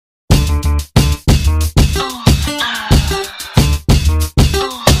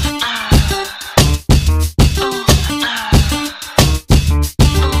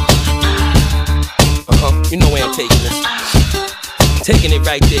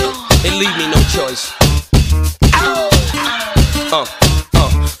right there. It leave me no choice.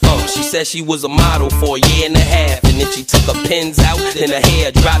 She said she was a model for a year and a half, and if she took her pins out, then her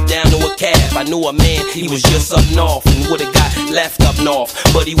hair dropped down to a calf. I knew a man, he was just up north, and would've got left up north,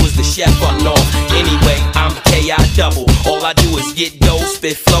 but he was the chef up north. Anyway, I'm K.I. double. All I do is get dough,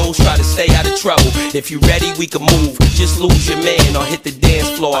 spit flows, try to stay out of trouble. If you ready, we can move. Just lose your man or hit the dance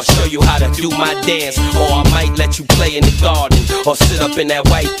floor. I'll show you how to do my dance, or I might let you play in the garden, or sit up in that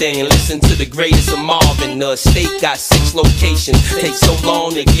white thing and listen to the greatest of Marvin. The estate got 6 locations. Takes so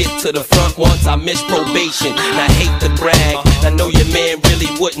long to get to the front once I miss probation. And I hate to brag, I know your man really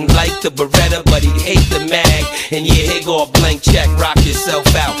wouldn't like the Beretta, but he'd hate the mag. And yeah, here go a blank check, rock yourself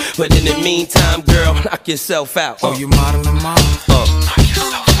out. But in the meantime, girl, knock yourself out. Oh, you modeling, mom? Knock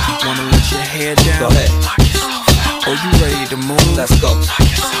yourself out. Wanna let your hair down? Go ahead. Knock yourself out. Oh, you ready to move? Let's go. Knock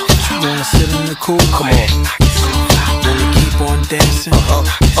yourself out. You wanna sit in the cool? Come on. Knock yourself out. Wanna keep on dancing?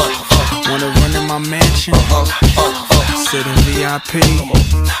 Wanna run in my mansion? Sit in VIP?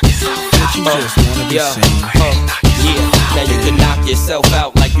 But you just wanna be seen. Yeah, now you can knock yourself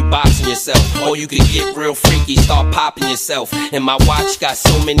out like you boxing yourself, or you can get real freaky, start popping yourself. And my watch got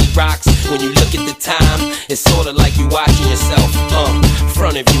so many rocks, when you look at the time, it's sorta like you watching yourself.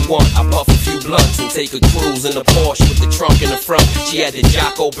 Front if you want, I puff a few blunts and take a cruise in a Porsche with the trunk in the front. She had the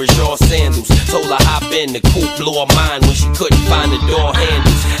Jocko Bergeron sandals, told her hop in, the coupe blew her mind when she couldn't find the door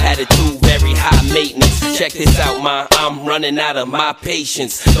handles. Attitude very high maintenance, check this out, ma, I'm running out of my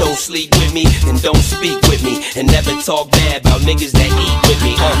patience. Don't sleep with me, and don't speak with me, and never talk bad about niggas that eat with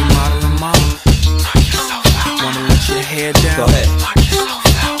me. You modeling, mom? Knock yourself out. Wanna let your hair down? Go ahead. Knock yourself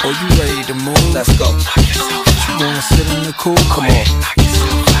out. Oh, you ready to move? Let's go. Knock yourself out. You wanna sit in the cool? Come on. Knock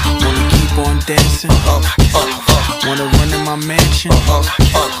yourself out. Wanna keep on dancing? Knock yourself out. Wanna run in my mansion?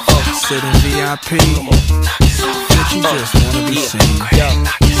 Sit in VIP? Knock yourself out. But you just wanna be seen.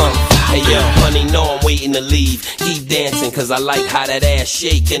 Hey yo, honey, know I'm waiting to leave. Keep dancing, cause I like how that ass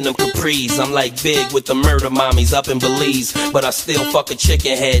shake in them capris. I'm like Big with the murder mommies up in Belize, but I still fuck a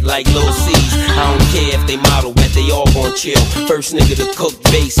chicken head like Lil C's. I don't care if they model, bet they all gon' chill. First nigga to cook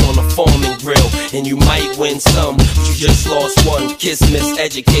bass on the Foreman grill. And you might win some, but you just lost one. Kiss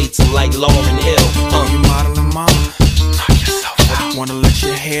miseducates them like Lauryn Hill. You modeling, mom? Knock yourself out. Wanna let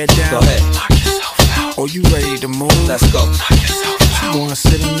your hair down? Go ahead. Knock yourself out. Oh, you ready to move? Let's go. Knock yourself out. You wanna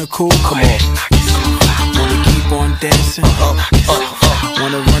sit in the cool? Come on. Knock yourself out. Wanna keep on dancing? Knock yourself out.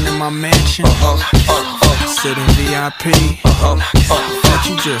 Wanna run in my mansion? Sit in VIP? But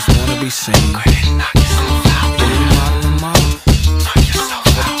you just wanna be seen. Knock yourself out. Yeah, you modeling, mom? Knock yourself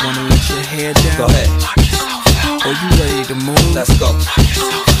out. Wanna let your hair down? Go ahead. Knock yourself out. Oh, you ready to move? Let's go. Knock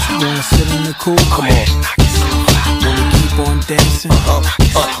yourself out. You wanna sit in the cool? Come on. Knock yourself out. Wanna keep on dancing?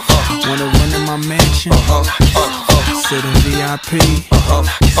 Wanna run in my mansion? Sit in VIP?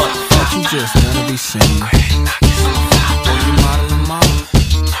 But you just wanna be seen. Knock yourself out. Oh, you modeling, mom?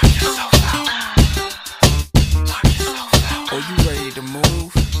 Knock yourself out. Knock yourself out. Oh, you ready to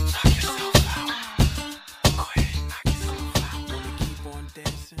move? Knock yourself out. Go ahead, knock yourself out. Wanna keep on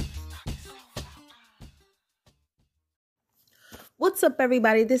dancing? Knock yourself out. What's up,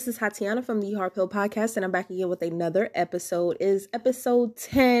 everybody? This is Tatiana from the Hard Pill Podcast, and I'm back again with another episode. It is episode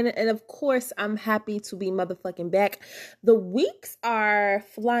 10, and of course, I'm happy to be motherfucking back. The weeks are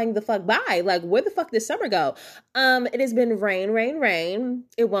flying the fuck by. Like, where the fuck did summer go? It has been rain.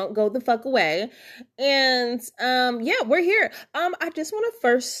 It won't go the fuck away. And yeah, we're here. I just want to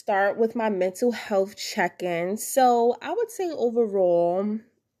first start with my mental health check-in. So I would say overall,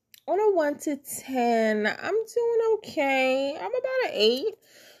 on a 1 to 10, I'm doing okay. I'm about an 8.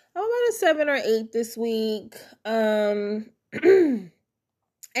 I'm about a 7 or 8 this week. And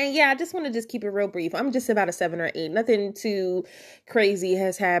yeah, I just want to just keep it real brief. I'm just about a 7 or 8. Nothing too crazy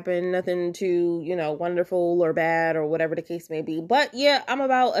has happened. Nothing too, wonderful or bad or whatever the case may be. But yeah, I'm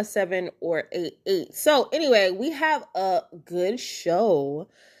about a 7 or 8. So anyway, we have a good show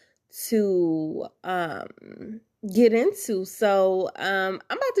to get into. So I'm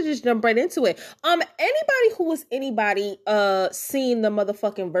about to just jump right into it. Anybody who was seen the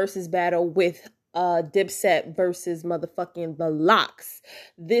motherfucking versus battle with Dipset versus motherfucking The Lox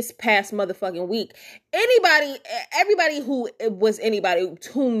this past motherfucking week. Everybody who was anybody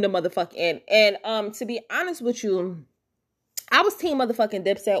tuned the motherfucking in. And to be honest with you, I was team motherfucking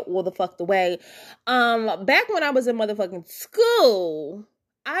Dipset all the fuck the way. Back when I was in motherfucking school,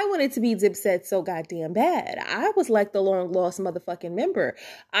 I wanted to be Dipset so goddamn bad. I was like the long lost motherfucking member.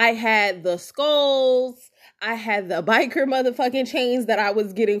 I had the skulls. I had the biker motherfucking chains that I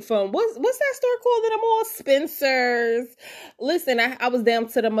was getting from, what's that store called in the mall? Spencer's. Listen, I was down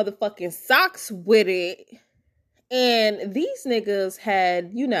to the motherfucking socks with it. And these niggas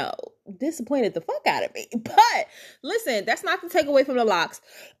had, you know, disappointed the fuck out of me. But listen, that's not to take away from the locks.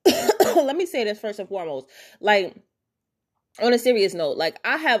 Let me say this first and foremost. Like, on a serious note, like,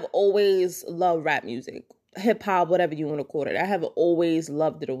 I have always loved rap music, hip hop, whatever you want to call it. I have always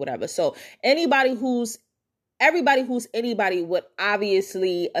loved it or whatever. So everybody who's anybody would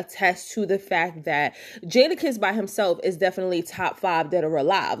obviously attest to the fact that Jadakiss by himself is definitely top 5 dead or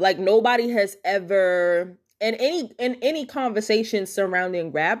alive. Like, nobody has ever, in any conversation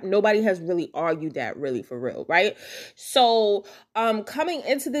surrounding rap, nobody has really argued that, really, for real, right? So coming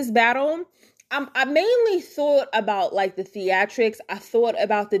into this battle, I mainly thought about, like, the theatrics. I thought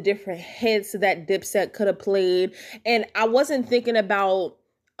about the different hits that Dipset could have played, and I wasn't thinking about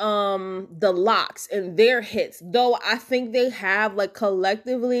the locks and their hits, though I think they have, like,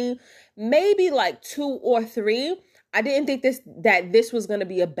 collectively maybe like 2 or 3. I didn't think that this was going to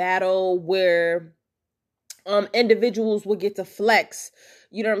be a battle where individuals would get to flex,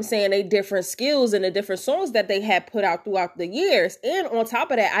 you know what I'm saying, they different skills and the different songs that they had put out throughout the years. And on top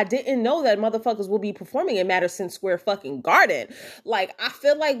of that, I didn't know that motherfuckers will be performing in Madison Square fucking Garden. Like, I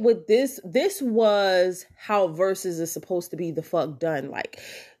feel like with this was how Versus is supposed to be the fuck done. Like,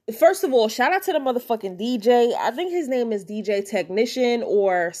 first of all, shout out to the motherfucking DJ. I think his name is DJ Technician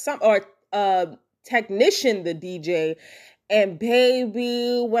or Technician the DJ. And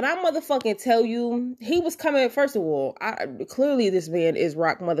baby, when I motherfucking tell you, he was coming, first of all, clearly this man is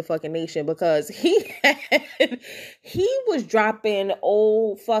Rock motherfucking Nation, because he was dropping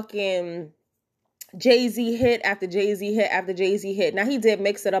old fucking Jay-Z hit after Jay-Z hit after Jay-Z hit. Now, he did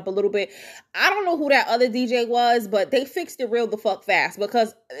mix it up a little bit. I don't know who that other DJ was, but they fixed it real the fuck fast,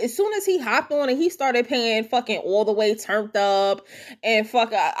 because as soon as he hopped on and he started paying fucking All the Way Turned Up and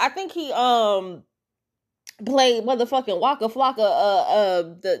fuck, I think he played motherfucking Waka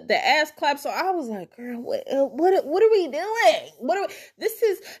Flocka, the ass clap. So I was like, girl, what are we doing?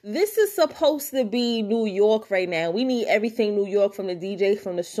 This is supposed to be New York right now. We need everything New York, from the DJ,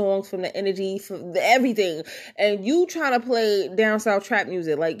 from the songs, from the energy, from the everything. And you trying to play down south trap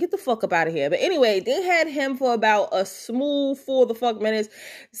music, like, get the fuck up out of here. But anyway, they had him for about a smooth 4 the fuck minutes.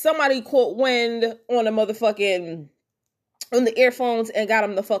 Somebody caught wind on the earphones and got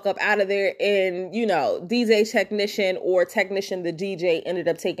him the fuck up out of there. And, you know, DJ Technician or Technician the DJ ended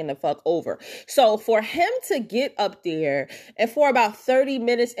up taking the fuck over. So for him to get up there and for about 30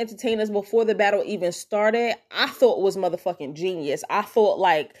 minutes entertain us before the battle even started, I thought was motherfucking genius. I thought,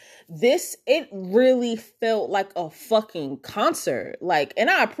 like, it really felt like a fucking concert. Like, and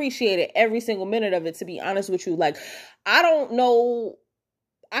I appreciated every single minute of it, to be honest with you. Like, I don't know,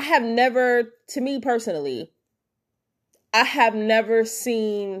 to me personally, I have never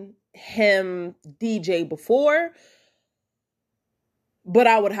seen him DJ before, but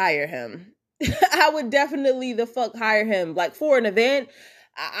I would hire him. I would definitely the fuck hire him. Like, for an event,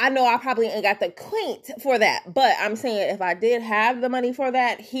 I know I probably ain't got the quaint for that, but I'm saying if I did have the money for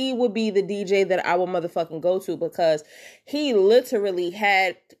that, he would be the DJ that I would motherfucking go to, because he literally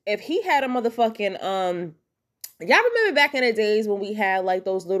had, if he had a motherfucking, y'all remember back in the days when we had, like,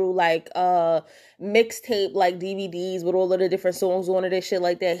 those little, like, mixtape, like, DVDs with all of the different songs on it and shit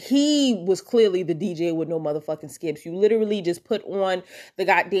like that? He was clearly the DJ with no motherfucking skips. You literally just put on the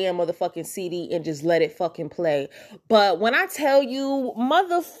goddamn motherfucking CD and just let it fucking play. But when I tell you,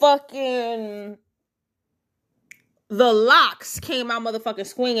 motherfucking the locks came out motherfucking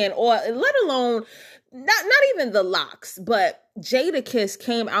swinging, or let alone, not even the locks, but Jadakiss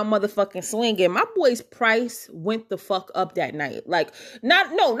came out motherfucking swinging. My boy's price went the fuck up that night. Like, not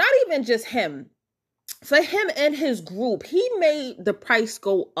even just him. For him and his group, he made the price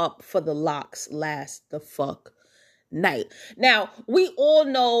go up for the locks last the fuck night. Now, we all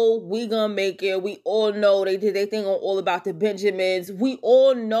know we gonna make it. We all know they did their thing on All About the Benjamins. We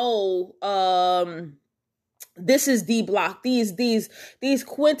all know, this is D Block. These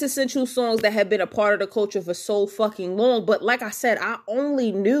quintessential songs that have been a part of the culture for so fucking long. But like I said, I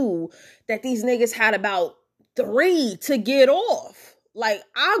only knew that these niggas had about 3 to get off. Like,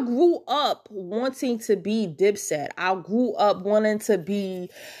 I grew up wanting to be Dipset. I grew up wanting to be,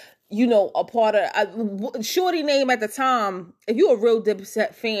 you know, a part of shorty name at the time. If you're a real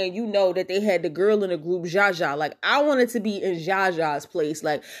Dipset fan, you know that they had the girl in the group, Jaja. Like, I wanted to be in Jaja's place.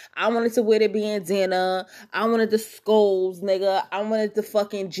 Like, I wanted to wear the bandana. I wanted the skulls, nigga. I wanted the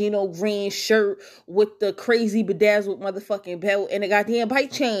fucking Gino Green shirt with the crazy bedazzled motherfucking belt and the goddamn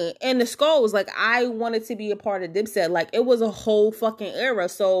bike chain and the skulls. Like, I wanted to be a part of Dipset. Like, it was a whole fucking era.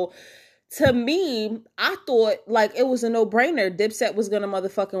 So to me, I thought, like, it was a no-brainer. Dipset was gonna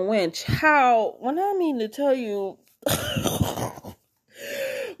motherfucking win. Child, when I mean to tell you,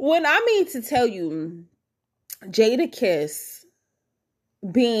 Jadakiss,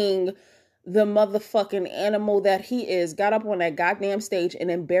 being the motherfucking animal that he is, got up on that goddamn stage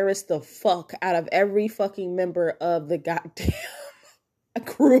and embarrassed the fuck out of every fucking member of the goddamn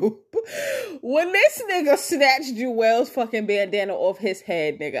group. When this nigga snatched Jewel's fucking bandana off his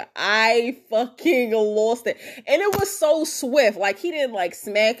head, nigga, I fucking lost it. And it was so swift. Like, he didn't like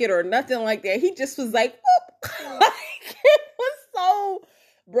smack it or nothing like that. He just was like, whoop. Like, it was so,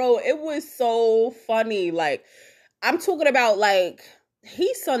 bro, it was so funny. Like, I'm talking about, like,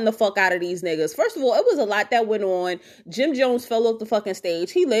 he sunned the fuck out of these niggas. First of all, it was a lot that went on. Jim Jones fell off the fucking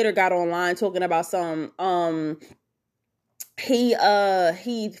stage. He later got online talking about some, he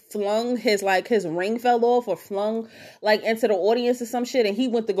flung his ring fell off or flung like into the audience or some shit, and he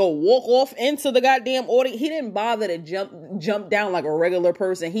went to go walk off into the goddamn audience. He didn't bother to jump down like a regular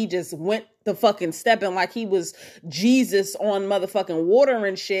person. He just went the fucking stepping like he was Jesus on motherfucking water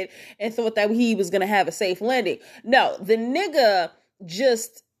and shit, and thought that he was gonna have a safe landing. No, the nigga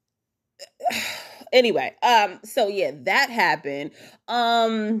just anyway, so yeah, that happened.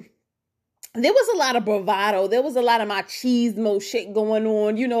 There was a lot of bravado. There was a lot of machismo shit going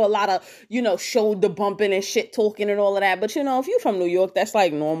on. You know, a lot of, you know, shoulder bumping and shit talking and all of that. But, you know, if you're from New York, that's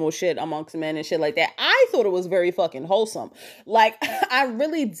like normal shit amongst men and shit like that. I thought it was very fucking wholesome. Like, I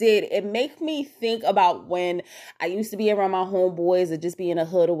really did. It made me think about when I used to be around my homeboys or just be in a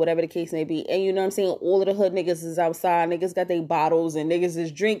hood or whatever the case may be. And, you know what I'm saying? All of the hood niggas is outside. Niggas got their bottles and niggas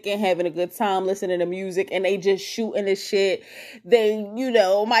is drinking, having a good time, listening to music, and they just shooting this shit. They, you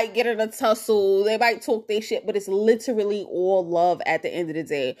know, might get in a tussle. They might talk their shit, but it's literally all love at the end of the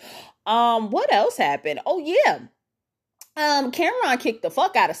day. What else happened? Oh yeah. Cameron kicked the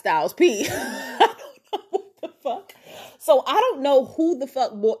fuck out of Styles P. I don't know what the fuck. So I don't know who the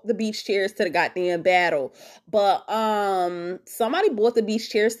fuck bought the beach chairs to the goddamn battle, but somebody bought the beach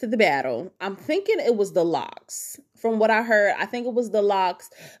chairs to the battle. I'm thinking it was the Locks. From what I heard, I think it was the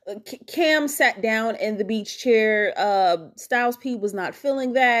Locks. Cam sat down in the beach chair. Styles P was not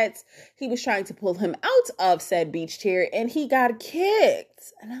feeling that. He was trying to pull him out of said beach chair, and he got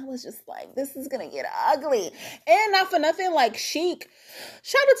kicked. And I was just like, this is gonna get ugly. And not for nothing, like Sheik,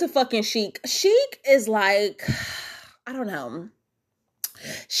 shout out to fucking Sheik. Sheik is like, I don't know.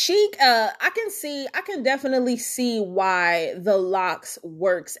 Sheik, I can definitely see why the Locks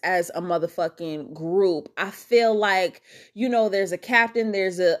works as a motherfucking group. I feel like, you know, there's a captain,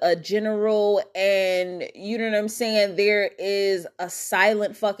 there's a general, and you know what I'm saying? There is a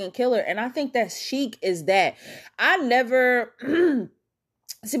silent fucking killer. And I think that Sheik is that. I never,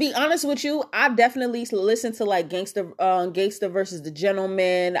 to be honest with you, I definitely listened to like Gangsta versus the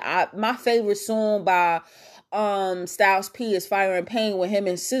Gentleman. My favorite song by Styles P is Fire and Pain with him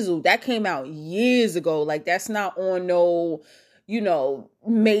and SZA. That came out years ago. Like, that's not on no, you know,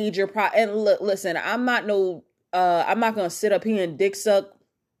 major and look, listen, I'm not gonna sit up here and dick suck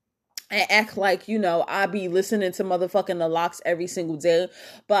and act like, you know, I be listening to motherfucking the Locks every single day,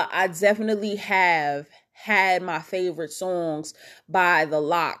 but I definitely have had my favorite songs by the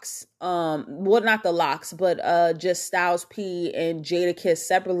Locks. Well, not the Locks, but just Styles P and Jadakiss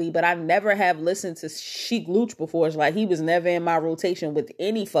separately. But I never have listened to Sheik Luch before. It's like he was never in my rotation with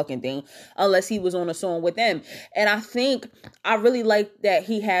any fucking thing unless he was on a song with them. And I think I really like that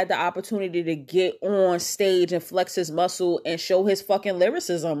he had the opportunity to get on stage and flex his muscle and show his fucking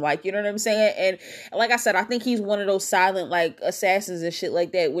lyricism. Like, you know what I'm saying? And like I said, I think he's one of those silent like assassins and shit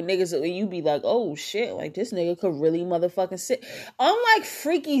like that. When niggas, you be like, oh shit, like this nigga could really motherfucking sit. Unlike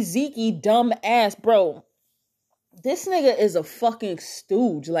Freaky Zeke, dumb ass, bro, this nigga is a fucking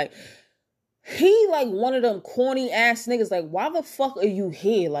stooge. Like, he like one of them corny ass niggas. Like, why the fuck are you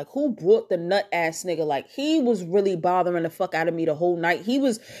here? Like, who brought the nut ass nigga? Like, he was really bothering the fuck out of me the whole night. He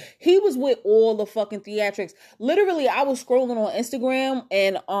was with all the fucking theatrics. Literally, I was scrolling on Instagram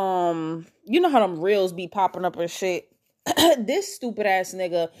and you know how them reels be popping up and shit. This stupid ass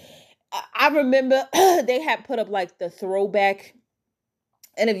nigga, I remember they had put up like the throwback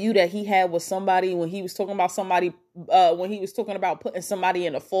interview that he had with somebody when he was talking about somebody, when he was talking about putting somebody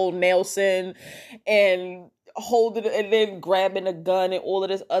in a full Nelson and holding and then grabbing a gun and all of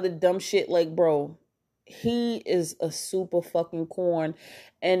this other dumb shit. Like, bro, he is a super fucking corn.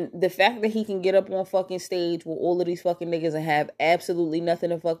 And the fact that he can get up on fucking stage with all of these fucking niggas and have absolutely nothing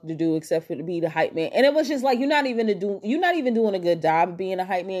to fuck to do except for to be the hype man. And it was just like, you're not even doing a good job of being a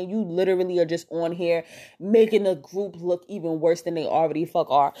hype man. You literally are just on here making the group look even worse than they already fuck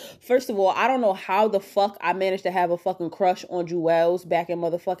are. First of all, I don't know how the fuck I managed to have a fucking crush on Jewels back in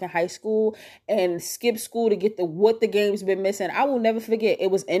motherfucking high school and skip school to get what the game's been missing. I will never forget. It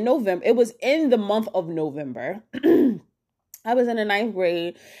was in November. It was in the month of November. I was in the 9th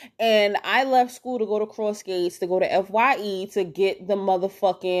grade, and I left school to go to Cross Gates, to go to FYE, to get the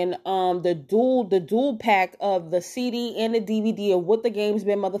motherfucking the dual pack of the CD and the DVD of what the game's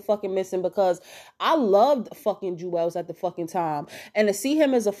been motherfucking missing, because I loved fucking Jewels at the fucking time, and to see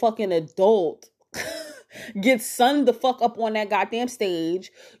him as a fucking adult get sunned the fuck up on that goddamn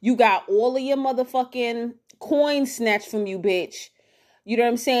stage. You got all of your motherfucking coins snatched from you, bitch. You know what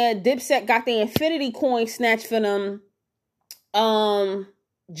I'm saying? Dipset got the infinity coin snatched from them.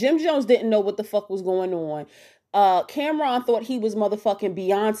 Jim Jones didn't know what the fuck was going on. Cameron thought he was motherfucking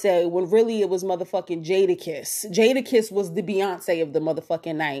Beyonce when really it was motherfucking Jadakiss. Jadakiss was the Beyonce of the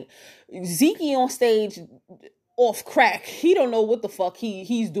motherfucking night. Zeke on stage off crack. He don't know what the fuck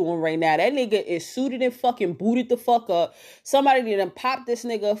he's doing right now. That nigga is suited and fucking booted the fuck up. Somebody didn't pop this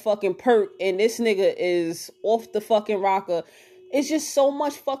nigga a fucking perk, and this nigga is off the fucking rocker. It's just so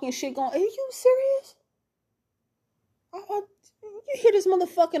much fucking shit going. Are you serious? You hear this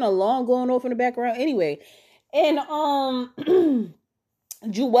motherfucking alarm going off in the background anyway. And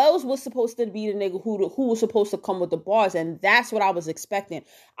Jewels was supposed to be the nigga who was supposed to come with the bars, and that's what I was expecting.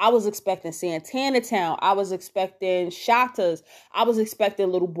 I was expecting Santana Town. I was expecting Shatas. I was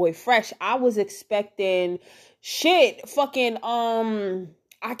expecting Little Boy Fresh. I was expecting shit fucking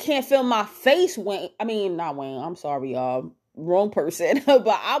I Can't Feel My Face Wayne. I mean, not Wayne. I'm sorry, y'all. Wrong person.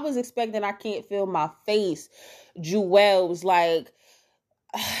 But I was expecting I Can't Feel My Face. Jewels, like,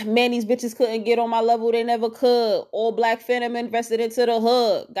 man, these bitches couldn't get on my level. They never could. All Black Phantom invested into the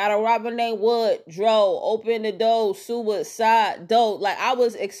hood. Got a rapper named Wood. Dro. Open the door. Suicide. Dope. Like, I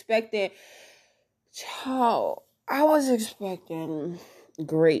was expecting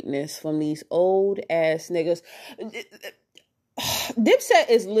greatness from these old ass niggas. Dipset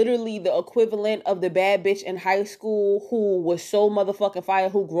is literally the equivalent of the bad bitch in high school who was so motherfucking fire,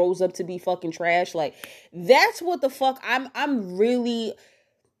 who grows up to be fucking trash. Like, that's what the fuck I'm really.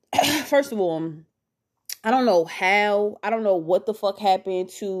 First of all, I don't know how. I don't know what the fuck happened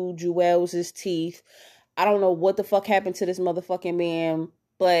to Jewels' teeth. I don't know what the fuck happened to this motherfucking man,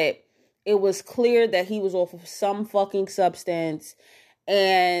 but it was clear that he was off of some fucking substance.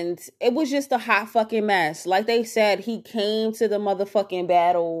 And it was just a hot fucking mess. Like they said, he came to the motherfucking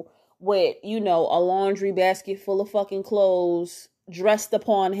battle with, you know, a laundry basket full of fucking clothes dressed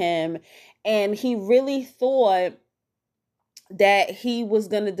upon him. And he really thought that he was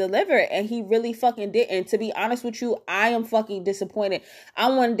going to deliver, and he really fucking didn't. To be honest with you, I am fucking disappointed. I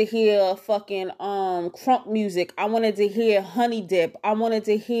wanted to hear fucking crunk music. I wanted to hear Honey Dip. I wanted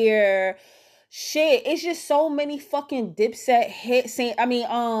to hear shit. It's just so many fucking Dipset hits.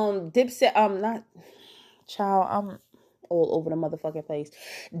 Dipset, not child, I'm all over the motherfucking place.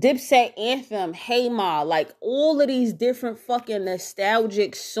 Dipset Anthem, Hey Ma, like all of these different fucking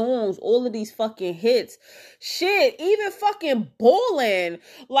nostalgic songs, all of these fucking hits. Shit, even fucking Ballin',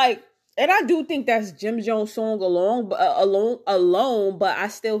 like, and I do think that's Jim Jones' song alone, but I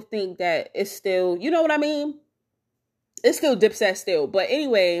still think that it's still, you know what I mean? It's still Dipset still. But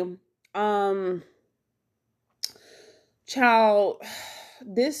anyway, child,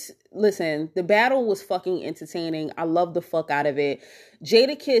 the battle was fucking entertaining. I love the fuck out of it.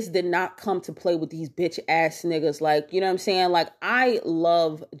 Jadakiss did not come to play with these bitch ass niggas. Like, you know what I'm saying? Like, I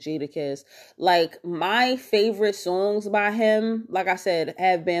love Jadakiss. Like, my favorite songs by him, like I said,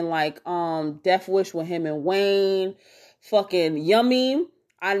 have been like, Death Wish with him and Wayne, fucking Yummy.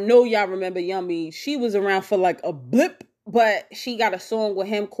 I know y'all remember Yummy. She was around for like a blip, but she got a song with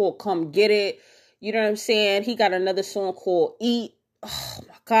him called Come Get It. You know what I'm saying? He got another song called Eat. Oh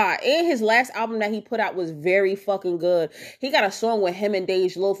my God. And his last album that he put out was very fucking good. He got a song with him and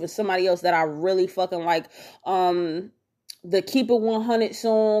Dej Loaf and somebody else that I really fucking like. The Keep It 100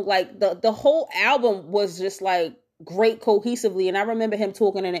 song. Like, the whole album was just like great cohesively. And I remember him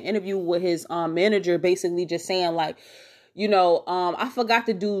talking in an interview with his manager, basically just saying like, you know, I forgot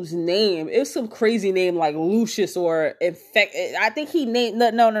the dude's name. It was some crazy name like Lucius or I think he named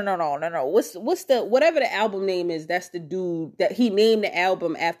no. What's the whatever the album name is? That's the dude that he named the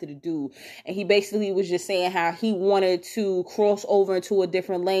album after the dude, and he basically was just saying how he wanted to cross over into a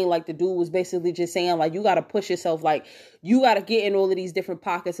different lane. Like the dude was basically just saying like, you got to push yourself, like you got to get in all of these different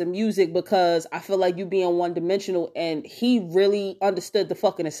pockets of music because I feel like you being one dimensional. And he really understood the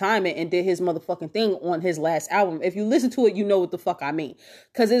fucking assignment and did his motherfucking thing on his last album. If you listen to it, you know what the fuck I mean.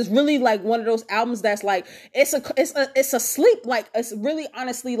 Cause it's really like one of those albums that's like, it's a sleep. Like it's really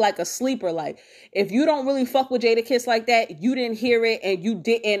honestly like a sleeper. Like if you don't really fuck with Jadakiss like that, you didn't hear it and you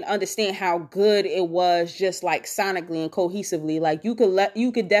didn't understand how good it was just like sonically and cohesively. Like you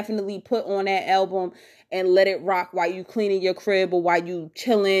could definitely put on that album and let it rock while you cleaning your crib or while you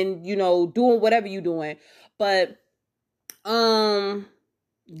chilling, you know, doing whatever you doing. But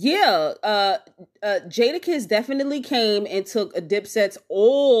Yeah, Jadakiss definitely came and took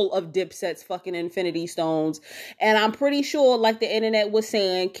all of Dipset's fucking Infinity Stones, and I'm pretty sure, like the internet was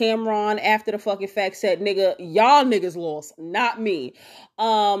saying, Cameron after the fucking fact said, "Nigga, y'all niggas lost, not me."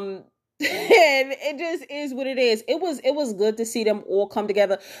 And it just is what it is. It was good to see them all come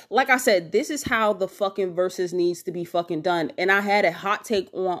together. Like I said, this is how the fucking versus needs to be fucking done. And I had a hot take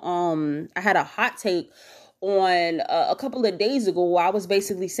on a couple of days ago where I was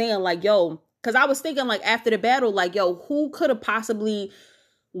basically saying like, yo, because I was thinking like after the battle, like, yo, who could have possibly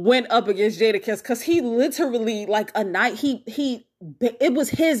went up against Jadakiss? Because he literally, like, a night, it was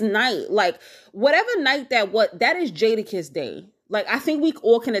his night. Like, whatever night that is Jadakiss day. Like, I think we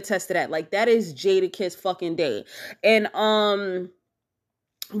all can attest to that. Like, that is Jadakiss fucking day. And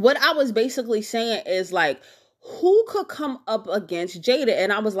what I was basically saying is like, who could come up against Jada?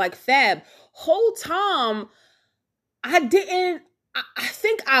 And I was like, Fab. Whole time, I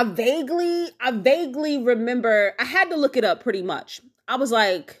think I vaguely remember. I had to look it up pretty much. I was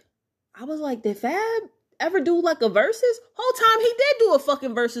like, did Fab ever do like a versus? Whole time he did do a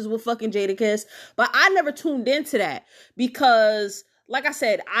fucking versus with fucking Jadakiss, but I never tuned into that because, like I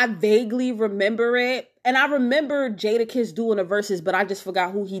said, I vaguely remember it. And I remember Jadakiss doing a versus, but I just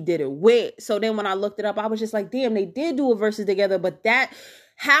forgot who he did it with. So then when I looked it up, I was just like, damn, they did do a versus together, but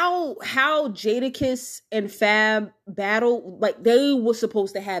how Jadakiss and Fab battle, like, they were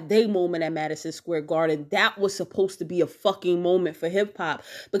supposed to have their moment at Madison Square Garden. That was supposed to be a fucking moment for hip hop,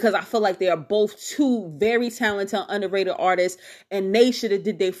 because I feel like they are both two very talented, underrated artists, and they should have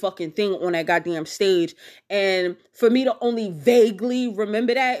did their fucking thing on that goddamn stage. And for me to only vaguely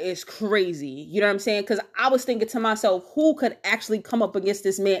remember that is crazy. You know what I'm saying? Because I was thinking to myself, who could actually come up against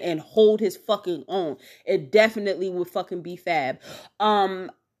this man and hold his fucking own? It definitely would fucking be Fab.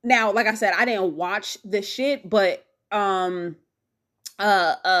 Now, like I said, I didn't watch the shit, but Fab's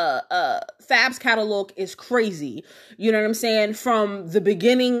catalog is crazy. You know what I'm saying? From the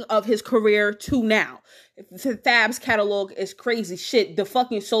beginning of his career to now, Fab's catalog is crazy shit. The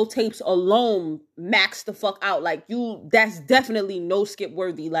fucking soul tapes alone max the fuck out. Like, that's definitely no skip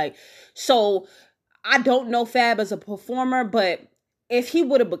worthy. Like, so I don't know Fab as a performer, but if he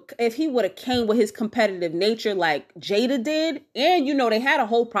would have came with his competitive nature like Jada did, and you know, they had a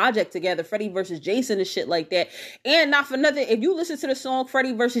whole project together, Freddie versus Jason and shit like that. And not for nothing, if you listen to the song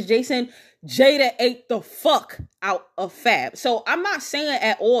Freddie versus Jason, Jada ate the fuck out of Fab. So I'm not saying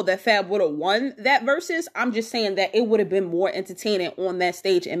at all that Fab would have won that versus. I'm just saying that it would have been more entertaining on that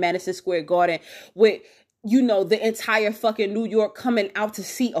stage in Madison Square Garden with, you know, the entire fucking New York coming out to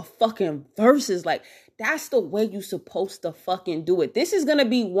see a fucking versus. Like, that's the way you supposed to fucking do it. This is gonna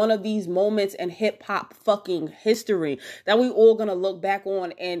be one of these moments in hip hop fucking history that we all gonna look back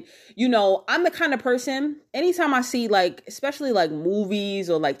on. And, you know, I'm the kind of person, anytime I see, like, especially like movies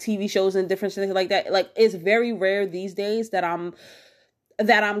or like TV shows and different things like that, like, it's very rare these days that I'm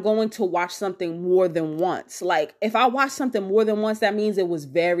going to watch something more than once. Like, if I watch something more than once, that means it was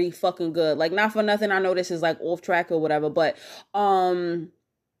very fucking good. Like, not for nothing, I know this is like off track or whatever, but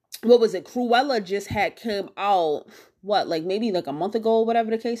what was it? Cruella just had came out, like maybe like a month ago or whatever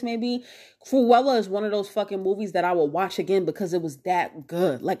the case may be. Cruella is one of those fucking movies that I will watch again because it was that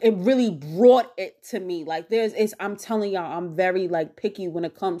good. Like, it really brought it to me. Like, I'm telling y'all, I'm very like picky when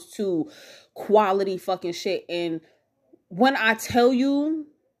it comes to quality fucking shit. And when I tell you,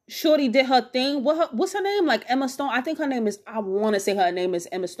 Shorty did her thing. What's her name? Like, Emma Stone. I think her name is, I want to say her name is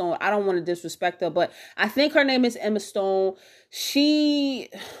Emma Stone. I don't want to disrespect her, but I think her name is Emma Stone.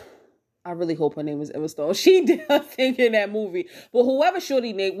 I really hope her name is Emma Stone. She did her thing in that movie. But whoever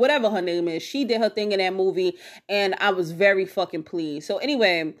Shorty name, whatever her name is, she did her thing in that movie, and I was very fucking pleased. So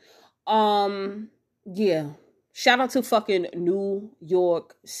anyway, yeah. Shout out to fucking New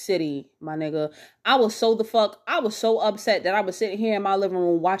York City, my nigga. I was so upset that I was sitting here in my living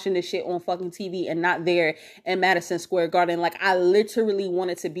room watching this shit on fucking TV and not there in Madison Square Garden. Like, I literally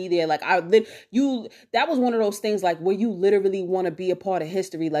wanted to be there. Like, that was one of those things, like, where you literally want to be a part of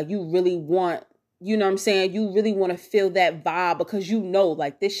history. Like, you really want, you know what I'm saying? You really want to feel that vibe because, you know,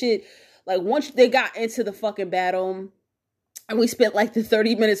 like, this shit, like, once they got into the fucking battle, and we spent like the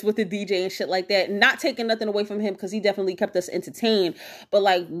 30 minutes with the DJ and shit like that. Not taking nothing away from him because he definitely kept us entertained. But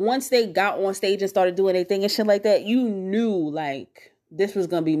like, once they got on stage and started doing their thing and shit like that, you knew like this was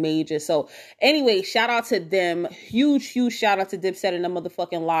going to be major. So anyway, shout out to them. Huge shout out to Dipset and the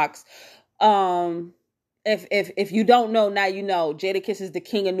motherfucking Locks. If you don't know, now you know. Jadakiss is the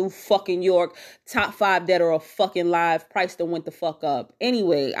king of New fucking York. Top 5 dead or fucking live. Price done went the fuck up.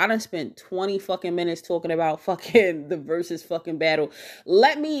 Anyway, I done spent 20 fucking minutes talking about fucking the Versus fucking battle.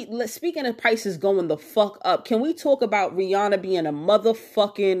 Speaking of prices going the fuck up, can we talk about Rihanna being a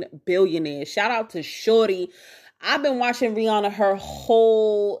motherfucking billionaire? Shout out to Shorty. I've been watching Rihanna her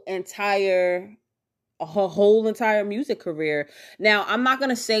whole entire music career. Now, I'm not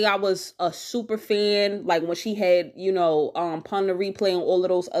gonna say I was a super fan, like when she had, Pun the Replay and all of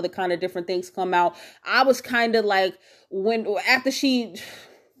those other kind of different things come out. I was kind of like, after she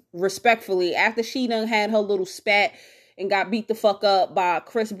done had her little spat and got beat the fuck up by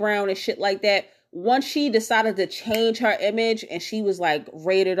Chris Brown and shit like that, once she decided to change her image and she was like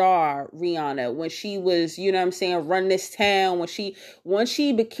rated R Rihanna, when she was, run this town, once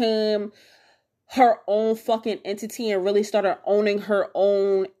she became her own fucking entity and really started owning her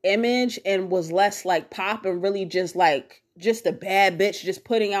own image and was less like pop and really just a bad bitch just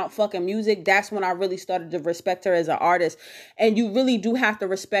putting out fucking music, that's when I really started to respect her as an artist. And you really do have to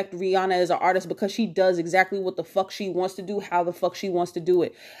respect Rihanna as an artist because she does exactly what the fuck she wants to do, how the fuck she wants to do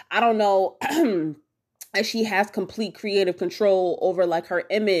it. I don't know. And she has complete creative control over like her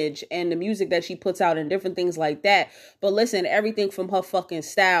image and the music that she puts out and different things like that. But listen, everything from her fucking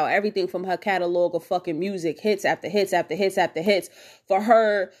style, everything from her catalog of fucking music, hits after hits after hits after hits, for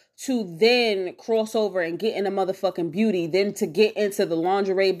her to then cross over and get into motherfucking beauty, then to get into the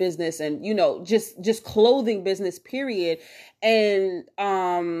lingerie business and, just clothing business, period. And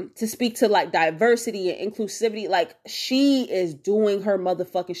to speak to like diversity and inclusivity, like she is doing her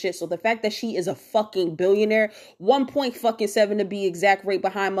motherfucking shit. So the fact that she is a fucking billionaire, 1.7 to be exact, right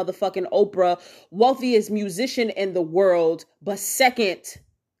behind motherfucking Oprah, wealthiest musician in the world, but second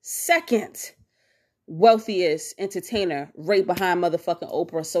wealthiest entertainer right behind motherfucking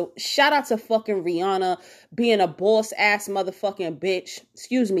Oprah. So shout out to fucking Rihanna being a boss ass motherfucking bitch.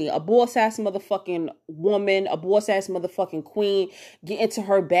 A boss ass motherfucking woman, a boss ass motherfucking queen, getting to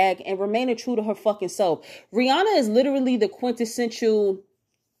her bag and remaining true to her fucking self. Rihanna is literally the quintessential.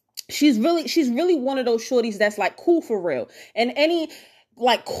 She's really one of those shorties that's like cool for real. And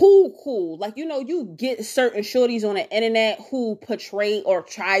like cool. Like, you get certain shorties on the internet who portray or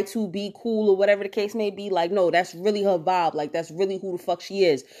try to be cool or whatever the case may be. Like, no, that's really her vibe. Like, that's really who the fuck she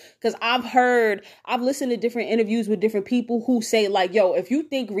is. Because I've listened to different interviews with different people who say like, yo, if you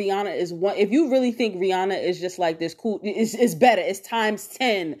really think Rihanna is just like this cool, it's better. It's times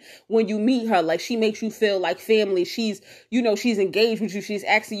 10 when you meet her. Like, she makes you feel like family. She's engaged with you. She's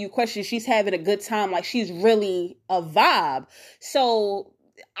asking you questions. She's having a good time. Like, she's really a vibe. So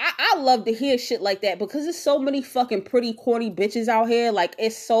I love to hear shit like that because there's so many fucking pretty corny bitches out here. Like,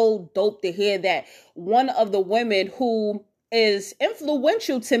 it's so dope to hear that one of the women who is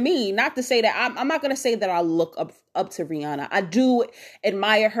influential to me, not to say that I'm not going to say that I look up to Rihanna. I do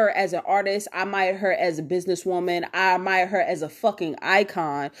admire her as an artist. I admire her as a businesswoman. I admire her as a fucking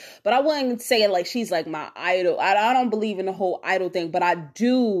icon, but I wouldn't say like she's like my idol. I don't believe in the whole idol thing, but I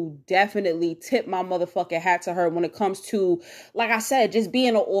do definitely tip my motherfucking hat to her when it comes to, like I said, just being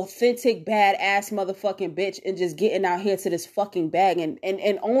an authentic badass motherfucking bitch and just getting out here to this fucking bag and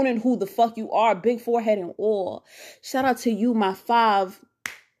owning who the fuck you are, big forehead and all. Shout out to you, my 5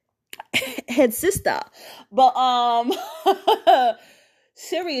 head sister. But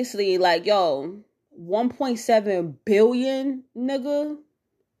seriously, like, yo, 1.7 billion, nigga.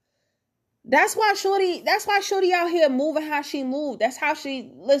 That's why Shorty out here moving how she moved. That's how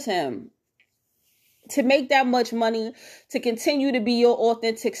she, listen, to make that much money, to continue to be your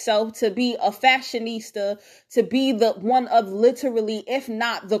authentic self, to be a fashionista, to be the one of literally, if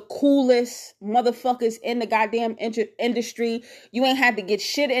not the coolest motherfuckers in the goddamn industry. You ain't had to get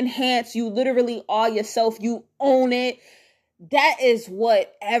shit enhanced. You literally are yourself. You own it. That is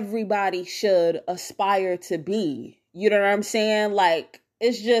what everybody should aspire to be. You know what I'm saying? Like,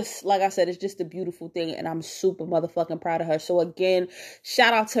 it's just, like I said, it's just a beautiful thing, and I'm super motherfucking proud of her. So again,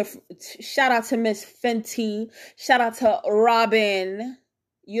 shout out to Miss Fenty, shout out to Robin,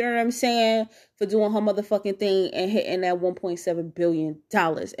 you know what I'm saying, for doing her motherfucking thing and hitting that $1.7 billion.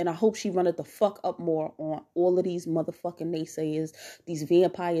 And I hope she run it the fuck up more on all of these motherfucking naysayers, these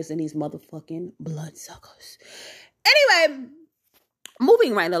vampires, and these motherfucking bloodsuckers. Anyway,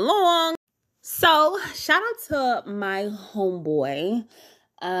 moving right along. So, shout out to my homeboy.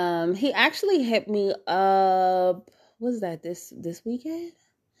 He actually hit me up, what was that, this weekend?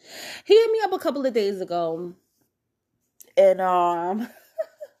 He hit me up a couple of days ago. And,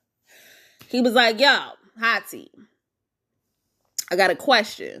 he was like, yo, Hottie, I got a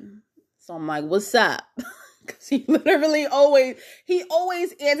question. So I'm like, what's up? Cause he literally always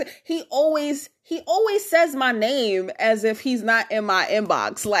answers. He always says my name as if he's not in my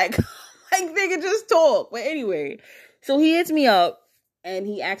inbox. Like nigga, just talk. But anyway, so he hits me up and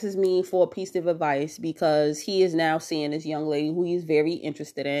he asks me for a piece of advice because he is now seeing this young lady who he's very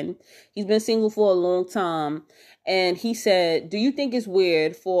interested in. He's been single for a long time. And he said, do you think it's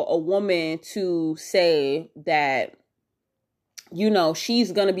weird for a woman to say that, you know,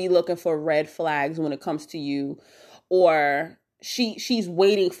 she's going to be looking for red flags when it comes to you, or she's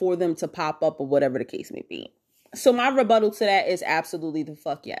waiting for them to pop up, or whatever the case may be? So my rebuttal to that is absolutely the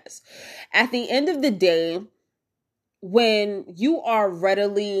fuck yes. At the end of the day, when you are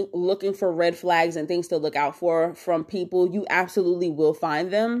readily looking for red flags and things to look out for from people, you absolutely will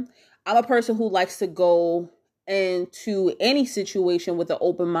find them. I'm a person who likes to go into any situation with an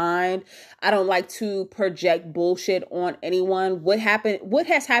open mind. I don't like to project bullshit on anyone. What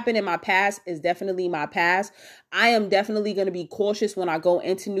has happened in my past is definitely my past. I am definitely going to be cautious when I go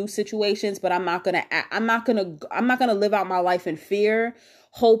into new situations, but I'm not going to live out my life in fear,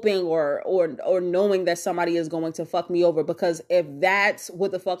 hoping or knowing that somebody is going to fuck me over, because if that's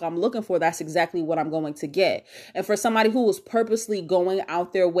what the fuck I'm looking for, that's exactly what I'm going to get. And for somebody who is purposely going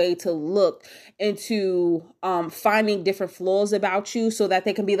out their way to look into finding different flaws about you so that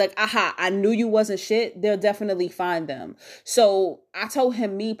they can be like, aha, I knew you wasn't shit, they'll definitely find them. So I told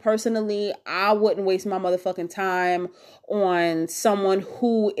him, me personally, I wouldn't waste my motherfucking time on someone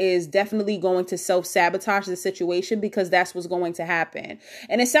who is definitely going to self-sabotage the situation, because that's what's going to happen.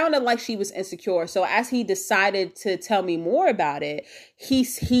 And it sounded like she was insecure. So as he decided to tell me more about it,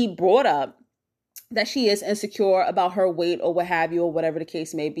 he brought up that she is insecure about her weight or what have you, or whatever the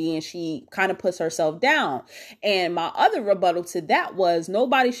case may be. And she kind of puts herself down. And my other rebuttal to that was,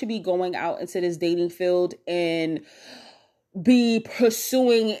 nobody should be going out into this dating field and be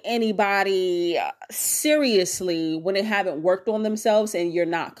pursuing anybody seriously when they haven't worked on themselves and you're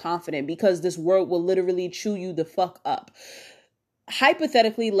not confident, because this world will literally chew you the fuck up.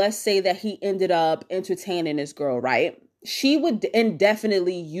 Hypothetically, let's say that he ended up entertaining this girl, right? She would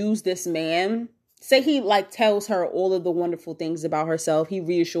indefinitely use this man. Say he tells her all of the wonderful things about herself. He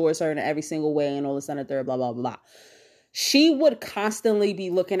reassures her in every single way and all this and the third, blah, blah, blah. She would constantly be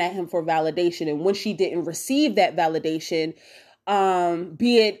looking at him for validation. And when she didn't receive that validation,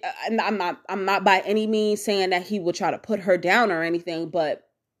 be it, I'm not by any means saying that he would try to put her down or anything, but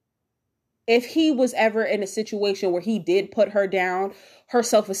if he was ever in a situation where he did put her down, her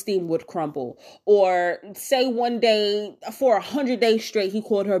self-esteem would crumble. Or say one day, for 100 days straight, he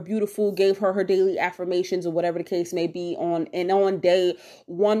called her beautiful, gave her her daily affirmations or whatever the case may be, on day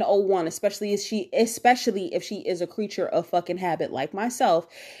 101, especially if she is a creature of fucking habit like myself,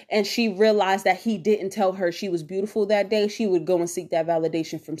 and she realized that he didn't tell her she was beautiful that day, she would go and seek that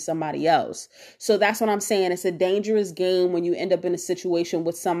validation from somebody else. So that's what I'm saying. It's a dangerous game when you end up in a situation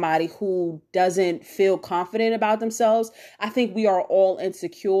with somebody who doesn't feel confident about themselves. I think we are all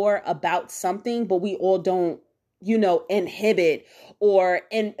insecure about something, but we all don't, inhibit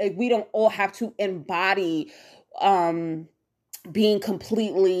we don't all have to embody being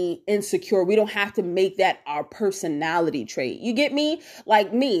completely insecure. We don't have to make that our personality trait. You get me?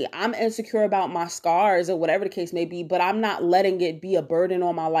 Like me, I'm insecure about my scars or whatever the case may be, but I'm not letting it be a burden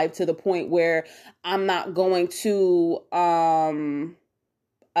on my life to the point where I'm not going to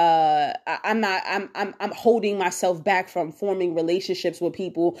I'm holding myself back from forming relationships with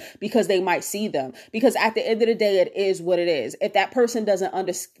people because they might see them. Because at the end of the day, it is what it is. If that person doesn't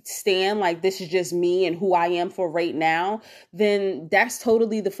understand, this is just me and who I am for right now, then that's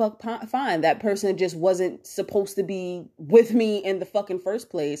totally the fuck fine. That person just wasn't supposed to be with me in the fucking first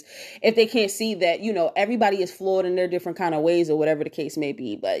place. If they can't see that, everybody is flawed in their different kind of ways or whatever the case may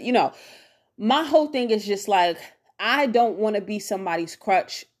be. But, my whole thing is just I don't want to be somebody's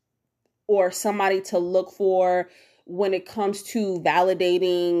crutch or somebody to look for when it comes to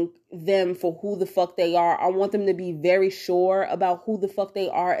validating them for who the fuck they are. I want them to be very sure about who the fuck they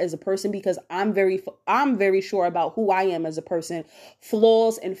are as a person, because I'm very sure about who I am as a person,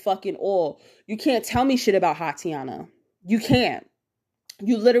 flaws and fucking all. You can't tell me shit about Hatiana. You can't.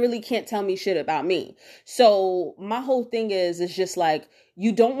 You literally can't tell me shit about me. So my whole thing is just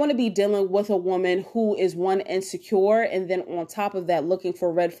you don't want to be dealing with a woman who is, one, insecure, and then on top of that, looking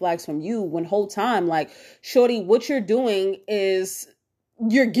for red flags from you, when whole time, shorty, what you're doing is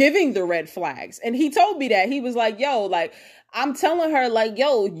you're giving the red flags. And he told me that. He was like, yo, I'm telling her,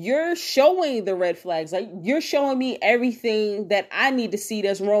 yo, you're showing the red flags. You're showing me everything that I need to see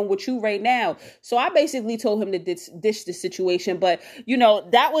that's wrong with you right now. So I basically told him to ditch the situation. But,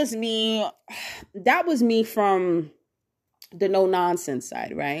 that was me. That was me from the no nonsense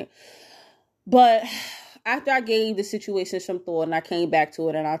side, right? But after I gave the situation some thought and I came back to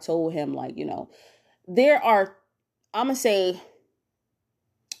it and I told him, like, you know, there are, I'm going to say,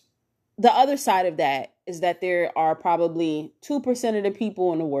 the other side of that is that there are probably 2% of the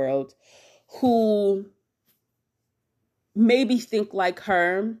people in the world who maybe think like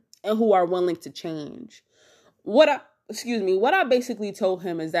her and who are willing to change. What I basically told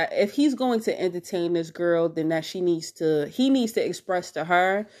him is that if he's going to entertain this girl, then that he needs to express to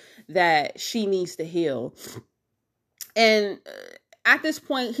her that she needs to heal. And at this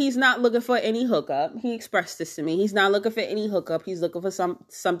point, he's not looking for any hookup. He expressed this to me. He's not looking for any hookup. He's looking for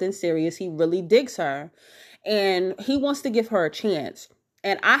something serious. He really digs her and he wants to give her a chance.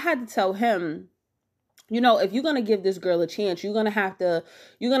 And I had to tell him, you know, if you're going to give this girl a chance, you're going to have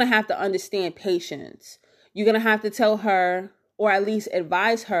to understand patience. You're going to have to tell her, or at least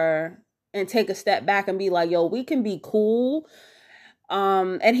advise her, and take a step back and be like, yo, we can be cool.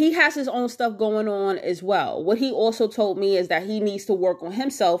 And he has his own stuff going on as well. What he also told me is that he needs to work on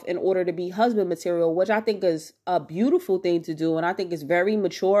himself in order to be husband material, which I think is a beautiful thing to do. And I think it's very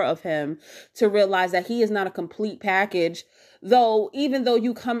mature of him to realize that he is not a complete package. Though, even though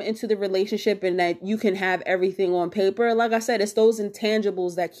you come into the relationship and that you can have everything on paper, like I said, it's those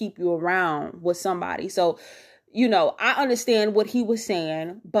intangibles that keep you around with somebody. So, you know, I understand what he was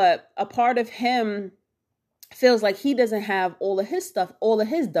saying, but a part of him feels like he doesn't have all of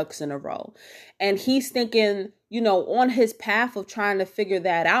his ducks in a row. And he's thinking, you know, on his path of trying to figure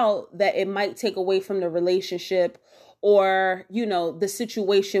that out, that it might take away from the relationship or, you know, the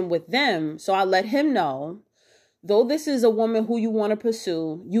situation with them. So I let him know, though this is a woman who you want to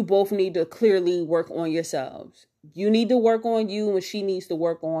pursue, you both need to clearly work on yourselves. You need to work on you and she needs to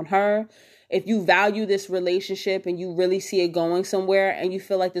work on her. If you value this relationship and you really see it going somewhere and you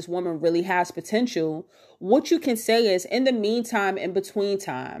feel like this woman really has potential, what you can say is, in the meantime, in between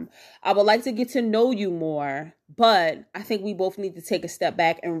time, I would like to get to know you more, but I think we both need to take a step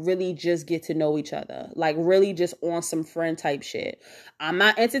back and really just get to know each other. Like really just on some friend type shit. I'm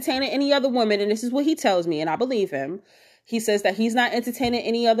not entertaining any other women, and this is what he tells me, and I believe him. He says that he's not entertaining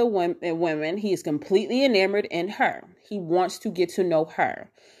any other women. He is completely enamored in her. He wants to get to know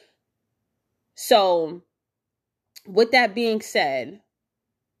her. So, with that being said,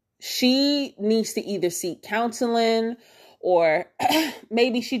 she needs to either seek counseling or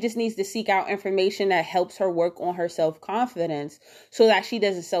maybe she just needs to seek out information that helps her work on her self-confidence so that she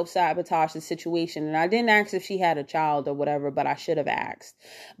doesn't self-sabotage the situation. And I didn't ask if she had a child or whatever, but I should have asked.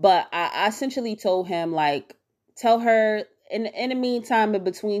 But I essentially told him, like, tell her in the meantime, in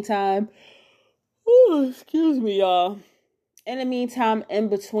between time, excuse me, y'all. In the meantime, in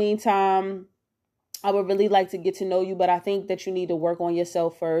between time, I would really like to get to know you, but I think that you need to work on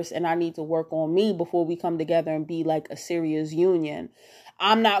yourself first, and I need to work on me before we come together and be like a serious union.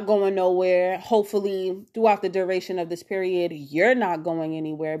 I'm not going nowhere. Hopefully, throughout the duration of this period, you're not going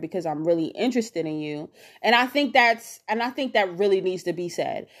anywhere because I'm really interested in you. And I think that really needs to be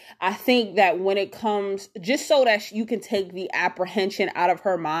said. I think that when it comes, just so that you can take the apprehension out of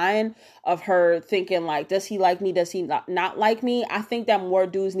her mind of her thinking like, does he like me? Does he not like me? I think that more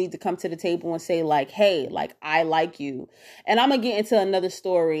dudes need to come to the table and say like, hey, like, I like you. And I'm going to get into another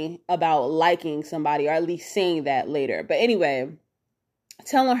story about liking somebody, or at least saying that later. But anyway,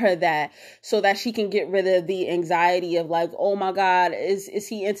 telling her that so that she can get rid of the anxiety of like, oh my God, is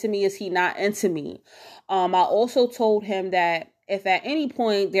he into me? Is he not into me? I also told him that if at any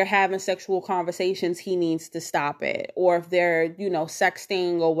point they're having sexual conversations, he needs to stop it. Or if they're, you know,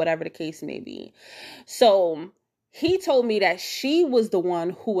 sexting or whatever the case may be. So he told me that she was the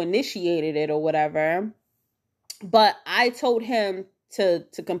one who initiated it or whatever. But I told him to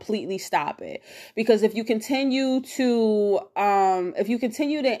completely stop it, because if you continue to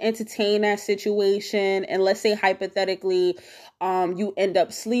entertain that situation, and let's say hypothetically you end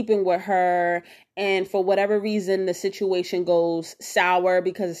up sleeping with her, and for whatever reason the situation goes sour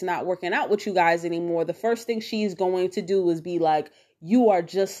because it's not working out with you guys anymore, the first thing she's going to do is be like, you are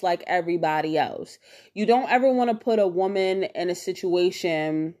just like everybody else. You don't ever want to put a woman in a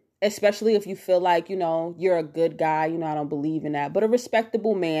situation, especially if you feel like, you know, you're a good guy, you know, I don't believe in that, but a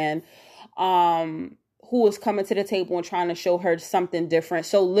respectable man, who is coming to the table and trying to show her something different.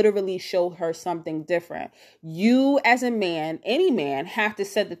 So literally show her something different. You as a man, any man, have to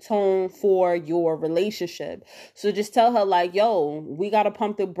set the tone for your relationship. So just tell her like, yo, we got to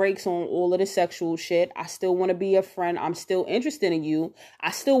pump the brakes on all of the sexual shit. I still want to be a friend. I'm still interested in you.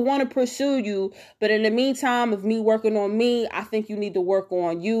 I still want to pursue you. But in the meantime of me working on me, I think you need to work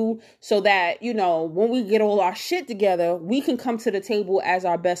on you so that, you know, when we get all our shit together, we can come to the table as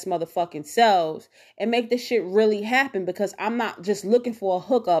our best motherfucking selves and make if this shit really happened, because I'm not just looking for a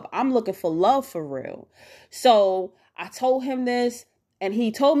hookup. I'm looking for love for real. So I told him this, and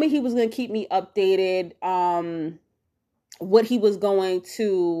he told me he was going to keep me updated. What he was going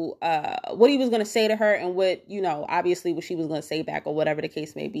to say to her, and what, obviously what she was going to say back, or whatever the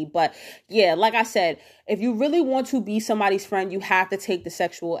case may be. But yeah, like I said, if you really want to be somebody's friend, you have to take the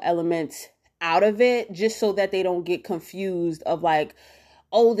sexual elements out of it, just so that they don't get confused of like,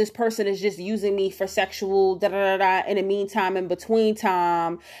 oh, this person is just using me for sexual in the meantime, in between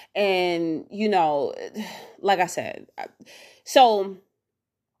time. And, like I said, so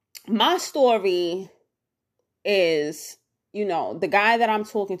my story is, the guy that I'm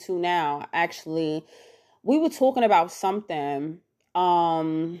talking to now, actually, we were talking about something.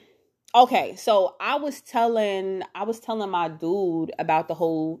 Okay, so I was telling my dude about the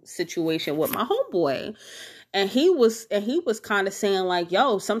whole situation with my homeboy. And he was kind of saying like,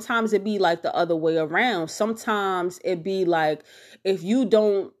 yo, sometimes it be like the other way around. Sometimes it be like, if you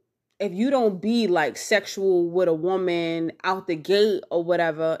don't be like sexual with a woman out the gate or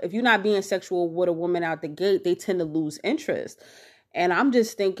whatever, if you're not being sexual with a woman out the gate, they tend to lose interest. And I'm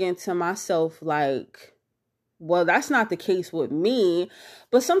just thinking to myself, like, well, that's not the case with me.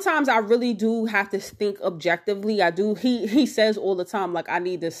 But sometimes I really do have to think objectively. I do. He says all the time, like, I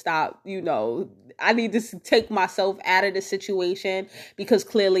need to stop, I need to take myself out of the situation, because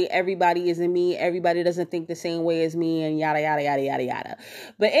clearly everybody isn't me. Everybody doesn't think the same way as me, and yada, yada, yada, yada, yada.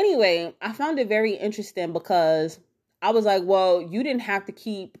 But anyway, I found it very interesting, because I was like, well, you didn't have to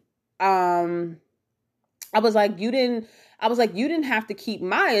keep, you didn't have to keep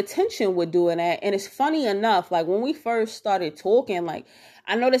my attention with doing that. And it's funny enough, like when we first started talking, like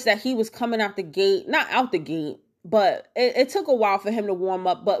I noticed that he was coming out the gate, not out the gate, but it took a while for him to warm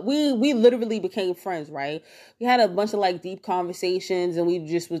up. But we literally became friends, right? We had a bunch of like deep conversations, and we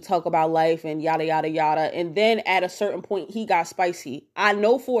just would talk about life and yada, yada, yada. And then at a certain point, he got spicy. I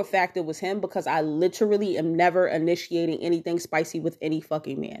know for a fact it was him, because I literally am never initiating anything spicy with any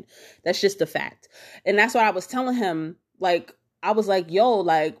fucking man. That's just a fact. And that's what I was telling him. Like, I was like, yo,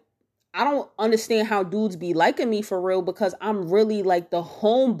 like, I don't understand how dudes be liking me for real, because I'm really like the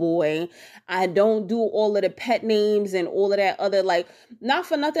homeboy. I don't do all of the pet names and all of that other, like, not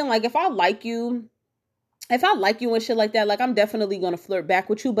for nothing. Like, if I like you and shit like that, like, I'm definitely going to flirt back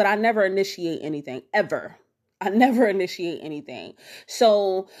with you, but I never initiate anything, ever. I never initiate anything.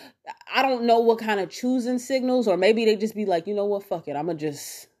 So I don't know what kind of choosing signals, or maybe they just be like, you know what, fuck it.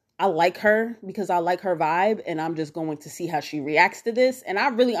 I like her because I like her vibe, and I'm just going to see how she reacts to this. And I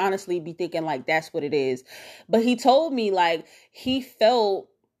really honestly be thinking like that's what it is. But he told me like he felt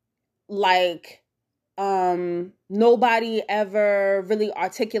like nobody ever really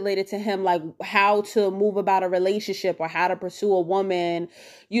articulated to him like how to move about a relationship or how to pursue a woman,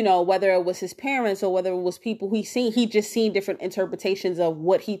 whether it was his parents or whether it was people he just seen different interpretations of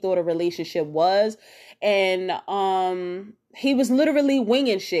what he thought a relationship was. And he was literally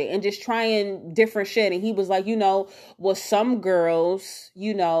winging shit and just trying different shit. And he was like, well, some girls,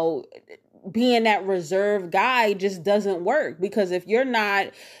 being that reserved guy just doesn't work, because if you're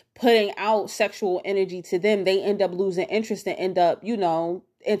not putting out sexual energy to them, they end up losing interest and end up,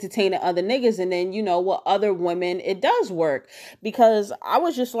 entertaining other niggas. And then, with other women, it does work. Because I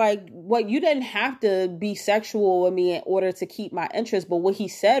was just like, what, you didn't have to be sexual with me in order to keep my interest. But what he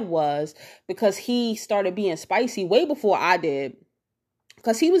said was, because he started being spicy way before I did,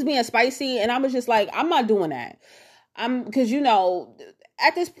 because he was being spicy, and I was just like, I'm not doing that. Because,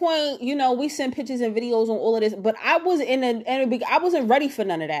 at this point, we send pictures and videos on all of this, but I wasn't ready for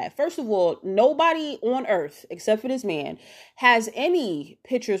none of that. First of all, nobody on earth, except for this man, has any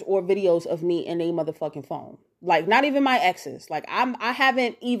pictures or videos of me in a motherfucking phone. Like, not even my exes. Like, I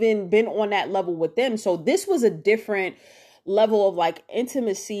haven't even been on that level with them. So this was a different level of like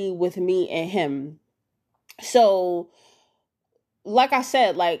intimacy with me and him. So, like I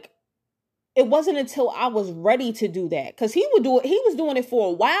said, like, it wasn't until I was ready to do that. Because he was doing it for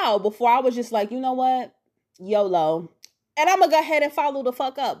a while before I was just like, you know what? YOLO. And I'm going to go ahead and follow the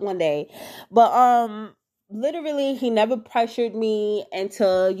fuck up one day. But literally, he never pressured me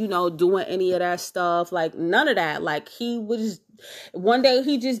into, doing any of that stuff. Like, none of that. Like, one day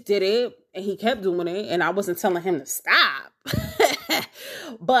he just did it. And he kept doing it. And I wasn't telling him to stop.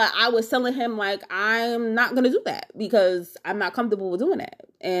 But I was telling him, like, I'm not going to do that. Because I'm not comfortable with doing that.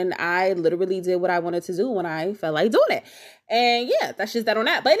 And I literally did what I wanted to do when I felt like doing it. And yeah, that's just that on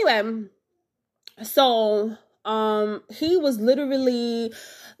that. But anyway, so he was literally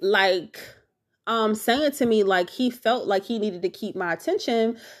like saying to me like he felt like he needed to keep my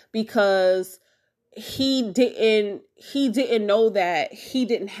attention because he didn't know that he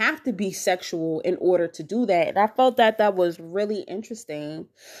didn't have to be sexual in order to do that. And I felt that was really interesting.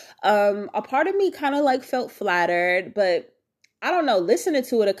 A part of me kind of like felt flattered, but I don't know, listening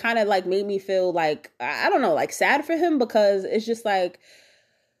to it, it kind of like made me feel like, I don't know, like sad for him, because it's just like,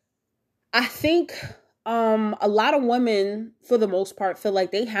 I think a lot of women, for the most part, feel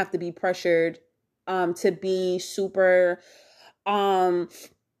like they have to be pressured to be super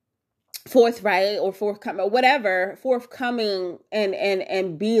forthright or forthcoming, whatever, forthcoming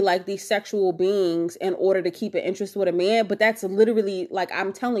and be like these sexual beings in order to keep an interest with a man. But that's literally, like,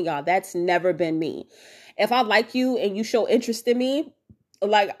 I'm telling y'all, that's never been me. If I like you and you show interest in me,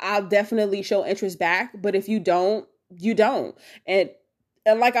 like, I'll definitely show interest back. But if you don't, you don't. And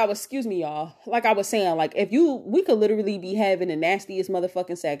like I was, excuse me, y'all, like I was saying, like, we could literally be having the nastiest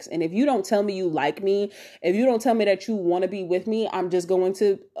motherfucking sex. And if you don't tell me you like me, if you don't tell me that you want to be with me, I'm just going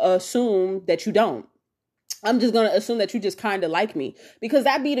to assume that you don't. I'm just going to assume that you just kind of like me, because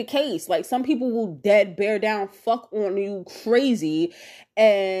that be the case. Like, some people will dead bear down fuck on you crazy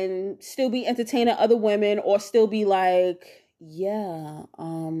and still be entertaining other women, or still be like, yeah,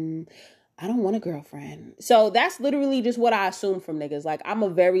 I don't want a girlfriend. So that's literally just what I assume from niggas. Like, I'm a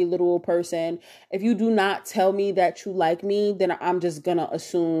very literal person. If you do not tell me that you like me, then I'm just gonna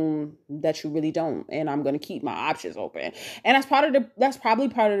assume that you really don't, and I'm gonna keep my options open. And that's probably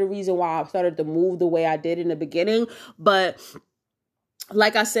part of the reason why I started to move the way I did in the beginning. But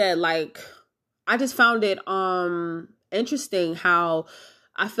like I said, like, I just found it interesting how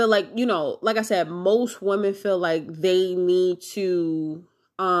I feel like, you know, like I said, most women feel like they need to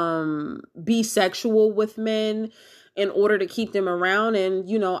be sexual with men in order to keep them around. And,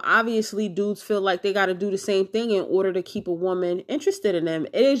 you know, obviously dudes feel like they got to do the same thing in order to keep a woman interested in them.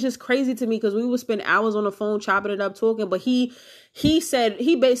 It is just crazy to me, because we would spend hours on the phone chopping it up, talking, but he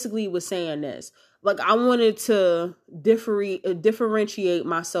basically was saying this. Like, I wanted to differentiate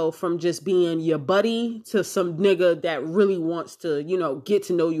myself from just being your buddy to some nigga that really wants to, you know, get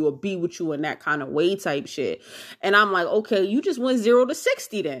to know you or be with you in that kind of way type shit. And I'm like, okay, you just went 0 to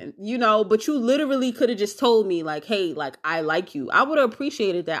 60 then, you know, but you literally could have just told me like, hey, like, I like you. I would have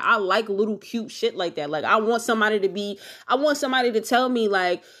appreciated that. I like little cute shit like that. Like, I want somebody to tell me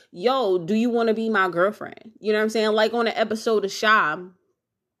like, yo, do you want to be my girlfriend? You know what I'm saying? Like on an episode of Shy,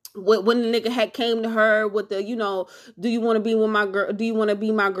 when the nigga had came to her with the, you know, do you want to be with my girl? Do you want to be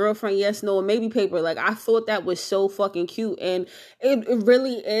my girlfriend? Yes, no, maybe paper. Like, I thought that was so fucking cute. And it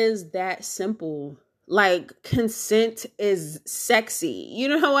really is that simple. Like, consent is sexy. You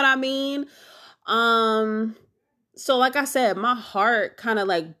know what I mean? So like I said, my heart kind of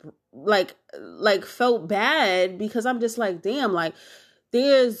like felt bad, because I'm just like, damn, like,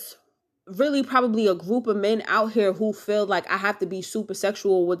 there's really probably a group of men out here who feel like I have to be super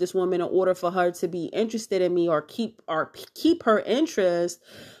sexual with this woman in order for her to be interested in me or keep her interest,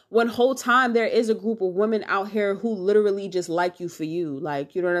 when whole time there is a group of women out here who literally just like you for you.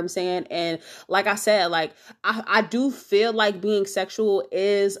 Like, you know what I'm saying? And like I said, like, I do feel like being sexual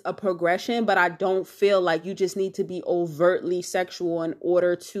is a progression, but I don't feel like you just need to be overtly sexual in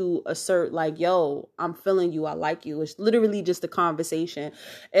order to assert like, yo, I'm feeling you, I like you. It's literally just a conversation.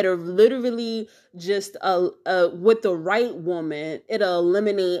 It'll literally just with the right woman, it'll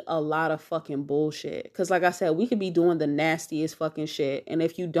eliminate a lot of fucking bullshit. Because like I said, we could be doing the nastiest fucking shit, and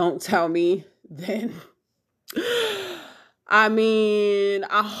if you don't tell me, then I mean,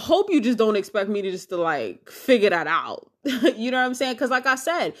 I hope you just don't expect me to like figure that out. You know what I'm saying? Because like I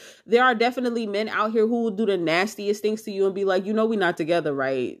said, there are definitely men out here who will do the nastiest things to you and be like, you know, we're not together,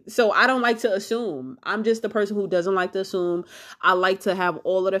 right? So I don't like to assume. I'm just the person who doesn't like to assume. I like to have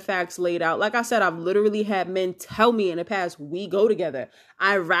all of the facts laid out. Like I said, I've literally had men tell me in the past, we go together.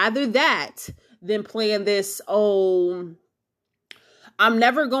 I'd rather that than playing this, oh, I'm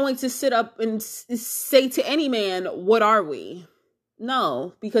never going to sit up and say to any man, what are we?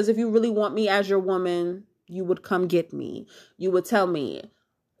 No, because if you really want me as your woman, you would come get me. You would tell me,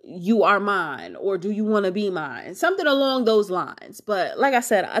 you are mine, or do you want to be mine? Something along those lines. But like I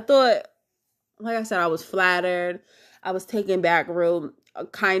said, I was flattered. I was taken back real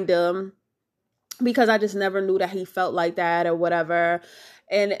kind of, because I just never knew that he felt like that or whatever.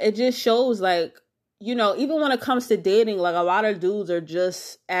 And it just shows like, you know, even when it comes to dating, like a lot of dudes are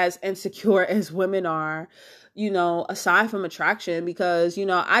just as insecure as women are, you know, aside from attraction, because, you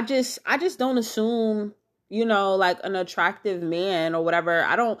know, I just don't assume, you know, like an attractive man or whatever.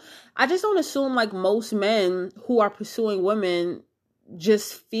 I just don't assume like most men who are pursuing women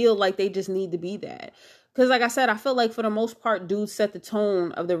just feel like they just need to be that. Because like I said, I feel like for the most part, dudes set the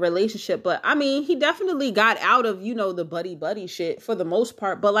tone of the relationship. But I mean, he definitely got out of, you know, the buddy shit for the most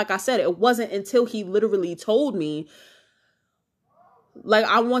part. But like I said, it wasn't until he literally told me, like,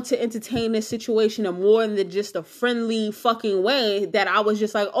 I want to entertain this situation in more than just a friendly fucking way, that I was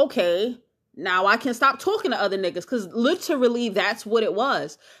just like, okay, now I can stop talking to other niggas. Because literally that's what it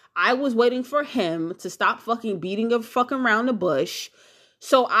was. I was waiting for him to stop fucking beating a fucking around the bush.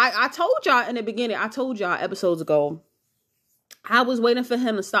 So I told y'all in the beginning, I told y'all episodes ago, I was waiting for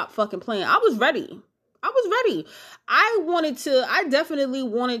him to stop fucking playing. I was ready. I definitely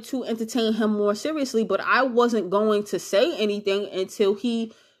wanted to entertain him more seriously, but I wasn't going to say anything until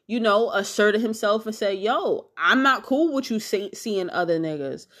he, you know, asserted himself and said, yo, I'm not cool with you seeing other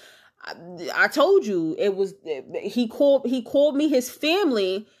niggas. I told you he called me his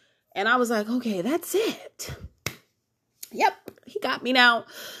family, and I was like, okay, that's it. Yep, he got me now.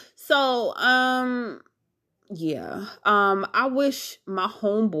 So, yeah. I wish my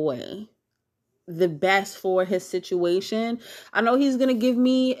homeboy the best for his situation. I know he's gonna give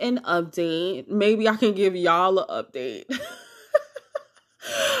me an update. Maybe I can give y'all an update.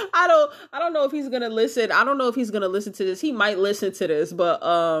 I don't know if he's gonna listen. I don't know if he's gonna listen to this. He might listen to this, but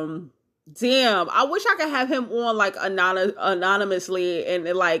damn, I wish I could have him on like anonymously and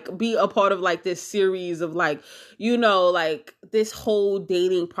like be a part of like this series of like, you know, like this whole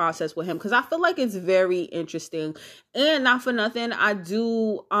dating process with him, because I feel like it's very interesting. And not for nothing, I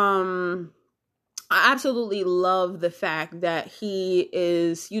absolutely love the fact that he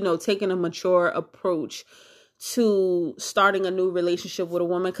is, you know, taking a mature approach to starting a new relationship with a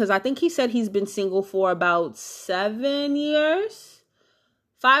woman. Because I think he said he's been single for about 7 years,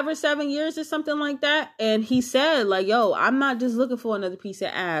 5 or 7 years or something like that. And he said, like, yo, I'm not just looking for another piece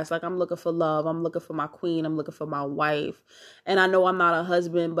of ass. Like, I'm looking for love. I'm looking for my queen. I'm looking for my wife. And I know I'm not a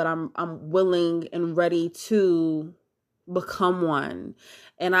husband, but I'm willing and ready to become one.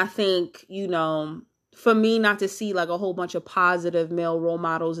 And I think, you know, for me not to see like a whole bunch of positive male role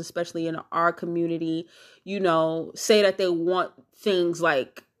models, especially in our community, you know, say that they want things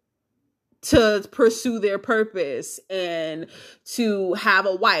like to pursue their purpose and to have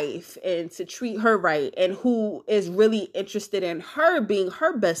a wife and to treat her right, and who is really interested in her being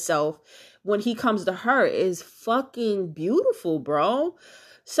her best self when he comes to her, is fucking beautiful, bro.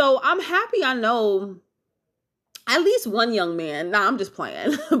 So I'm happy I know at least one young man. Nah, I'm just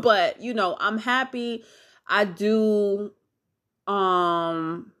playing. But, you know, I'm happy I do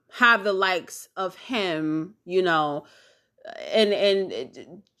have the likes of him, you know,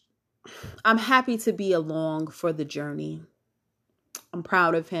 and I'm happy to be along for the journey. I'm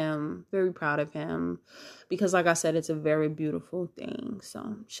proud of him, very proud of him, because like I said, it's a very beautiful thing.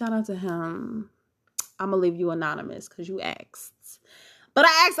 So shout out to him. I'm gonna leave you anonymous because you asked. But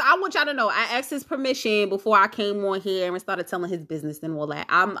I want y'all to know, I asked his permission before I came on here and started telling his business and all that.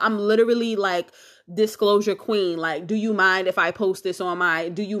 I'm literally like disclosure queen. Like, do you mind if I post this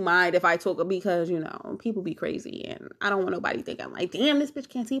on do you mind if I talk? Because, you know, people be crazy and I don't want nobody thinking like, damn, this bitch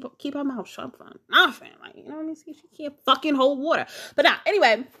can't keep her mouth shut for nothing. Like, you know what I mean? She can't fucking hold water. But now,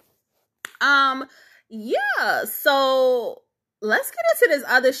 anyway, yeah, so let's get into this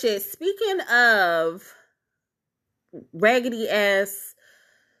other shit. Speaking of raggedy ass,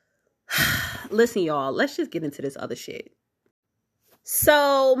 listen, y'all, let's just get into this other shit.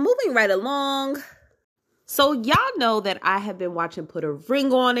 So, moving right along. So, y'all know that I have been watching Put a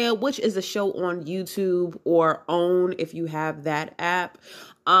Ring on It, which is a show on YouTube or OWN if you have that app.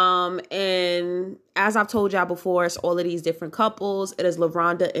 And as I've told y'all before, it's all of these different couples. It is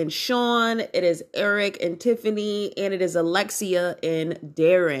LaRonda and Sean. It is Eric and Tiffany. And it is Alexia and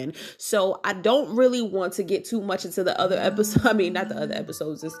Darren. So I don't really want to get too much into the other episodes. I mean, not the other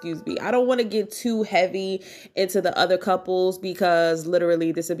episodes, excuse me. I don't want to get too heavy into the other couples because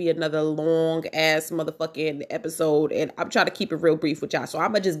literally this would be another long ass motherfucking episode. And I'm trying to keep it real brief with y'all. So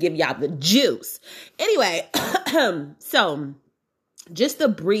I'm going to just give y'all the juice. Anyway, so just a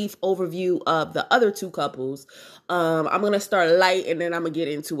brief overview of the other two couples. I'm going to start light and then I'm going to get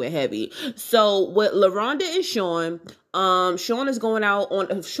into it heavy. So with LaRonda and Sean, Sean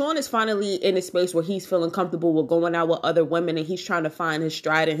is finally in a space where he's feeling comfortable with going out with other women, and he's trying to find his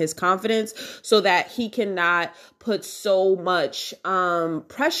stride and his confidence so that he cannot put so much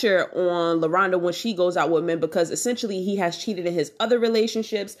pressure on LaRonda when she goes out with men, because essentially he has cheated in his other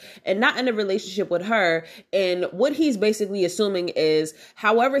relationships and not in a relationship with her. And what he's basically assuming is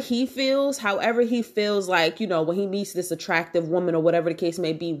however he feels like, you know, when he meets this attractive woman or whatever the case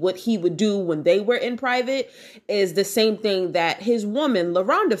may be, what he would do when they were in private is the same same thing that his woman,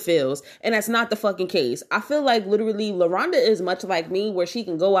 LaRonda, feels. And that's not the fucking case. I feel like literally LaRonda is much like me, where she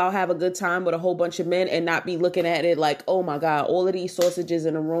can go out, have a good time with a whole bunch of men and not be looking at it like, oh my God, all of these sausages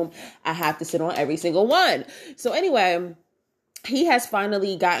in a room, I have to sit on every single one. So anyway, he has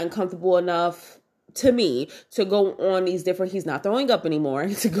finally gotten comfortable enough, to me, to go on these different, he's not throwing up anymore,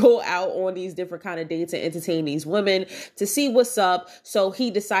 to go out on these different kind of dates and entertain these women to see what's up. So he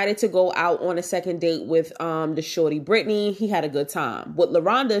decided to go out on a second date with the shorty Brittany. He had a good time. With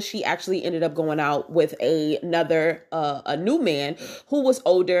LaRonda, she actually ended up going out with a new man who was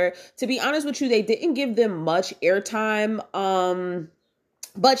older. To be honest with you, they didn't give them much airtime.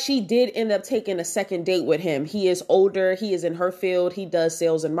 But she did end up taking a second date with him. He is older. He is in her field. He does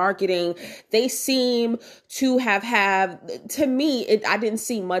sales and marketing. They seem to have to me, I didn't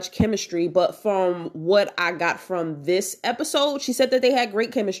see much chemistry, but from what I got from this episode, she said that they had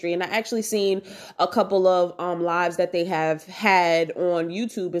great chemistry. And I actually seen a couple of lives that they have had on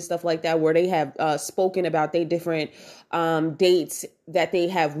YouTube and stuff like that, where they have spoken about their different dates that they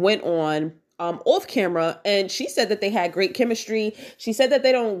have went on off camera, and she said that they had great chemistry. She said that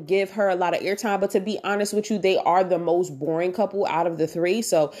they don't give her a lot of airtime, but to be honest with you, they are the most boring couple out of the three,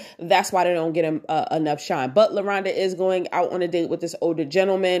 so that's why they don't get enough shine. But LaRonda is going out on a date with this older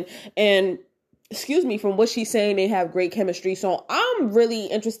gentleman, and from what she's saying, they have great chemistry. So I'm really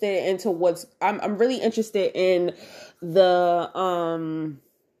interested into I'm really interested in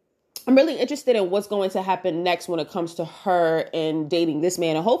I'm really interested in what's going to happen next when it comes to her and dating this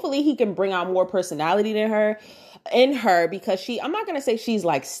man. And hopefully he can bring out more personality in her, because I'm not going to say she's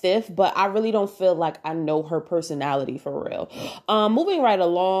like stiff, but I really don't feel like I know her personality for real. Moving right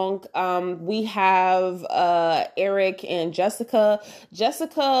along, we have Eric and Jessica.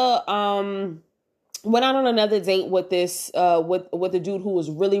 Jessica went out on another date with this with a dude who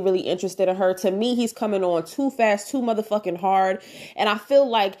was really, really interested in her. To me, he's coming on too fast, too motherfucking hard. And I feel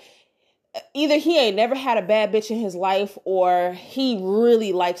like either he ain't never had a bad bitch in his life, or he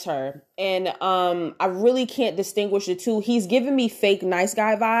really likes her. And I really can't distinguish the two. He's giving me fake nice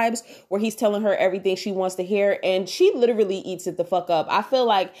guy vibes, where he's telling her everything she wants to hear, and she literally eats it the fuck up. I feel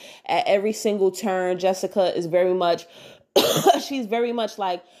like at every single turn, Jessica is very much she's very much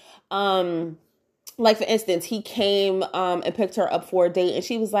like for instance, he came and picked her up for a date, and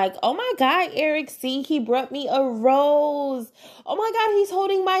she was like, oh my God, Eric, see, he brought me a rose. Oh my God, he's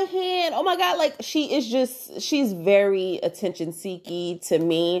holding my hand. Oh my God, like she's very attention seeky to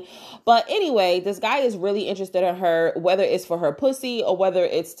me. But anyway, this guy is really interested in her, whether it's for her pussy or whether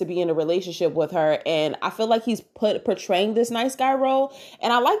it's to be in a relationship with her. And I feel like he's portraying this nice guy role.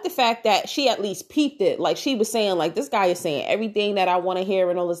 And I like the fact that she at least peeped it. Like she was saying, like, this guy is saying everything that I want to hear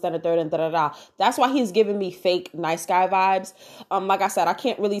and all this, that, and third, and da-da-da. That's why he's giving me fake nice guy vibes. Like I said, I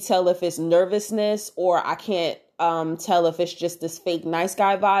can't really tell if it's nervousness or I can't tell if it's just this fake nice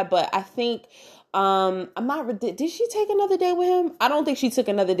guy vibe. But I think did she take another date with him? I don't think she took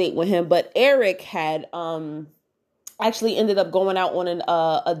another date with him, but Eric had actually ended up going out on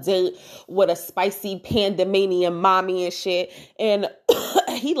a date with a spicy pandemanium mommy and shit, and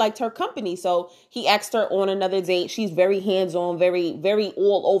he liked her company, so he asked her on another date. She's very hands-on, very, very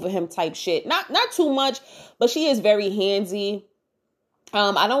all over him type shit. Not too much, but she is very handsy.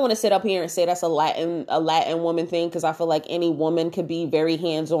 I don't want to sit up here and say that's a Latin woman thing, because I feel like any woman could be very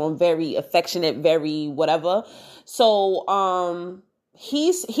hands-on, very affectionate, very whatever. So,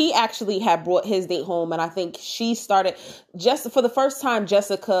 he actually had brought his date home, and I think she started just for the first time.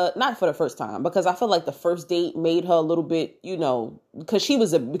 Jessica, not for the first time, because I feel like the first date made her a little bit, because she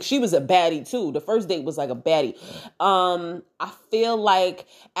was a baddie too. The first date was like a baddie. I feel like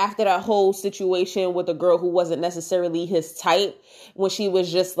after that whole situation with the girl who wasn't necessarily his type, when she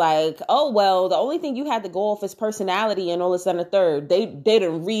was just like, oh, well, the only thing you had to go off is personality and all this and the third, they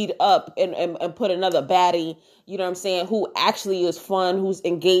didn't read up and put another baddie, you know what I'm saying, who actually is fun, who's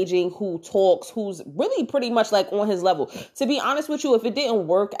engaging, who talks, who's really pretty much like on his level. To be honest with you, if it didn't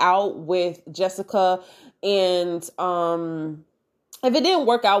work out with Jessica and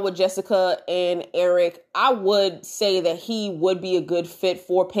Eric, I would say that he would be a good fit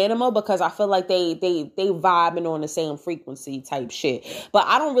for Panama, because I feel like they vibing on the same frequency type shit. But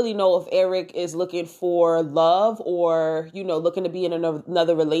I don't really know if Eric is looking for love or, looking to be in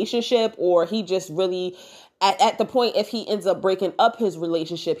another relationship, or he just really at the point, if he ends up breaking up his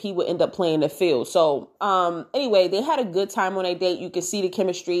relationship, he would end up playing the field. So, anyway, they had a good time on a date. You can see the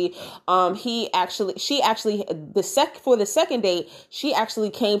chemistry. For the second date, she actually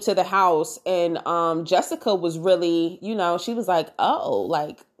came to the house, and, Jessica was really, she was like, oh,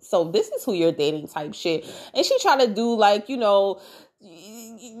 like, so this is who you're dating type shit. And she tried to do like,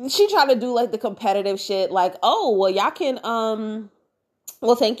 she tried to do like the competitive shit, like, oh, well, y'all can,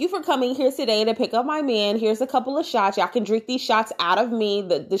 well, thank you for coming here today to pick up my man. Here's a couple of shots. Y'all can drink these shots out of me.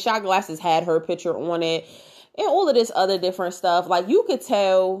 The shot glasses had her picture on it and all of this other different stuff. Like, you could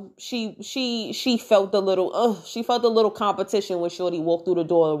tell she felt the little competition when Shorty walked through the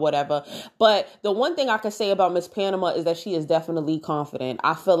door or whatever. But the one thing I can say about Miss Panama is that she is definitely confident.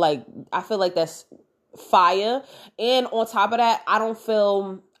 I feel like that's fire. And on top of that, I don't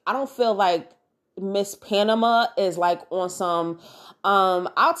feel like Miss Panama is like on some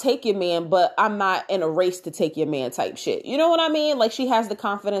I'll take your man, but I'm not in a race to take your man type shit. You know what I mean? Like, she has the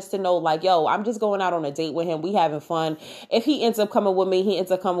confidence to know, like, yo, I'm just going out on a date with him. We having fun. If he ends up coming with me, he ends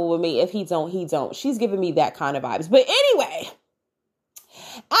up coming with me. If he don't, he don't. She's giving me that kind of vibes. But anyway,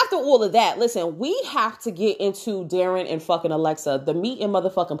 after all of that, listen, we have to get into Darren and fucking Alexa, the meat and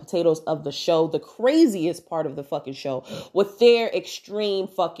motherfucking potatoes of the show, the craziest part of the fucking show, with their extreme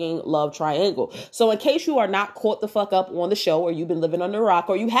fucking love triangle. So in case you are not caught the fuck up on the show, or you've been living under a rock,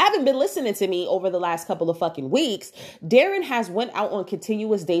 or you haven't been listening to me over the last couple of fucking weeks, Darren has went out on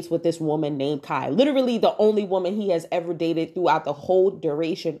continuous dates with this woman named Kai. Literally the only woman he has ever dated throughout the whole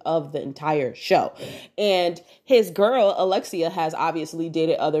duration of the entire show. And his girl, Alexia, has obviously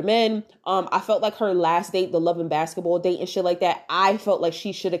dated other men. I felt like her last date, the Love and Basketball date and shit like that, I felt like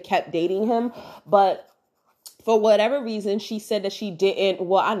she should have kept dating him. But for whatever reason, she said that she didn't.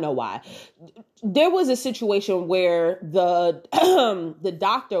 Well, I know why. There was a situation where the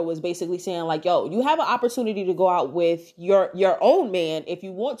doctor was basically saying, like, yo, you have an opportunity to go out with your own man if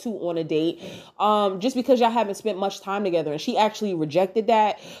you want to on a date, just because y'all haven't spent much time together. And she actually rejected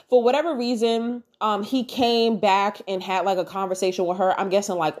that. For whatever reason, he came back and had like a conversation with her, I'm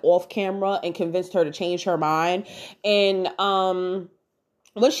guessing like off camera, and convinced her to change her mind. And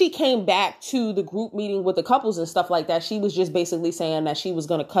when she came back to the group meeting with the couples and stuff like that, she was just basically saying that she was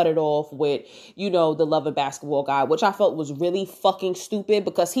going to cut it off with, you know, the Love and Basketball guy, which I felt was really fucking stupid,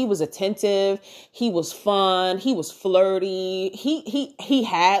 because he was attentive. He was fun. He was flirty. He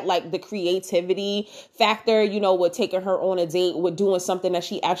had like the creativity factor, you know, with taking her on a date, with doing something that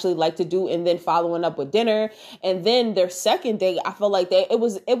she actually liked to do, and then following up with dinner. And then their second date, I felt like it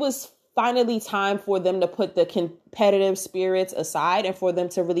was finally time for them to put the competitive spirits aside and for them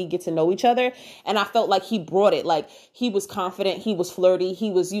to really get to know each other. And I felt like he brought it. Like, he was confident, he was flirty,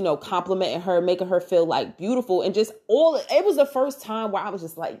 he was, you know, complimenting her, making her feel like beautiful, and just it was the first time where I was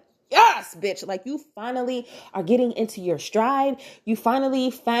just like, yes, bitch, like, you finally are getting into your stride. You finally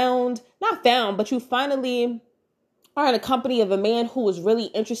you finally are in a company of a man who is really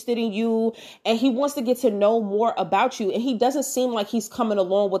interested in you, and he wants to get to know more about you. And he doesn't seem like he's coming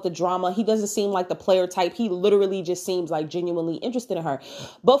along with the drama. He doesn't seem like the player type. He literally just seems like genuinely interested in her.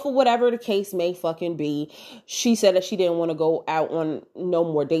 But for whatever the case may fucking be, she said that she didn't want to go out on no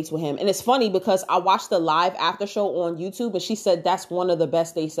more dates with him. And it's funny because I watched the live after show on YouTube, and she said that's one of the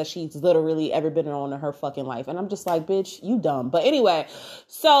best dates that she's literally ever been on in her fucking life. And I'm just like, bitch, you dumb. But anyway,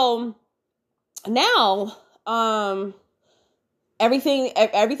 so now, everything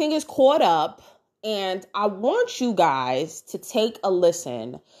is caught up, and I want you guys to take a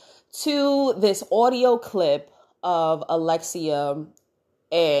listen to this audio clip of Alexia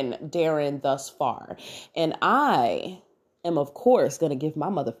and Darren thus far. And I am, of course, going to give my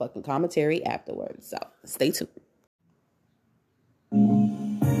motherfucking commentary afterwards. So stay tuned.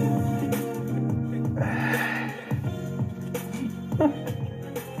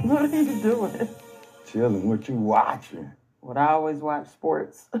 What are you doing? Chilling. What you watching? What I always watch,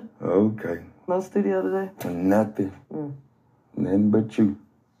 sports. Okay. No studio today? Nothing. Nothing but you.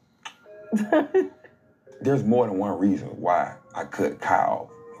 There's more than one reason why I cut Kyle.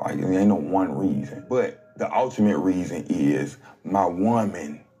 Like, there ain't no one reason. But the ultimate reason is my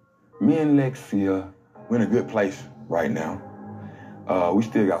woman. Me and Lexia, we're in a good place right now. We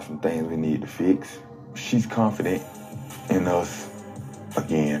still got some things we need to fix. She's confident in us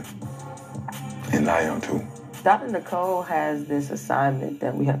again. And I am too. Dr. Nicole has this assignment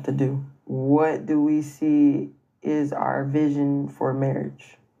that we have to do. What do we see is our vision for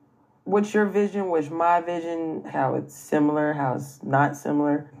marriage? What's your vision? What's my vision? How it's similar? How it's not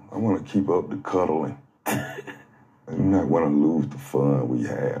similar? I want to keep up the cuddling. I do not want to lose the fun we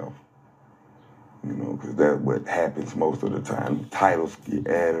have. You know, because that's what happens most of the time. Titles get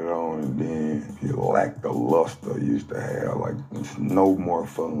added on, and then you lack the luster you used to have. Like, it's no more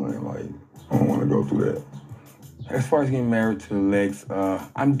fun. Like, I don't want to go through that. As far as getting married to Lex,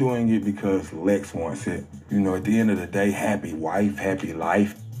 I'm doing it because Lex wants it. You know, at the end of the day, happy wife, happy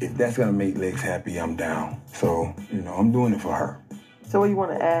life. If that's going to make Lex happy, I'm down. So, you know, I'm doing it for her. So what do you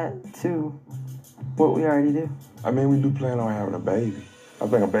want to add to what we already do? I mean, we do plan on having a baby. I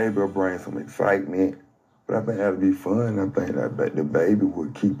think a baby will bring some excitement, but I think that'll be fun. I think that the baby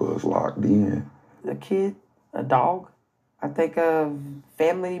would keep us locked in. A kid, a dog. I think of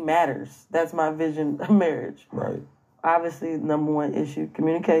family matters. That's my vision of marriage. Right. Obviously, number one issue,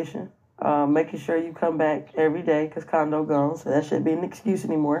 communication. Making sure you come back every day because condo gone, so that shouldn't be an excuse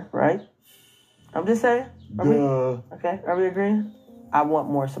anymore, right? I'm just saying. Are we agreeing? I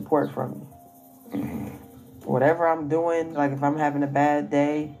want more support from you. Mm-hmm. Whatever I'm doing, like if I'm having a bad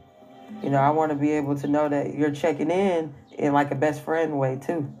day, I want to be able to know that you're checking in like a best friend way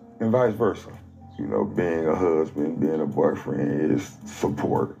too. And vice versa. Being a husband, being a boyfriend is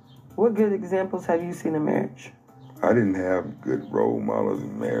support. What good examples have you seen in marriage? I didn't have good role models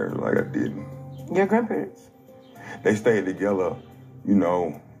in marriage like I didn't. Your grandparents? They stayed together,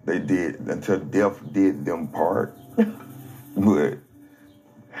 they did until death did them part. But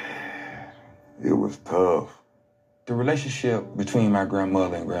it was tough. The relationship between my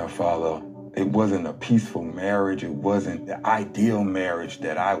grandmother and grandfather, it wasn't a peaceful marriage. It wasn't the ideal marriage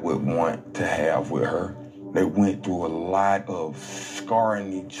that I would want to have with her. They went through a lot of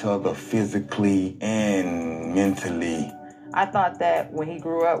scarring each other physically and mentally. I thought that when he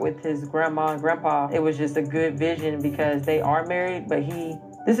grew up with his grandma and grandpa, it was just a good vision because they are married, but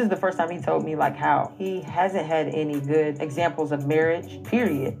this is the first time he told me how he hasn't had any good examples of marriage,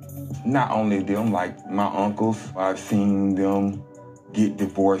 period. Not only them, like my uncles, I've seen them get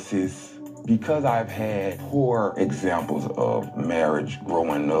divorces. Because I've had poor examples of marriage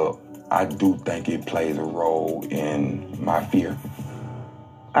growing up, I do think it plays a role in my fear.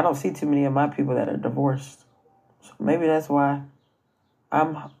 I don't see too many of my people that are divorced. So maybe that's why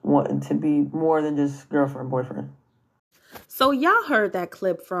I'm wanting to be more than just girlfriend, boyfriend. So y'all heard that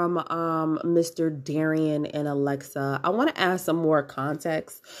clip from Mr. Darian and Alexa. I want to add some more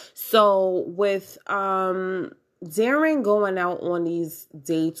context. So with Darren going out on these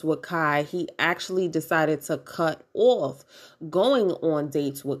dates with Kai, he actually decided to cut off going on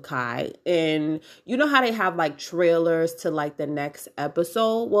dates with Kai. And you know how they have trailers to the next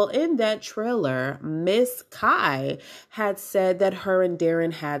episode? Well, in that trailer, Miss Kai had said that her and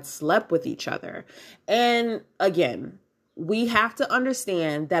Darren had slept with each other. And again, we have to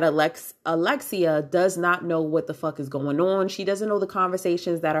understand that Alexia does not know what the fuck is going on. She doesn't know the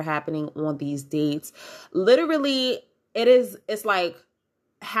conversations that are happening on these dates. Literally, it's like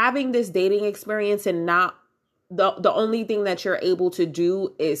having this dating experience and not the only thing that you're able to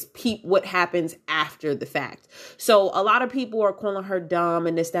do is peep what happens after the fact. So a lot of people are calling her dumb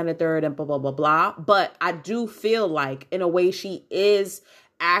and this, that, and the third and blah, blah, blah, blah. But I do feel like in a way she is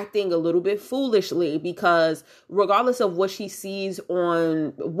acting a little bit foolishly because regardless of what she sees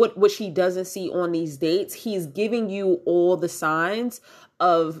on what she doesn't see on these dates, he's giving you all the signs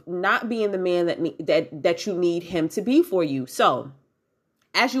of not being the man that you need him to be for you. So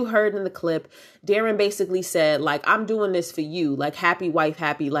as you heard in the clip, Darren basically said, I'm doing this for you, happy wife,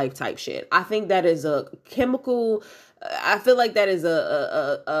 happy life type shit. I think that is I feel like that is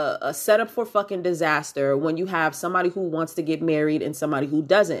a setup for fucking disaster when you have somebody who wants to get married and somebody who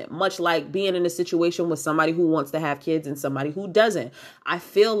doesn't, much like being in a situation with somebody who wants to have kids and somebody who doesn't. I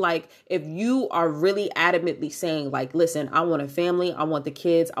feel like if you are really adamantly saying listen, I want a family, I want the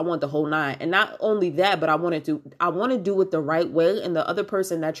kids, I want the whole nine. And not only that, but I want to do it the right way. And the other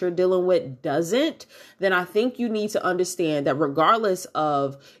person that you're dealing with doesn't, then I think you need to understand that regardless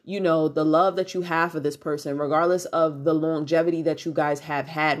of, the love that you have for this person, regardless of the longevity that you guys have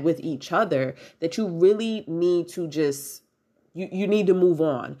had with each other, that you really need to just, you need to move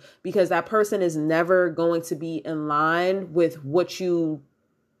on because that person is never going to be in line with what you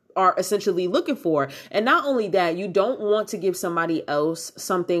are essentially looking for. And not only that, you don't want to give somebody else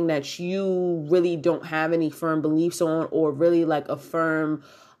something that you really don't have any firm beliefs on or really a firm,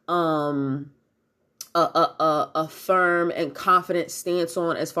 a firm and confident stance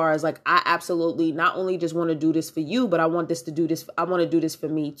on as far as I absolutely not only just want to do this for you, but I want to do this for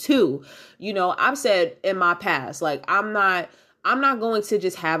me too. I've said in my past, I'm not going to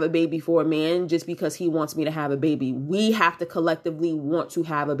just have a baby for a man just because he wants me to have a baby. We have to collectively want to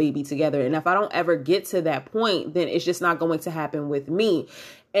have a baby together. And if I don't ever get to that point, then it's just not going to happen with me.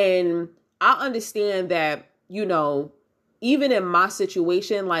 And I understand that, even in my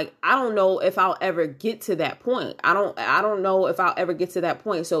situation, I don't know if I'll ever get to that point. I don't know if I'll ever get to that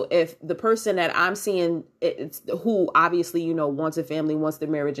point. So if the person that I'm seeing it's who obviously, you know, wants a family, wants the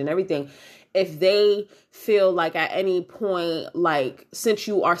marriage and everything. If they feel like at any point, like, since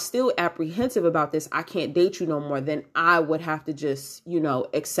you are still apprehensive about this, I can't date you no more, then I would have to just, you know,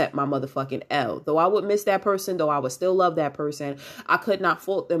 accept my motherfucking L. Though I would miss that person, though I would still love that person, I could not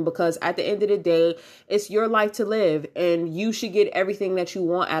fault them, because at the end of the day, it's your life to live, and you should get everything that you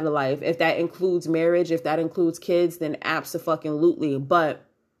want out of life. If that includes marriage, if that includes kids, then abso-fucking-lutely. But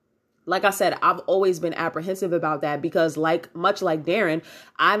like I said, I've always been apprehensive about that, because much like Darren,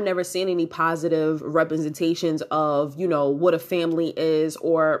 I've never seen any positive representations of, you know, what a family is,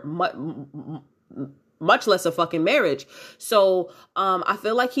 or much less a fucking marriage. So I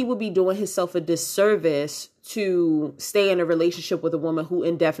feel like he would be doing himself a disservice to stay in a relationship with a woman who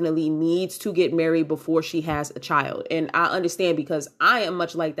indefinitely needs to get married before she has a child. And I understand, because I am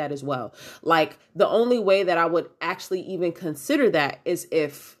much like that as well. Like, the only way that I would actually even consider that is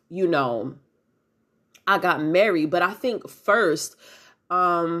if, you know, I got married. But I think first,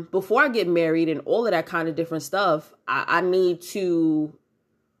 before I get married and all of that kind of different stuff, I need to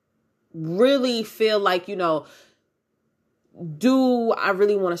really feel like, you know, do I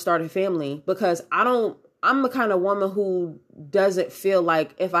really want to start a family? Because I'm the kind of woman who doesn't feel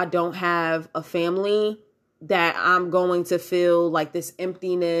like if I don't have a family that I'm going to feel like this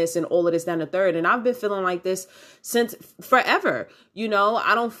emptiness and all of this, down the third. And I've been feeling like this since forever. You know,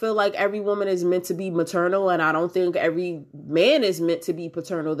 I don't feel like every woman is meant to be maternal, and I don't think every man is meant to be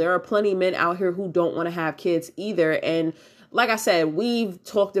paternal. There are plenty of men out here who don't want to have kids either. And like I said, we've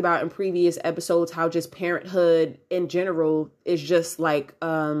talked about in previous episodes how just parenthood in general is just like,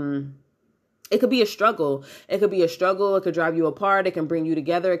 it could be a struggle. It could be a struggle. It could drive you apart. It can bring you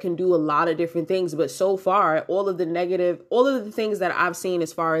together. It can do a lot of different things. But so far, all of the things that I've seen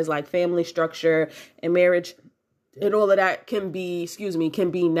as far as like family structure and marriage and all of that can be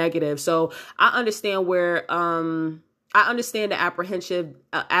negative. So I understand the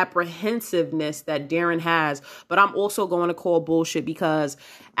apprehensiveness that Darren has, but I'm also going to call bullshit, because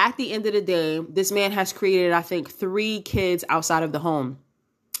at the end of the day, this man has created, I think, 3 kids outside of the home.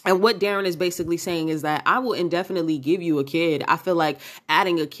 And what Darren is basically saying is that I will indefinitely give you a kid. I feel like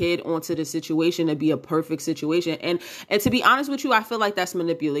adding a kid onto the situation to be a perfect situation. And to be honest with you, I feel like that's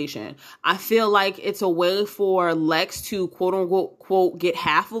manipulation. I feel like it's a way for Lex to quote unquote quote get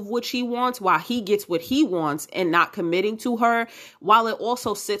half of what she wants, while he gets what he wants and not committing to her, while it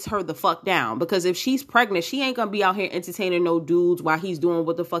also sits her the fuck down. Because if she's pregnant, she ain't gonna be out here entertaining no dudes while he's doing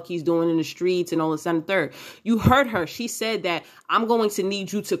what the fuck he's doing in the streets and all this and the third. You heard her. She said that I'm going to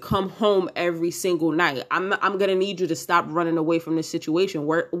need you to come home every single night. I'm going to need you to stop running away from this situation,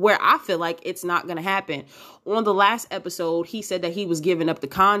 where I feel like it's not going to happen. On the last episode, he said that he was giving up the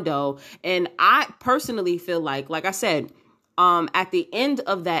condo. And I personally feel like I said, at the end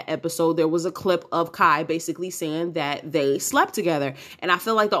of that episode, there was a clip of Kai basically saying that they slept together. And I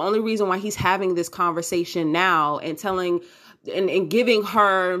feel like the only reason why he's having this conversation now and telling and giving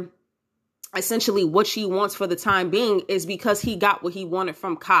her essentially what she wants for the time being is because he got what he wanted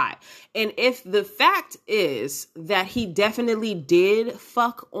from Kai. And if the fact is that he definitely did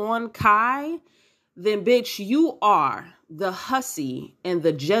fuck on Kai, then bitch, you are the hussy and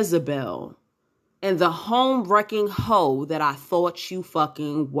the Jezebel and the home-wrecking hoe that I thought you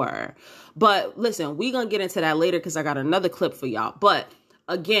fucking were. But listen, we gonna get into that later, because I got another clip for y'all. But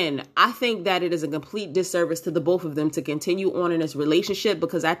again, I think that it is a complete disservice to the both of them to continue on in this relationship,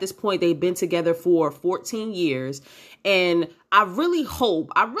 because at this point they've been together for 14 years. And I really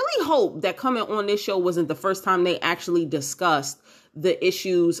hope that coming on this show wasn't the first time they actually discussed the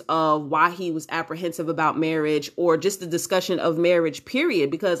issues of why he was apprehensive about marriage, or just the discussion of marriage,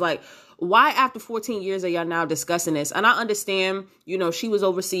 period. Because like, why after 14 years are y'all now discussing this? And I understand, you know, she was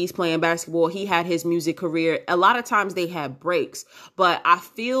overseas playing basketball. He had his music career. A lot of times they had breaks. But I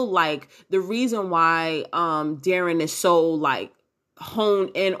feel like the reason why Darren is so like honed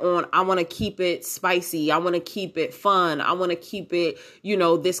in on, I want to keep it spicy, I want to keep it fun, I want to keep it, you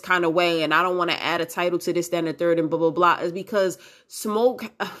know, this kind of way, and I don't want to add a title to this, that, and the third, and blah, blah, blah, is because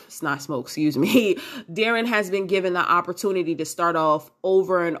Darren has been given the opportunity to start off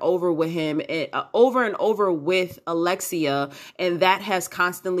over and over with him, and over and over with Alexia, and that has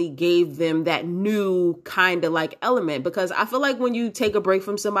constantly gave them that new kind of like element. Because I feel like when you take a break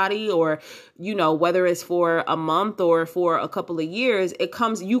from somebody, or, you know, whether it's for a month or for a couple of years,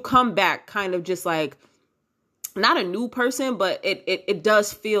 you come back kind of just like not a new person, but it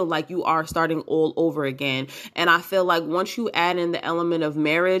does feel like you are starting all over again. And I feel like once you add in the element of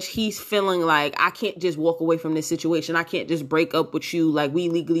marriage, he's feeling like, I can't just walk away from this situation. I can't just break up with you. Like, we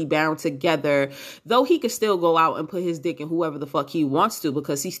legally bound together. Though he could still go out and put his dick in whoever the fuck he wants to,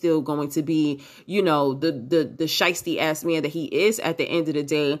 because he's still going to be, you know, the shiesty ass man that he is at the end of the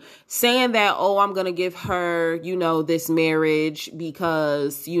day. Saying that, oh, I'm going to give her, you know, this marriage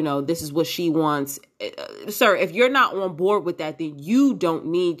because, you know, this is what she wants. Sir, if you're not on board with that, then you don't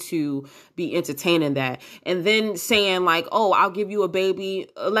need to be entertaining that. And then saying like, oh, I'll give you a baby.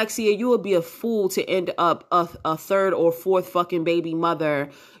 Alexia, you would be a fool to end up a third or fourth fucking baby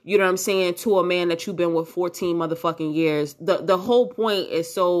mother, you know what I'm saying, to a man that you've been with 14 motherfucking years. The whole point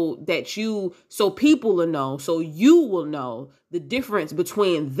is so people will know, so you will know the difference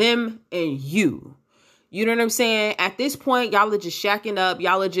between them and you. You know what I'm saying? At this point, y'all are just shacking up.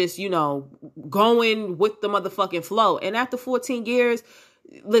 Y'all are just, you know, going with the motherfucking flow. And after 14 years,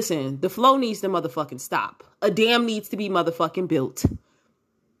 listen, the flow needs to motherfucking stop. A dam needs to be motherfucking built.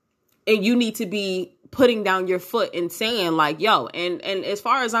 And you need to be putting down your foot and saying like, yo, and as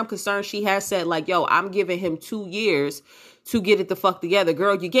far as I'm concerned, she has said like, yo, I'm giving him 2 years to get it the fuck together.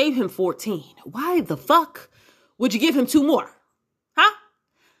 Girl, you gave him 14. Why the fuck would you give him 2 more? Huh?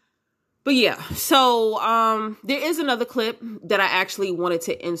 But yeah, so there is another clip that I actually wanted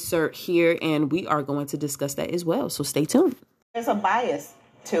to insert here, and we are going to discuss that as well. So stay tuned. There's a bias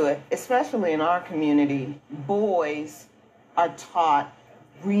to it, especially in our community. Boys are taught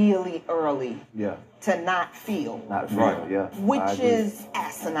really early to not feel. Which is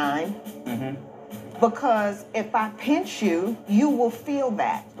asinine. Because if I pinch you, you will feel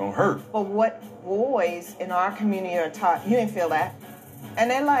that. Don't hurt. But what boys in our community are taught, you didn't feel that. And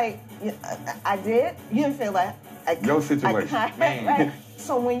they're like, I did? You didn't feel that? Your situation. Right?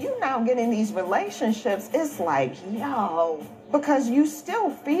 So when you now get in these relationships, it's like, yo, because you still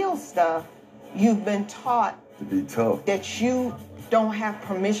feel stuff, you've been taught to be tough, that you don't have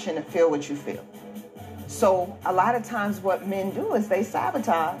permission to feel what you feel. So a lot of times what men do is they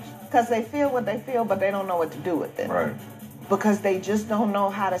sabotage because they feel what they feel, but they don't know what to do with it. Right. Because they just don't know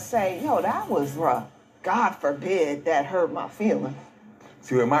how to say, yo, that was rough. God forbid that hurt my feelings.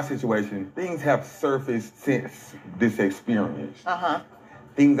 See, in my situation, things have surfaced since this experience.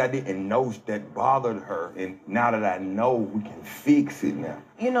 Things I didn't know that bothered her, and now that I know, we can fix it now.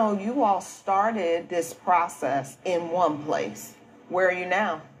 You know, you all started this process in one place. Where are you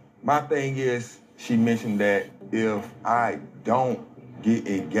now? My thing is, she mentioned that if I don't get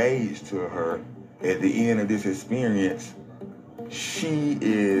engaged to her at the end of this experience, she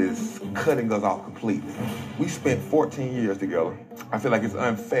is cutting us off completely. We spent 14 years together. I feel like it's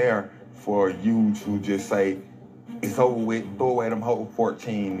unfair for you to just say, it's over with, throw away them whole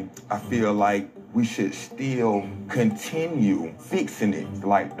 14. I feel like we should still continue fixing it.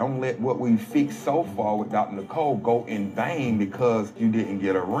 Like, don't let what we fixed so far with Dr. Nicole go in vain because you didn't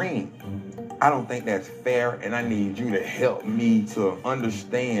get a ring. I don't think that's fair, and I need you to help me to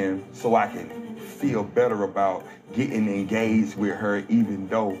understand so I can feel better about getting engaged with her, even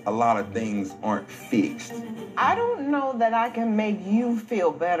though a lot of things aren't fixed. I don't know that I can make you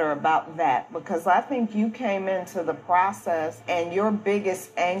feel better about that, because I think you came into the process and your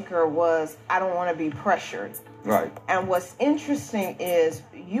biggest anchor was, I don't want to be pressured. Right. And what's interesting is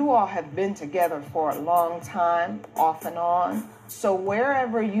you all have been together for a long time, off and on. So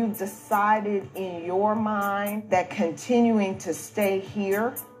wherever you decided in your mind that continuing to stay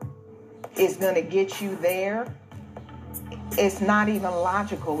here is going to get you there, it's not even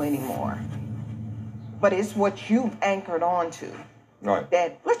logical anymore. But it's what you've anchored onto. Right.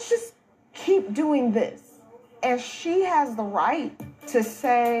 That let's just keep doing this. And she has the right to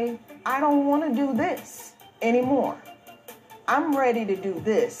say, I don't want to do this anymore. I'm ready to do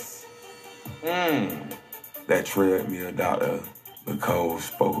this. That treadmill Dr. Nicole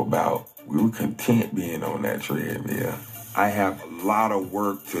spoke about, we were content being on that treadmill. I have a lot of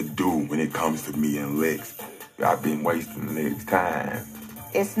work to do when it comes to me and Lex. I've been wasting Lex time.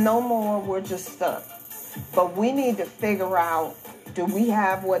 It's no more, we're just stuck. But we need to figure out, do we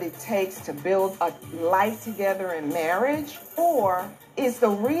have what it takes to build a life together in marriage? Or is the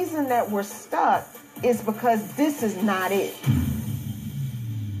reason that we're stuck is because this is not it?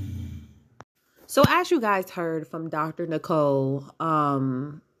 So as you guys heard from Dr. Nicole,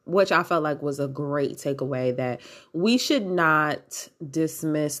 which I felt like was a great takeaway, that we should not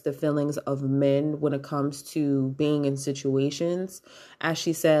dismiss the feelings of men when it comes to being in situations. As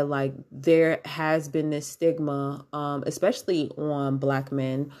she said, like, there has been this stigma, especially on Black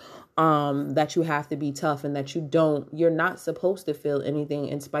men, that you have to be tough and that you're not supposed to feel anything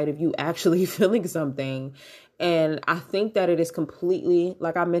in spite of you actually feeling something. And I think that it is completely,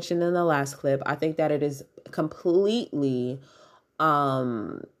 like I mentioned in the last clip, I think that it is completely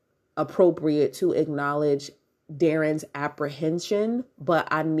appropriate to acknowledge Darren's apprehension, but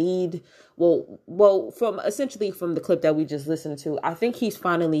I need, from the clip that we just listened to, I think he's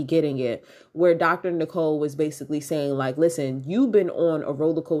finally getting it, where Dr. Nicole was basically saying, like, listen, you've been on a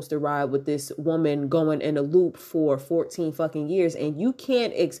roller coaster ride with this woman going in a loop for 14 fucking years, and you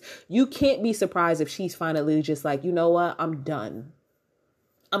can't be surprised if she's finally just like, you know what, I'm done.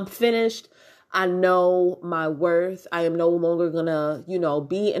 I'm finished. I know my worth. I am no longer gonna,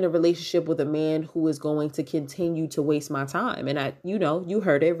 be in a relationship with a man who is going to continue to waste my time. And you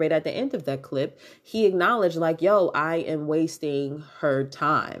heard it right at the end of that clip. He acknowledged like, yo, I am wasting her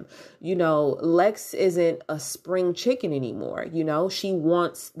time. Lex isn't a spring chicken anymore. She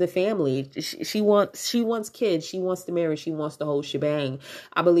wants the family. She wants kids. She wants to marry. She wants the whole shebang.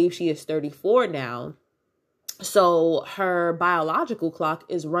 I believe she is 34 now. So her biological clock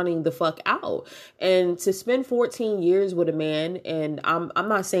is running the fuck out. And to spend 14 years with a man, and I'm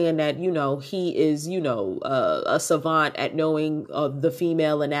not saying that, he is, a savant at knowing the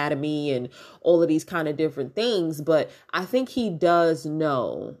female anatomy and all of these kind of different things, but I think he does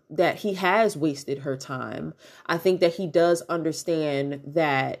know that he has wasted her time. I think that he does understand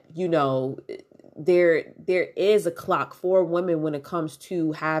that, there is a clock for women when it comes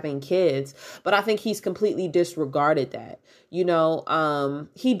to having kids, but I think he's completely disregarded that.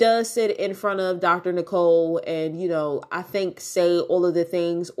 He does sit in front of Dr. Nicole and, I think say all of the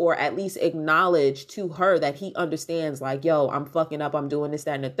things, or at least acknowledge to her that he understands like, yo, I'm fucking up. I'm doing this,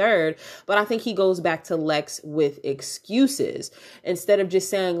 that, and the third. But I think he goes back to Lex with excuses instead of just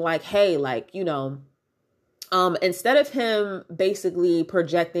saying like, hey, like, instead of him basically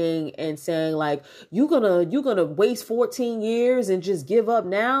projecting and saying like, you gonna waste 14 years and just give up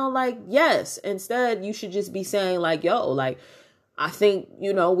now? Like, yes. Instead, you should just be saying like, yo, like, I think,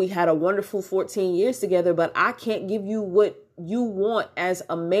 we had a wonderful 14 years together, but I can't give you what you want as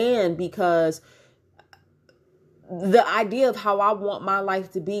a man because the idea of how I want my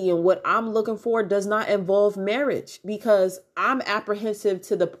life to be and what I'm looking for does not involve marriage, because I'm apprehensive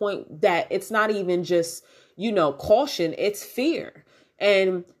to the point that it's not even just, caution, it's fear.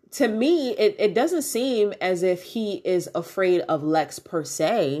 And to me, it doesn't seem as if he is afraid of Lex per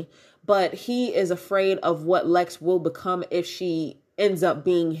se, but he is afraid of what Lex will become if she ends up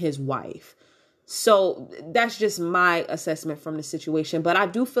being his wife. So that's just my assessment from the situation. But I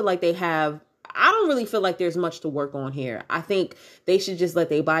do feel like I don't really feel like there's much to work on here. I think they should just let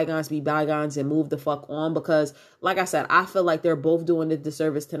their bygones be bygones and move the fuck on, because like I said, I feel like they're both doing a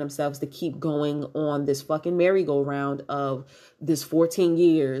disservice to themselves to keep going on this fucking merry-go-round of this 14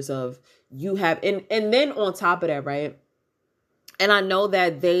 years of you have, and then on top of that, right? And I know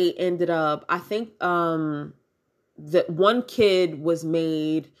that they ended up, I think, that one kid was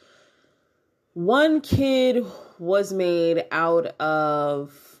made out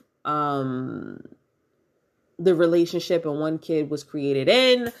of the relationship, and one kid was created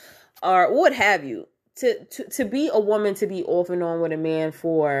in, or what have you. To be a woman, to be off and on with a man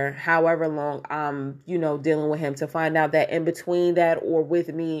for however long I'm, dealing with him, to find out that in between that or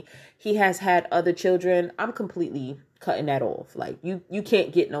with me, he has had other children, I'm completely cutting that off. Like, you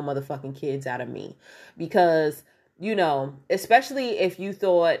can't get no motherfucking kids out of me, because, especially if you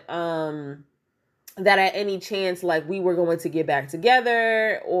thought, that at any chance, like, we were going to get back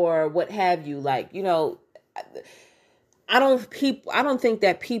together or what have you, like, I don't think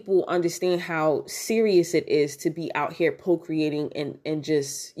that people understand how serious it is to be out here procreating and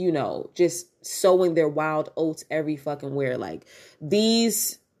just, just sowing their wild oats every fucking where. Like,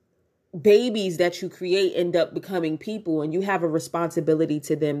 these babies that you create end up becoming people, and you have a responsibility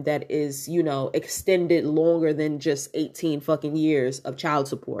to them that is, extended longer than just 18 fucking years of child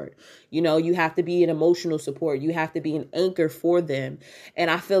support. You have to be an emotional support. You have to be an anchor for them. And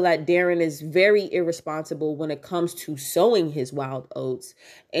I feel that Darren is very irresponsible when it comes to sowing his wild oats.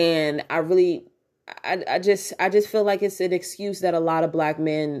 And I just feel like it's an excuse that a lot of Black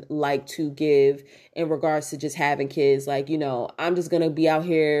men like to give in regards to just having kids. Like, I'm just going to be out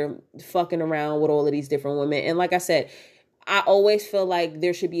here fucking around with all of these different women. And like I said, I always feel like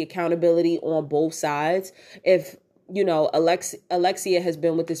there should be accountability on both sides. If, Alexia has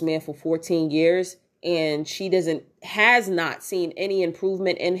been with this man for 14 years and she has not seen any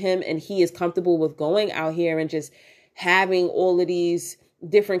improvement in him, and he is comfortable with going out here and just having all of these,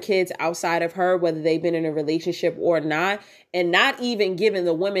 different kids outside of her, whether they've been in a relationship or not, and not even giving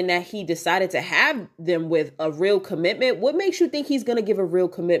the women that he decided to have them with a real commitment, what makes you think he's going to give a real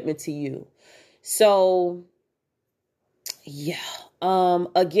commitment to you? So, yeah.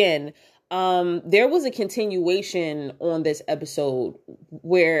 Again, there was a continuation on this episode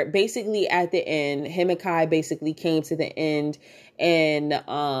where basically at the end, him and Kai basically came to the end,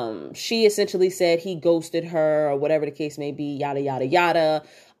 and she essentially said he ghosted her or whatever the case may be, yada, yada, yada.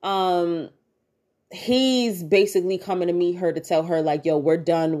 He's basically coming to meet her to tell her like, yo, we're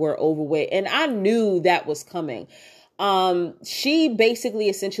done, we're over with. And I knew that was coming. She basically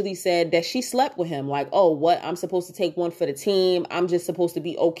essentially said that she slept with him. Like, oh, what? I'm supposed to take one for the team. I'm just supposed to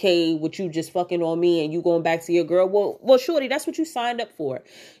be okay with you just fucking on me and you going back to your girl. Well, shorty, that's what you signed up for.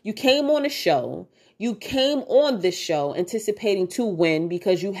 You came on the show. You came on this show anticipating to win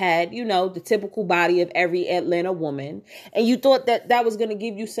because you had, you know, the typical body of every Atlanta woman. And you thought that that was going to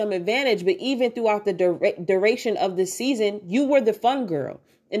give you some advantage. But even throughout the duration of the season, you were the fun girl.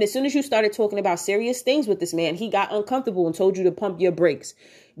 And as soon as you started talking about serious things with this man, he got uncomfortable and told you to pump your brakes.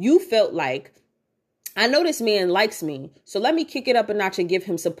 You felt like, I know this man likes me, so let me kick it up a notch and give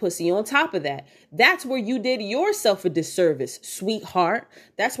him some pussy on top of that. That's where you did yourself a disservice, sweetheart.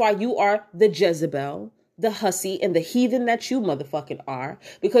 That's why you are the Jezebel, the hussy, and the heathen that you motherfucking are,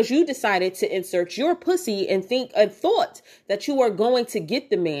 because you decided to insert your pussy and thought that you were going to get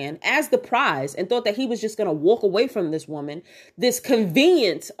the man as the prize and thought that he was just going to walk away from this woman, this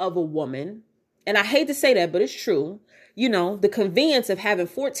convenience of a woman. And I hate to say that, but it's true. You know, the convenience of having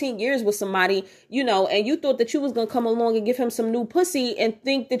 14 years with somebody, you know, and you thought that you was going to come along and give him some new pussy and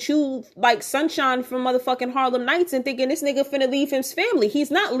think that you like Sunshine from motherfucking Harlem Nights and thinking this nigga finna leave his family.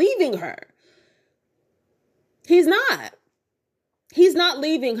 He's not leaving her. He's not. He's not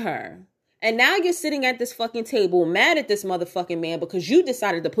leaving her. And now you're sitting at this fucking table mad at this motherfucking man because you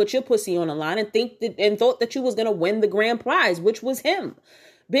decided to put your pussy on the line and thought that you was going to win the grand prize, which was him.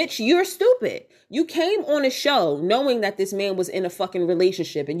 Bitch, you're stupid. You came on a show knowing that this man was in a fucking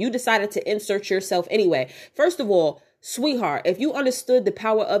relationship and you decided to insert yourself anyway. First of all, sweetheart, if you understood the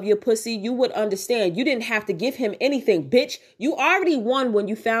power of your pussy, you would understand you didn't have to give him anything. Bitch, you already won when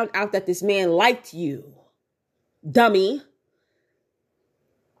you found out that this man liked you. Dummy.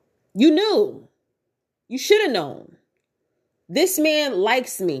 You knew. You should have known. This man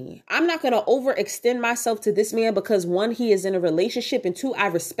likes me. I'm not going to overextend myself to this man because one, he is in a relationship, and two, I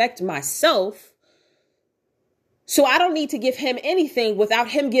respect myself. So I don't need to give him anything without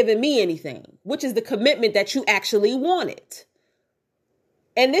him giving me anything, which is the commitment that you actually wanted.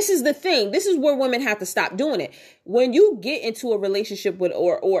 And this is the thing. This is where women have to stop doing it. When you get into a relationship with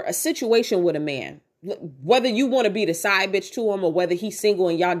or a situation with a man, whether you want to be the side bitch to him or whether he's single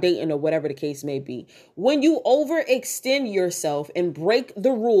and y'all dating or whatever the case may be, when you overextend yourself and break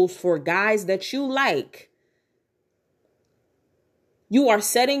the rules for guys that you like, you are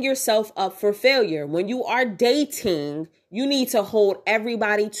setting yourself up for failure. When you are dating, you need to hold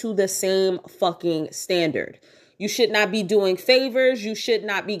everybody to the same fucking standard. You should not be doing favors. You should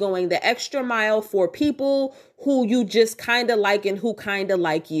not be going the extra mile for people who you just kind of like and who kind of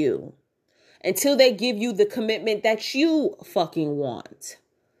like you, until they give you the commitment that you fucking want.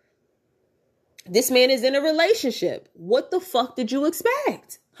 This man is in a relationship. What the fuck did you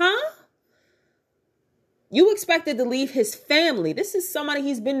expect? Huh? You expected to leave his family. This is somebody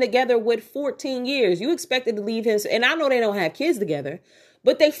he's been together with 14 years. You expected to leave his, and I know they don't have kids together,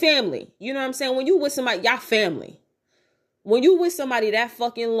 but they family. You know what I'm saying? When you with somebody, y'all family. When you with somebody that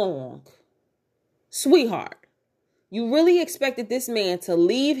fucking long, sweetheart, you really expected this man to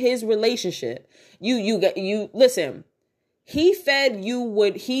leave his relationship. You listen, he fed you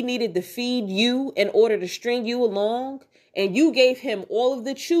what he needed to feed you in order to string you along. And you gave him all of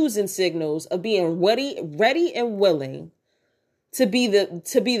the choosing signals of being ready and willing to be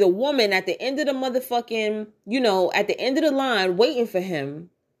the woman at the end of the motherfucking, at the end of the line, waiting for him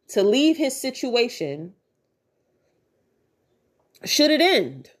to leave his situation. Should it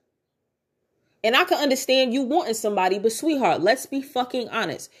end? And I can understand you wanting somebody, but sweetheart, let's be fucking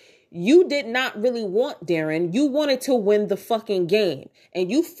honest. You did not really want Darren. You wanted to win the fucking game.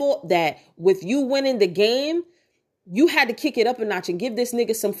 And you thought that with you winning the game, you had to kick it up a notch and give this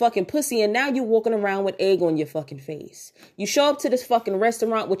nigga some fucking pussy. And now you walking around with egg on your fucking face. You show up to this fucking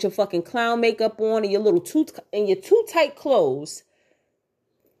restaurant with your fucking clown makeup on and your too tight clothes,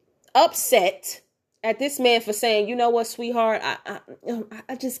 upset at this man for saying, you know what, sweetheart,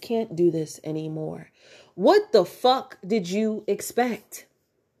 I just can't do this anymore. What the fuck did you expect?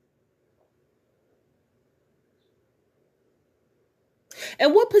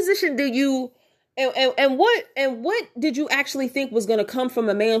 And what position do you And what did you actually think was going to come from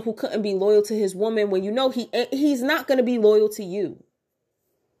a man who couldn't be loyal to his woman when you know he's not going to be loyal to you?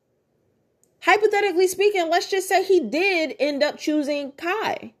 Hypothetically speaking, let's just say he did end up choosing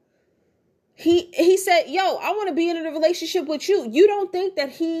Kai. He said, yo, I want to be in a relationship with you. You don't think that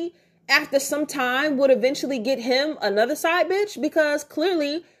he, after some time, would eventually get him another side bitch? Because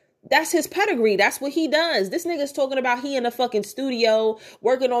clearly that's his pedigree. That's what he does. This nigga's talking about he in a fucking studio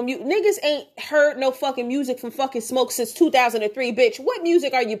working on music. Niggas ain't heard no fucking music from fucking Smoke since 2003, bitch. What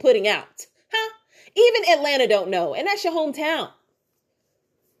music are you putting out? Huh? Even Atlanta don't know. And that's your hometown.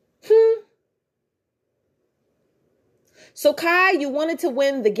 So Kai, you wanted to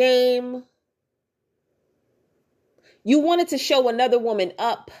win the game. You wanted to show another woman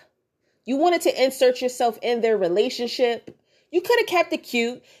up. You wanted to insert yourself in their relationship. You could have kept it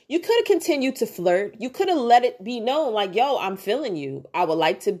cute. You could have continued to flirt. You could have let it be known like, yo, I'm feeling you. I would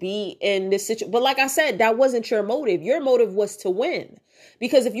like to be in this situation. But like I said, that wasn't your motive. Your motive was to win.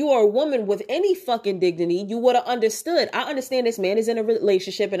 Because if you are a woman with any fucking dignity, you would have understood. I understand this man is in a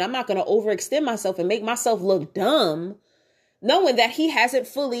relationship and I'm not going to overextend myself and make myself look dumb, knowing that he hasn't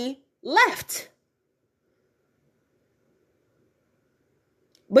fully left.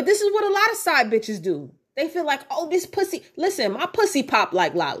 But this is what a lot of side bitches do. They feel like, oh, this pussy. Listen, my pussy pop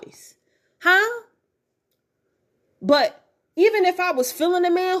like lollies. Huh? But even if I was feeling a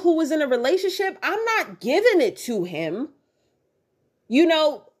man who was in a relationship, I'm not giving it to him, you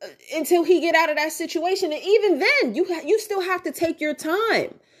know, until he get out of that situation. And even then, you still have to take your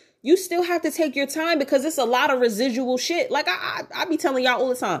time. You still have to take your time because it's a lot of residual shit. Like I be telling y'all all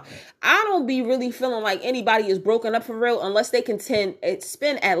the time, I don't be really feeling like anybody is broken up for real unless they can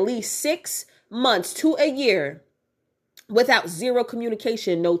spend at least 6 months to a year without zero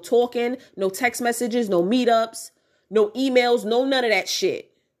communication, no talking, no text messages, no meetups, no emails, no none of that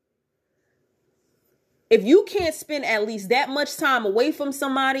shit. If you can't spend at least that much time away from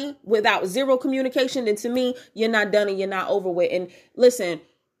somebody without zero communication, then to me, you're not done and you're not over with. And listen,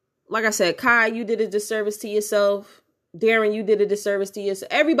 like I said, Kai, you did a disservice to yourself. Darren, you did a disservice to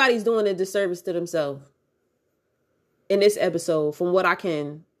yourself. Everybody's doing a disservice to themselves in this episode, from what I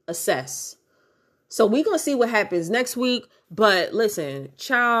can assess. So we're going to see what happens next week. But listen,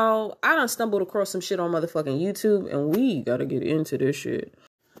 child, I done stumbled across some shit on motherfucking YouTube, and we got to get into this shit.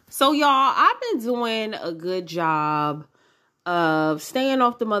 So, y'all, I've been doing a good job of staying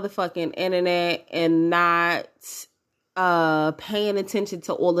off the motherfucking internet and not paying attention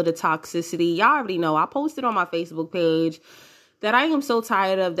to all of the toxicity. Y'all already know I posted on my Facebook page that I am so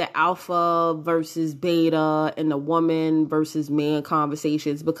tired of the alpha versus beta and the woman versus man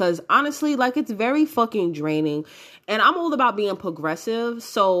conversations, because honestly, like, it's very fucking draining. And I'm all about being progressive.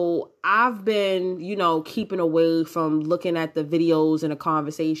 So I've been, you know, keeping away from looking at the videos and the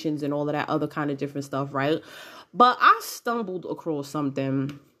conversations and all of that other kind of different stuff, right? But I stumbled across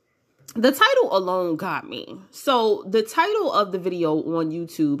something. The title alone got me. So the title of the video on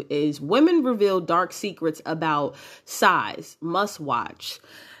YouTube is Women Reveal Dark Secrets About Size. Must watch.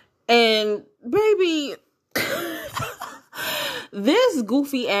 And baby, this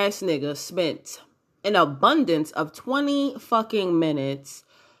goofy ass nigga spent an abundance of 20 fucking minutes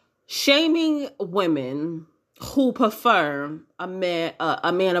shaming women who prefer a man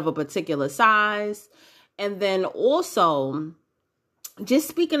of a particular size. And then also just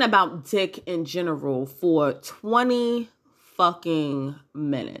speaking about dick in general for 20 fucking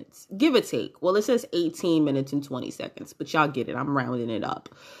minutes, give or take. Well, it says 18 minutes and 20 seconds, but y'all get it. I'm rounding it up.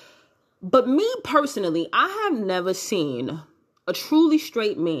 But me personally, I have never seen a truly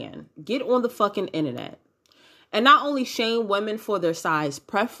straight man get on the fucking internet and not only shame women for their size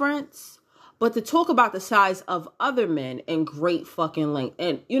preference, but to talk about the size of other men in great fucking length.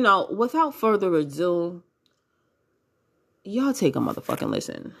 And, you know, without further ado, y'all take a motherfucking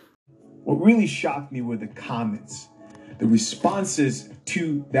listen. What really shocked me were the comments, the responses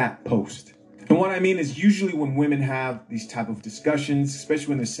to that post. And what I mean is usually when women have these type of discussions, especially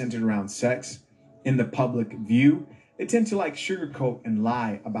when they're centered around sex in the public view, they tend to like sugarcoat and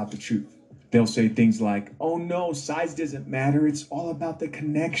lie about the truth. They'll say things like, oh no, size doesn't matter. It's all about the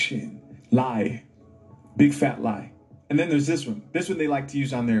connection. Lie. Big fat lie. And then there's this one. This one they like to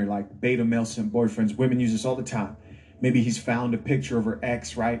use on their like beta male simp boyfriends. Women use this all the time. Maybe he's found a picture of her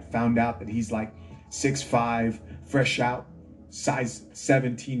ex, right? Found out that he's like 6'5", fresh out, size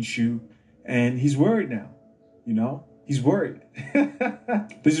 17 shoe. And he's worried now, you know? He's worried.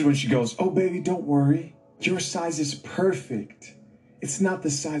 This is when she goes, oh, baby, don't worry. Your size is perfect. It's not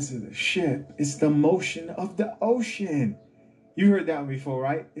the size of the ship. It's the motion of the ocean. You heard that one before,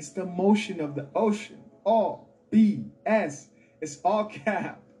 right? It's the motion of the ocean. All BS. It's all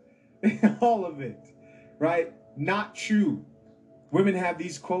cap. All of it, right? Not true. Women have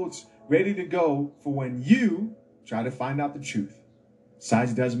these quotes ready to go for when you try to find out the truth.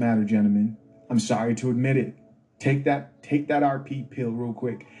 Size does matter, gentlemen. I'm sorry to admit it. Take that RP pill real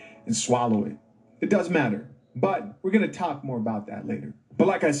quick and swallow it. It does matter, but we're going to talk more about that later. But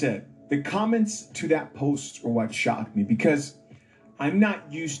like I said, the comments to that post are what shocked me, because I'm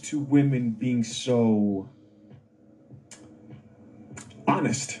not used to women being so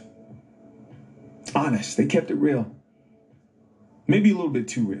honest. Honest. They kept it real. Maybe a little bit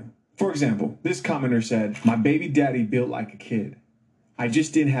too real. For example, this commenter said, "My baby daddy built like a kid. I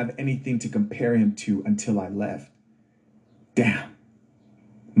just didn't have anything to compare him to until I left." Damn.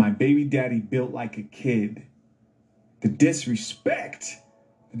 My baby daddy built like a kid. The disrespect.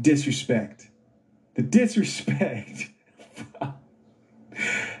 The disrespect. The disrespect.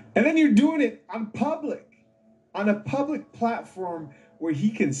 And then you're doing it on a public platform where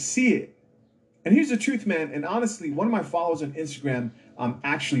he can see it. And here's the truth, man. And honestly, one of my followers on Instagram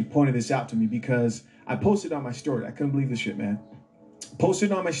actually pointed this out to me, because I posted on my story. I couldn't believe this shit, man.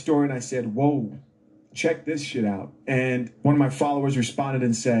 Posted on my story and I said, "Whoa, check this shit out." And one of my followers responded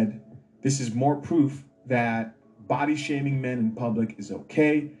and said, "This is more proof that body shaming men in public is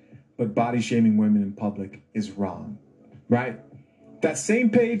okay, but body shaming women in public is wrong." Right? That same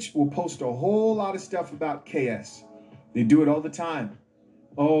page will post a whole lot of stuff about KS. They do it all the time.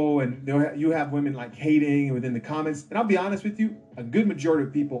 Oh, and you have women like hating within the comments. And I'll be honest with you, a good majority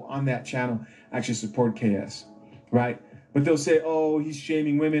of people on that channel actually support KS, right? But they'll say, "Oh, he's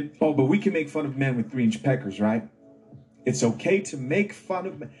shaming women. Oh, but we can make fun of men with 3-inch peckers, right?" It's okay to make fun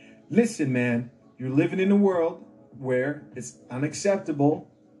of men. Listen, man, you're living in a world where it's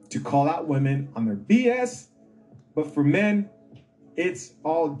unacceptable to call out women on their BS, but for men, it's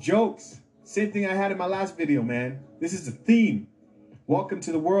all jokes. Same thing I had in my last video, man. This is the theme. Welcome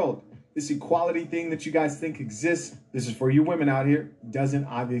to the world. This equality thing that you guys think exists, this is for you women out here, doesn't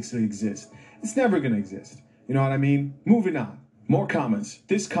obviously exist. It's never going to exist. You know what I mean? Moving on. More comments.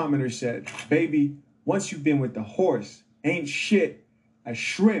 This commenter said, "Baby, once you've been with the horse, ain't shit a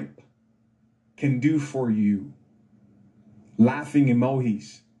shrimp can do for you." Laughing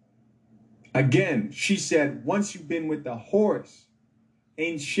emojis. Again, she said, "Once you've been with the horse,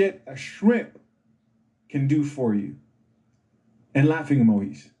 ain't shit a shrimp can do for you." And laughing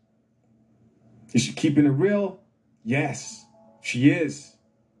emojis. Is she keeping it real? Yes, she is.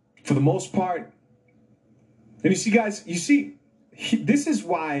 For the most part. And you see, guys, this is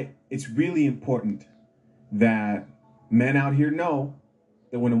why it's really important that men out here know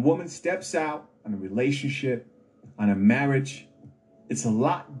that when a woman steps out on a relationship, on a marriage, it's a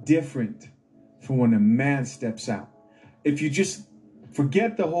lot different from when a man steps out. If you just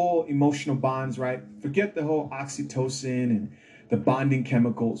forget the whole emotional bonds, right? Forget the whole oxytocin and the bonding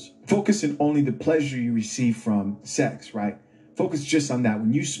chemicals. Focus on only the pleasure you receive from sex, right? Focus just on that.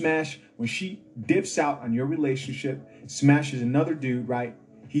 When you smash, when she dips out on your relationship, smashes another dude, right?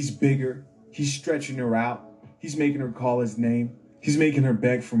 He's bigger. He's stretching her out. He's making her call his name. He's making her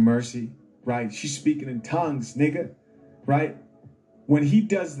beg for mercy, right? She's speaking in tongues, nigga, right? When he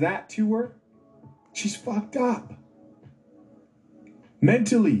does that to her, she's fucked up.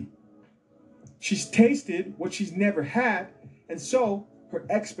 Mentally. She's tasted what she's never had, and so her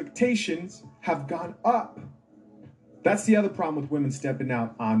expectations have gone up. That's the other problem with women stepping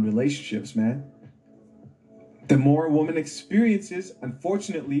out on relationships, man. The more a woman experiences,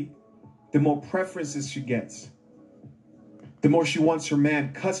 unfortunately, the more preferences she gets. The more she wants her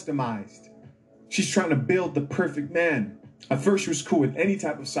man customized. She's trying to build the perfect man. At first she was cool with any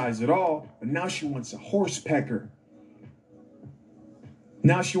type of size at all, but now she wants a horse pecker.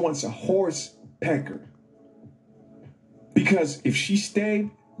 Now she wants a horse pecker. Because if she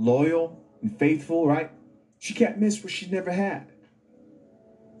stayed loyal and faithful, right, she can't miss what she's never had.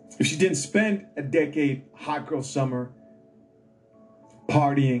 If she didn't spend a decade hot girl summer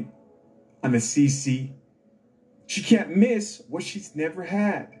partying on the CC, she can't miss what she's never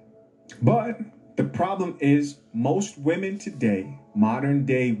had. But the problem is most women today, modern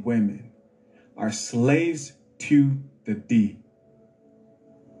day women, are slaves to the D.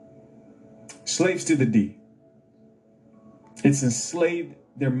 Slaves to the D. It's enslaved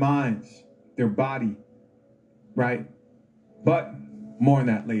their minds, their body, right? But more on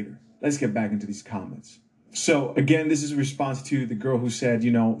that later. Let's get back into these comments. So again, this is a response to the girl who said,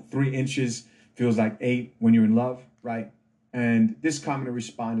 3 inches feels like 8 when you're in love, right? And this commenter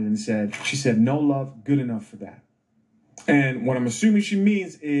responded and said, she said, "No love, good enough for that." And what I'm assuming she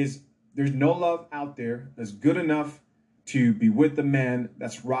means is there's no love out there that's good enough to be with the man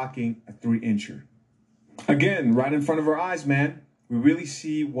that's rocking a 3-incher. Again, right in front of our eyes, man. we really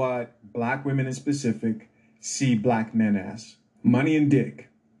see what black women in specific see black men as: money and dick.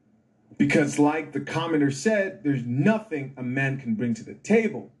 Because like the commenter said, there's nothing a man can bring to the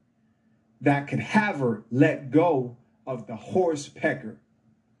table that could have her let go of the horse pecker.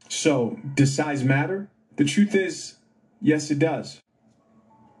 So, does size matter? The truth is, yes, it does.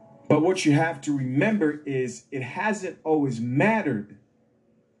 But what you have to remember is it hasn't always mattered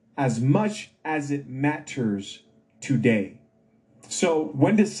as much as it matters today. So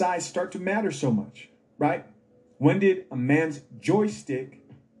when did size start to matter so much, right? When did a man's joystick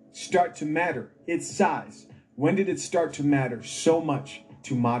start to matter? Its size. When did it start to matter so much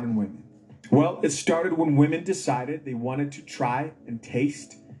to modern women? Well, it started when women decided they wanted to try and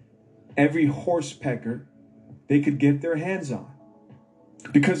taste every horse pecker they could get their hands on.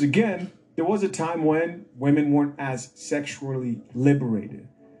 Because again, there was a time when women weren't as sexually liberated,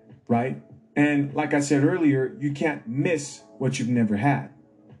 right? And like I said earlier, you can't miss what you've never had.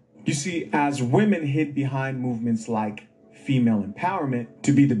 You see, as women hid behind movements like female empowerment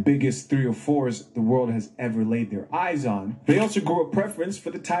to be the biggest 3 or 4s the world has ever laid their eyes on, they also grew a preference for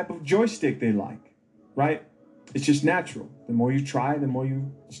the type of joystick they like, right? It's just natural. The more you try, the more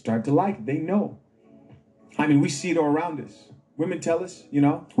you start to like it. They know. I mean, we see it all around us. Women tell us, you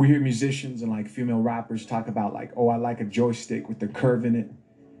know, we hear musicians and like female rappers talk about like, oh, I like a joystick with the curve in it.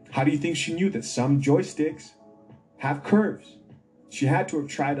 How do you think she knew that some joysticks have curves? She had to have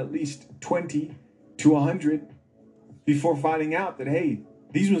tried at least 20 to 100 before finding out that, hey,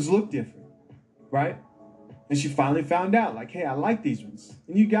 these ones look different, right? And she finally found out, like, hey, I like these ones.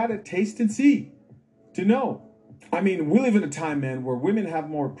 And you got to taste and see to know. I mean, we live in a time, man, where women have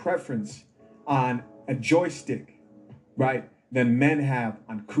more preference on a joystick, right, than men have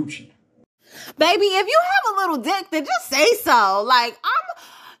on coochie. Baby, if you have a little dick, then just say so. Like,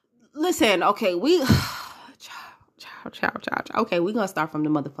 listen, okay, okay, we're going to start from the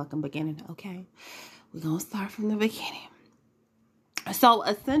motherfucking beginning, okay? We're going to start from the beginning. So,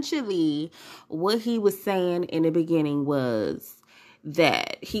 essentially, what he was saying in the beginning was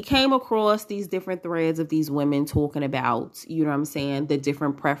that he came across these different threads of these women talking about, you know what I'm saying, the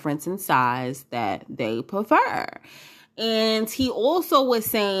different preference and size that they prefer. And he also was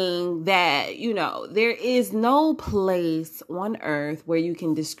saying that, you know, there is no place on earth where you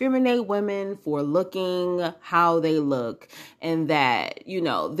can discriminate women for looking how they look, and that, you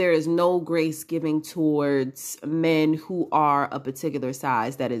know, there is no grace giving towards men who are a particular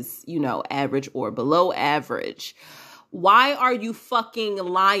size that is, you know, average or below average. Why are you fucking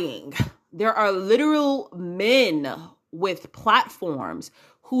lying? There are literal men with platforms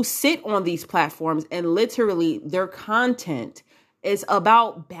who sit on these platforms, and literally their content is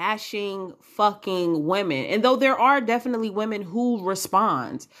about bashing fucking women. And though there are definitely women who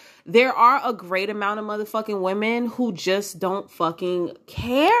respond, there are a great amount of motherfucking women who just don't fucking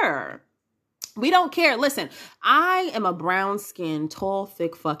care. We don't care. Listen, I am a brown-skinned, tall,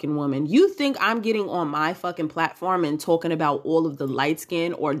 thick fucking woman. You think I'm getting on my fucking platform and talking about all of the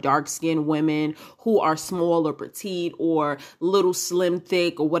light-skinned or dark-skinned women who are small or petite or little slim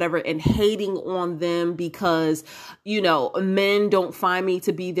thick or whatever, and hating on them because, you know, men don't find me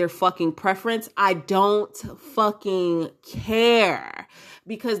to be their fucking preference? I don't fucking care.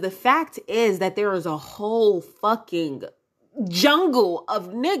 Because the fact is that there is a whole fucking jungle of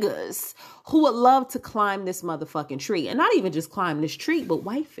niggas who would love to climb this motherfucking tree, and not even just climb this tree, but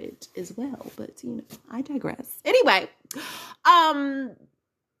wife it as well. But, you know, I digress. Anyway,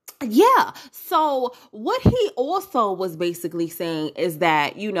 yeah. So what he also was basically saying is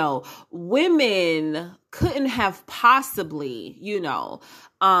that, you know, women couldn't have possibly, you know,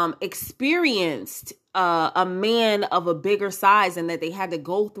 experienced a man of a bigger size, and that they had to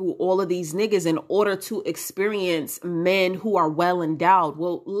go through all of these niggas in order to experience men who are well endowed.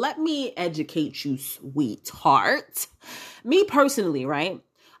 Well, let me educate you, sweetheart. Me personally, right?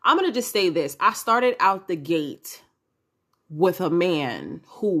 I'm going to just say this. I started out the gate with a man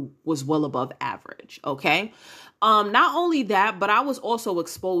who was well above average. Okay. Not only that, but I was also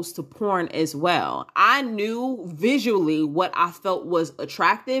exposed to porn as well. I knew visually what I felt was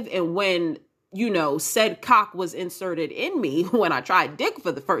attractive, and when, you know, said cock was inserted in me when I tried dick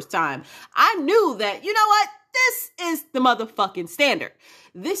for the first time, I knew that, you know what? This is the motherfucking standard.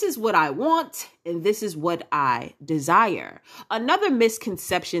 This is what I want, and this is what I desire. Another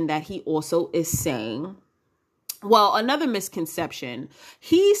misconception that he also is saying, well, another misconception,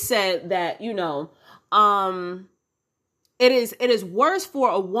 he said that, you know, it is worse for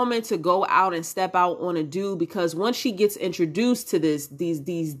a woman to go out and step out on a dude, because once she gets introduced to these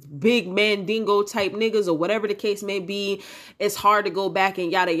big mandingo type niggas or whatever the case may be, it's hard to go back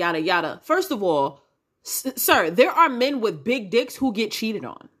and yada, yada, yada. First of all, Sir, there are men with big dicks who get cheated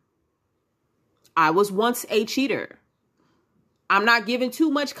on. I was once a cheater. I'm not giving too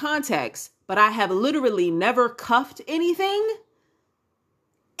much context, but I have literally never cuffed anything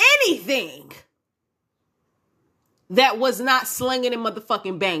that was not slinging and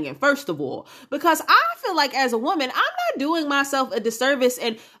motherfucking banging, first of all. Because I feel like as a woman, I'm not doing myself a disservice.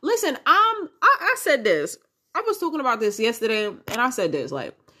 And listen, I said this. I was talking about this yesterday, and I said this,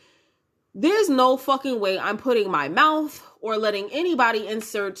 like, there's no fucking way I'm putting my mouth or letting anybody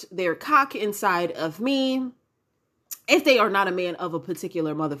insert their cock inside of me if they are not a man of a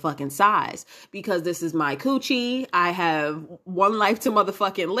particular motherfucking size, because this is my coochie. I have one life to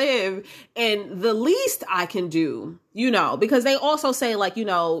motherfucking live, and the least I can do, because they also say, like,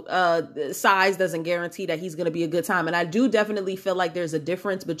 size doesn't guarantee that he's going to be a good time. And I do definitely feel like there's a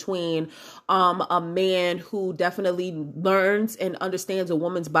difference between a man who definitely learns and understands a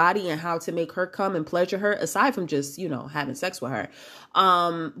woman's body and how to make her come and pleasure her, aside from just, having sex with her.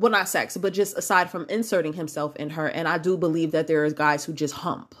 Well, not sex, but just aside from inserting himself in her. And I do believe that there is guys who just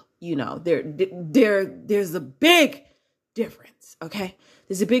hump, there's a big difference. Okay.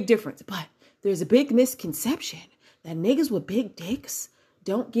 There's a big difference, but there's a big misconception that niggas with big dicks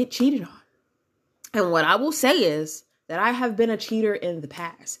don't get cheated on. And what I will say is that I have been a cheater in the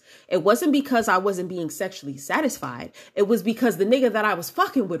past. It wasn't because I wasn't being sexually satisfied. It was because the nigga that I was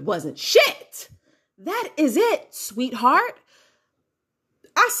fucking with wasn't shit. That is it, sweetheart.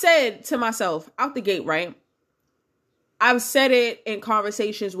 I said to myself out the gate, right? I've said it in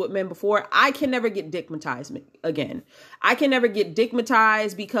conversations with men before. I can never get dickmatized again. I can never get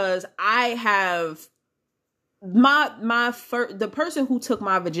dickmatized because I have the person who took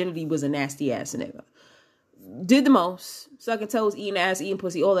my virginity was a nasty ass nigga. Did the most, sucking toes, eating ass, eating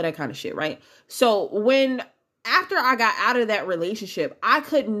pussy, all of that kind of shit, right? So after I got out of that relationship, I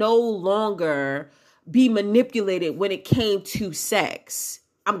could no longer be manipulated when it came to sex.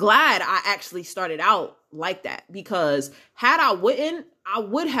 I'm glad I actually started out like that, because had I wouldn't, I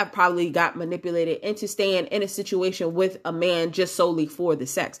would have probably got manipulated into staying in a situation with a man just solely for the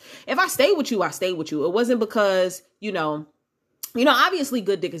sex. If I stay with you, I stay with you. It wasn't because, obviously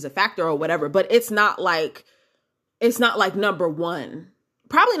good dick is a factor or whatever, but it's not like number one.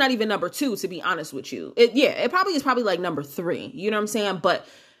 Probably not even number two, to be honest with you. It probably is like number three. You know what I'm saying? But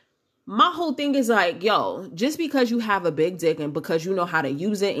my whole thing is like, yo, just because you have a big dick and because you know how to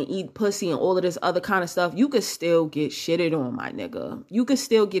use it and eat pussy and all of this other kind of stuff, you could still get shitted on, my nigga. You could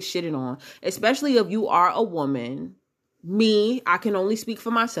still get shitted on, especially if you are a woman. Me, I can only speak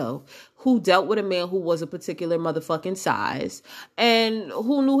for myself, who dealt with a man who was a particular motherfucking size and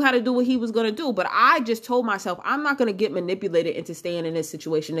who knew how to do what he was going to do. But I just told myself, I'm not going to get manipulated into staying in this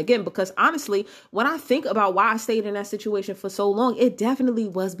situation again, because honestly, when I think about why I stayed in that situation for so long, it definitely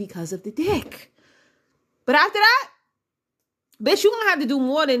was because of the dick. But after that, bitch, you gonna have to do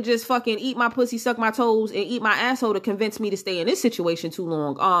more than just fucking eat my pussy, suck my toes, and eat my asshole to convince me to stay in this situation too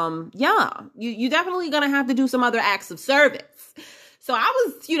long. You definitely gonna have to do some other acts of service. So I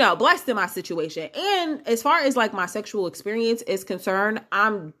was, blessed in my situation. And as far as like my sexual experience is concerned,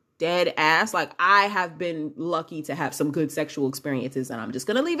 I'm dead ass. Like, I have been lucky to have some good sexual experiences, and I'm just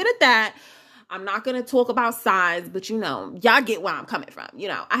gonna leave it at that. I'm not gonna talk about size, but y'all get where I'm coming from.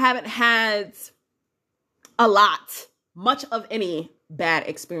 I haven't had much of any bad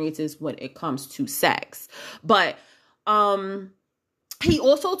experiences when it comes to sex. But he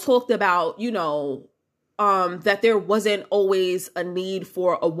also talked about, that there wasn't always a need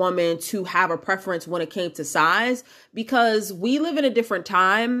for a woman to have a preference when it came to size, because we live in a different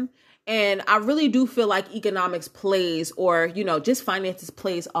time. And I really do feel like economics plays, or, just finances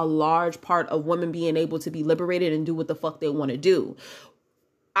plays a large part of women being able to be liberated and do what the fuck they want to do.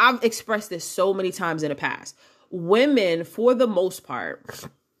 I've expressed this so many times in the past. Women, for the most part,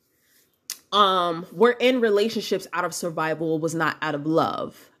 were in relationships out of survival, was not out of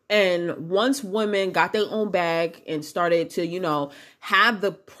love. And once women got their own bag and started to, have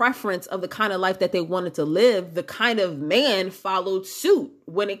the preference of the kind of life that they wanted to live, the kind of man followed suit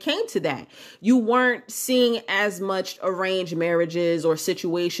when it came to that. You weren't seeing as much arranged marriages or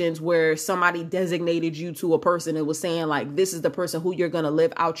situations where somebody designated you to a person and was saying like, this is the person who you're going to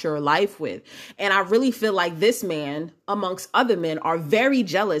live out your life with. And I really feel like this man, amongst other men, are very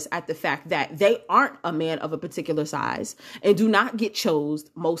jealous at the fact that they aren't a man of a particular size and do not get chose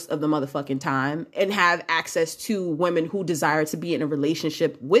most of the motherfucking time and have access to women who desire to be in a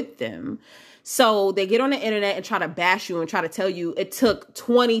relationship with them. So they get on the internet and try to bash you and try to tell you it took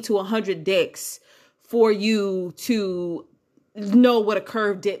 20 to 100 dicks for you to know what a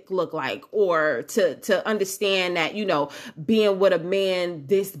curved dick look like, or to understand that, you know, being with a man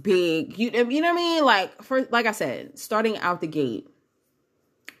this big, you know what I mean? Like I said, starting out the gate,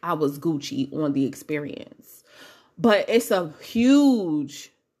 I was Gucci on the experience, but it's just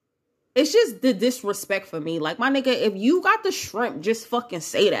the disrespect for me. Like, my nigga, if you got the shrimp, just fucking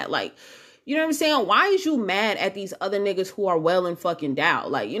say that. Like, you know what I'm saying? Why is you mad at these other niggas who are well and fucking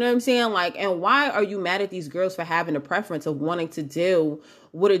down? Like, you know what I'm saying? Like, and why are you mad at these girls for having a preference of wanting to deal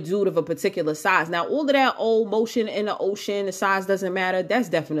with a dude of a particular size? Now, all of that old motion in the ocean, the size doesn't matter. That's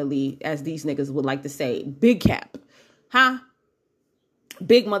definitely, as these niggas would like to say, big cap. Huh?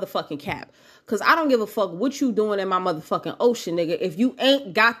 Big motherfucking cap. Because I don't give a fuck what you doing in my motherfucking ocean, nigga. If you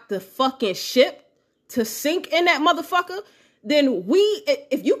ain't got the fucking ship to sink in that motherfucker, then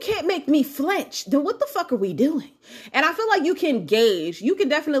if you can't make me flinch, then what the fuck are we doing? And I feel like you can gauge, you can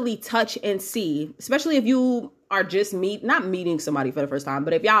definitely touch and see, especially if you are just not meeting somebody for the first time,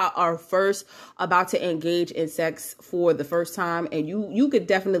 but if y'all are first about to engage in sex for the first time, and you could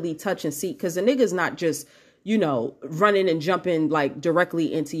definitely touch and see, because the nigga's not just, you know, running and jumping like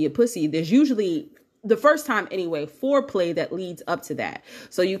directly into your pussy. There's usually, the first time anyway, foreplay that leads up to that.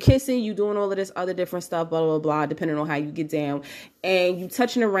 So you kissing, you doing all of this other different stuff, blah, blah, blah, depending on how you get down, and you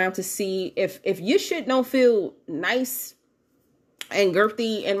touching around to see if your shit don't feel nice and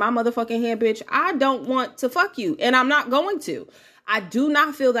girthy in my motherfucking hand, bitch, I don't want to fuck you, and I'm not going to. I do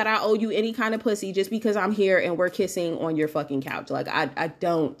not feel that I owe you any kind of pussy just because I'm here and we're kissing on your fucking couch. Like, I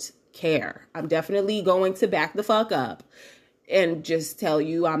don't care. I'm definitely going to back the fuck up and just tell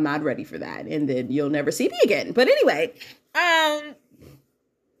you I'm not ready for that, and then you'll never see me again. But anyway,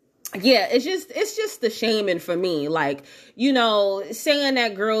 yeah, it's just the shaming for me. Like, you know, saying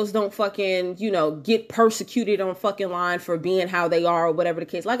that girls don't fucking, you know, get persecuted on fucking line for being how they are or whatever the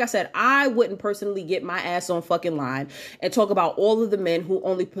case. Like I said, I wouldn't personally get my ass on fucking line and talk about all of the men who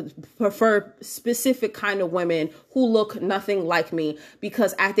only prefer specific kind of women who look nothing like me,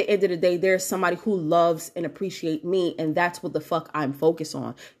 because at the end of the day, there's somebody who loves and appreciates me, and that's what the fuck I'm focused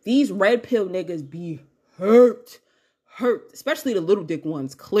on. These red pill niggas be hurt, especially the little dick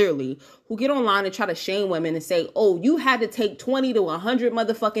ones, clearly, who get online and try to shame women and say, oh, you had to take 20 to 100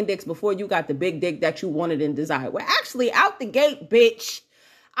 motherfucking dicks before you got the big dick that you wanted and desired. Well, actually, out the gate, bitch,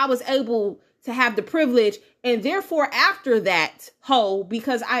 I was able to have the privilege, and therefore after that,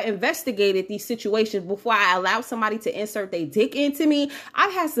 because I investigated these situations before I allowed somebody to insert their dick into me,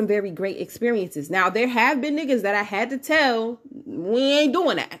 I've had some very great experiences. Now, there have been niggas that I had to tell, we ain't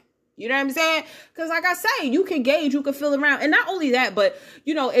doing that. You know what I'm saying? Because like I say, you can gauge, you can feel around. And not only that, but,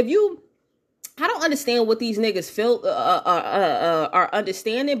 you know, I don't understand what these niggas feel are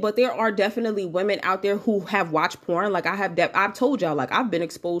understanding, but there are definitely women out there who have watched porn. Like I've told y'all, like, I've been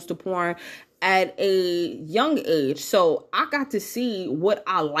exposed to porn at a young age. So I got to see what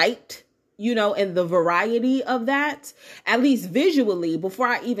I liked, you know, and the variety of that, at least visually, before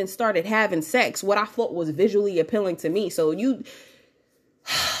I even started having sex, what I thought was visually appealing to me. So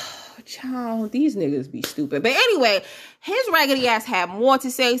child, these niggas be stupid. But anyway, his raggedy ass had more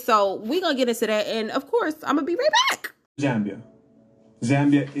to say, so we gonna get into that, and of course, I'm gonna be right back. Zambia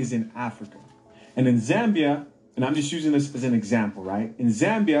is in Africa. And in Zambia, and I'm just using this as an example, right? In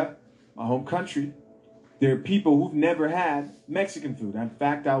Zambia, my home country, there are people who've never had Mexican food. In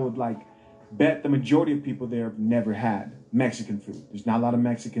fact, I would bet the majority of people there have never had Mexican food. There's not a lot of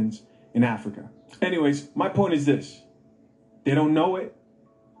Mexicans in Africa. Anyways, my point is this. They don't know it.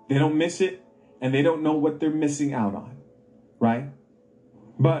 They don't miss it, and they don't know what they're missing out on, right?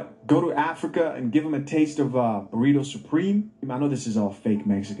 But go to Africa and give them a taste of Burrito Supreme. I know this is all fake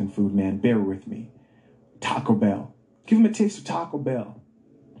Mexican food, man. Bear with me. Taco Bell. Give them a taste of Taco Bell.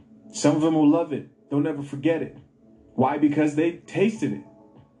 Some of them will love it. They'll never forget it. Why? Because they tasted it,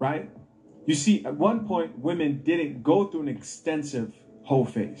 right? You see, at one point, women didn't go through an extensive whole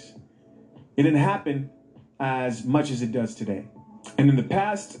phase. It didn't happen as much as it does today. And in the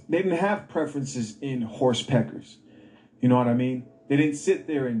past, they didn't have preferences in horse peckers. You know what I mean? They didn't sit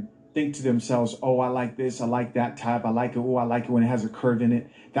there and think to themselves, oh, I like this, I like that type, I like it, oh, I like it when it has a curve in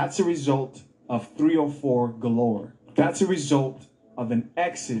it. That's a result of 304 galore. That's a result of an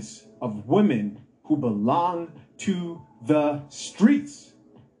excess of women who belong to the streets.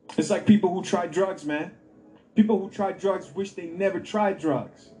 It's like people who try drugs, man. People who try drugs wish they never tried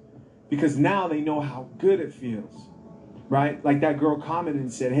drugs, because now they know how good it feels. Right? Like that girl commented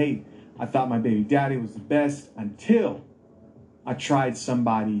and said, hey, I thought my baby daddy was the best until I tried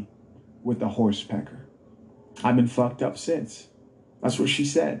somebody with a horse pecker. I've been fucked up since. That's what she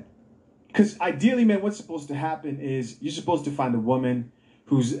said. Because ideally, man, what's supposed to happen is you're supposed to find a woman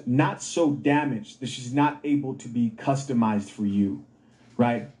who's not so damaged that she's not able to be customized for you,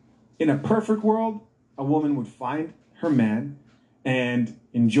 right? In a perfect world, a woman would find her man and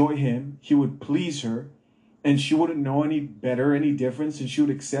enjoy him. He would please her, and she wouldn't know any better, any difference, and she would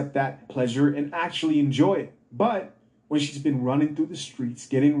accept that pleasure and actually enjoy it. But when she's been running through the streets,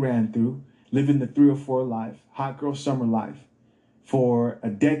 getting ran through, living the 304 life, hot girl summer life for a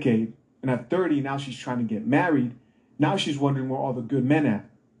decade, and at 30, now she's trying to get married. Now she's wondering where all the good men at.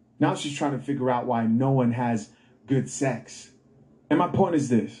 Now she's trying to figure out why no one has good sex. And my point is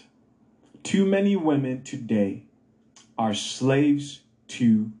this. Too many women today are slaves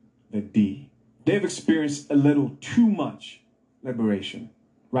to the D. They've experienced a little too much liberation,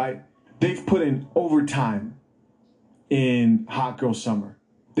 right? They've put in overtime in hot girl summer.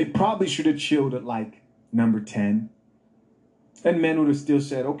 They probably should have chilled at like number 10. And men would have still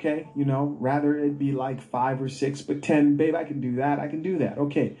said, okay, you know, rather it be like 5 or 6, but 10, babe, I can do that. I can do that.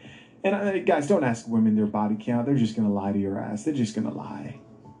 Okay. And guys, don't ask women their body count. They're just going to lie to your ass. They're just going to lie.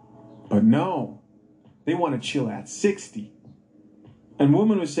 But no, they want to chill at 60. And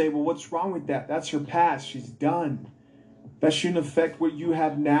women would say, well, what's wrong with that? That's her past. She's done. That shouldn't affect what you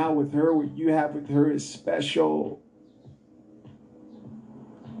have now with her. What you have with her is special.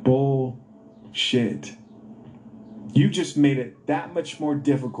 Bullshit. You just made it that much more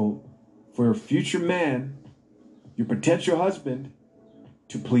difficult for your future man, your potential husband,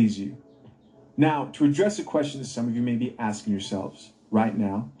 to please you. Now, to address a question that some of you may be asking yourselves right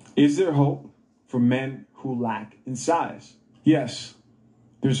now, is there hope for men who lack in size? Yes,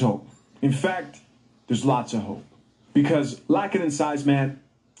 there's hope. In fact, there's lots of hope. Because lacking in size, man,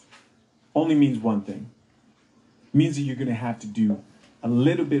 only means one thing. It means that you're going to have to do a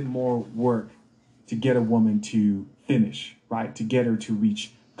little bit more work to get a woman to finish, right? To get her to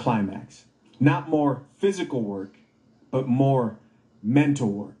reach climax. Not more physical work, but more mental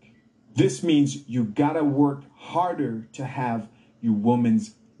work. This means you gotta work harder to have your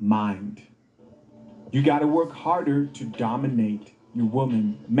woman's mind. You gotta work harder to dominate your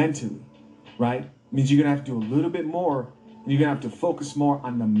woman mentally, right? It means you're gonna have to do a little bit more, and you're gonna have to focus more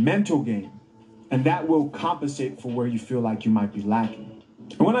on the mental game. And that will compensate for where you feel like you might be lacking.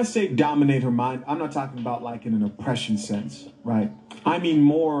 And when I say dominate her mind, I'm not talking about like in an oppression sense, right? I mean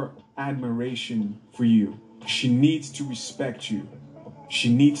more admiration for you. She needs to respect you.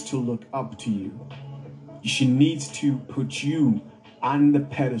 She needs to look up to you. She needs to put you on the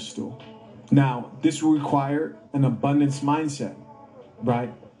pedestal. Now, this will require an abundance mindset,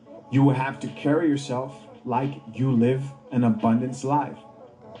 right? You will have to carry yourself like you live an abundance life.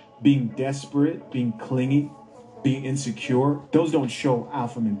 Being desperate, being clingy, being insecure, those don't show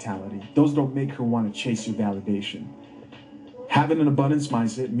alpha mentality. Those don't make her want to chase your validation. Having an abundance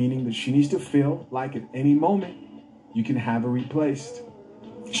mindset, meaning that she needs to feel like at any moment you can have her replaced.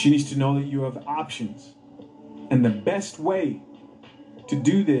 She needs to know that you have options. And the best way to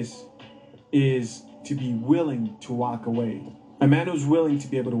do this is to be willing to walk away. A man who's willing to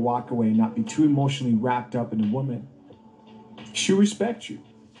be able to walk away and not be too emotionally wrapped up in a woman, she'll respect you,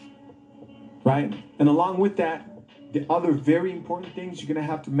 right? And along with that, the other very important things you're going to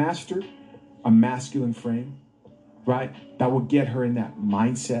have to master, a masculine frame, right? That will get her in that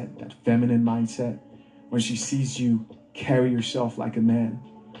mindset, that feminine mindset. When she sees you carry yourself like a man,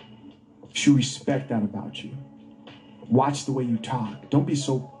 she'll respect that about you. Watch the way you talk. Don't be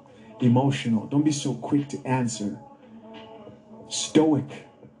so emotional. Don't be so quick to answer. Stoic,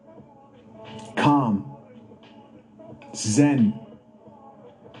 calm, zen.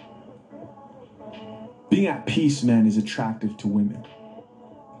 Being at peace, man, is attractive to women.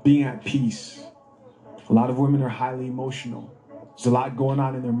 Being at peace. A lot of women are highly emotional. There's a lot going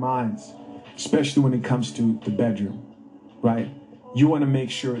on in their minds, especially when it comes to the bedroom, right? You want to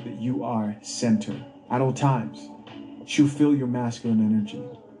make sure that you are center at all times. She'll feel your masculine energy.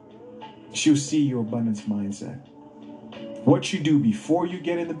 She'll see your abundance mindset. What you do before you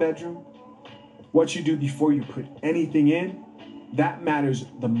get in the bedroom, what you do before you put anything in, that matters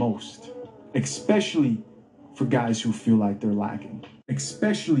the most, especially for guys who feel like they're lacking.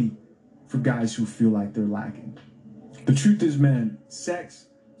 Especially for guys who feel like they're lacking. The truth is, man, sex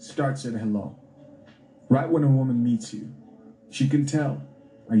starts at hello. Right when a woman meets you, she can tell.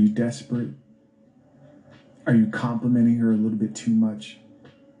 Are you desperate? Are you complimenting her a little bit too much?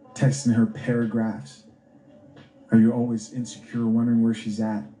 Texting her paragraphs? Are you always insecure, wondering where she's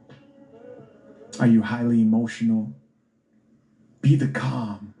at? Are you highly emotional? Be the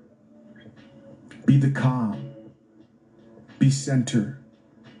calm. Be the calm. Be center.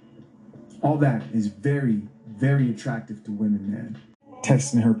 All that is very, very attractive to women, man.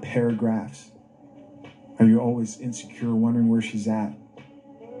 Texting her paragraphs. Are you always insecure, wondering where she's at?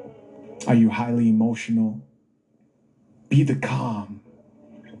 Are you highly emotional? Be the calm.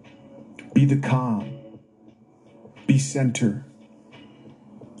 Be the calm. Be center.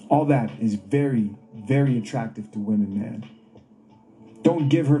 All that is very, very attractive to women, man. Don't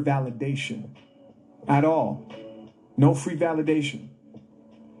give her validation at all. No free validation.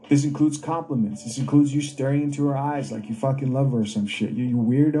 This includes compliments. This includes you staring into her eyes like you fucking love her or some shit. You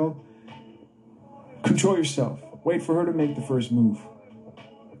weirdo. Control yourself. Wait for her to make the first move.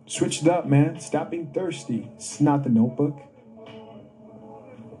 Switch it up, man. Stop being thirsty. It's not The Notebook.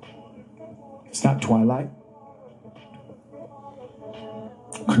 It's not Twilight.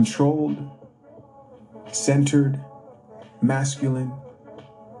 Controlled, centered, masculine.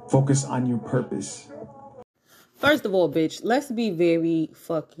 Focus on your purpose. First of all, bitch, let's be very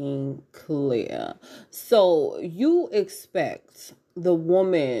fucking clear. So you expect the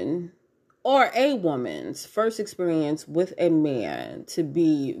woman or a woman's first experience with a man to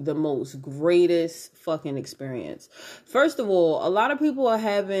be the most greatest fucking experience. First of all, a lot of people are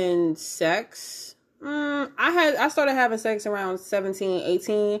having sex. I started having sex around 17,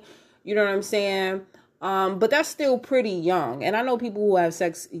 18. You know what I'm saying? But that's still pretty young. And I know people who have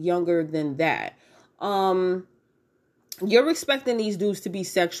sex younger than that. You're expecting these dudes to be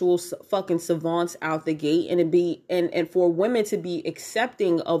sexual fucking savants out the gate and for women to be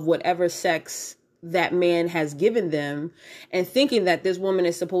accepting of whatever sex that man has given them and thinking that this woman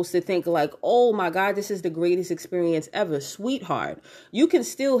is supposed to think like, oh my God, this is the greatest experience ever. Sweetheart, you can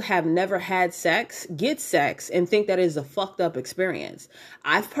still have never had sex, get sex, and think that is a fucked up experience.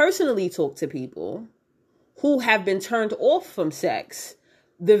 I've personally talked to people who have been turned off from sex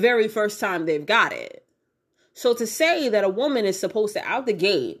the very first time they've got it. So to say that a woman is supposed to out the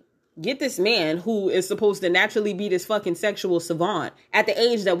gate get this man who is supposed to naturally be this fucking sexual savant at the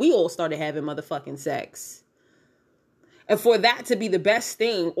age that we all started having motherfucking sex, and for that to be the best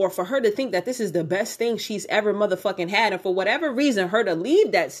thing, or for her to think that this is the best thing she's ever motherfucking had, and for whatever reason her to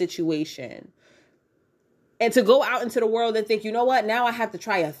leave that situation and to go out into the world and think, you know what, now I have to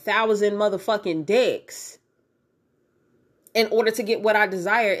try 1,000 motherfucking dicks in order to get what I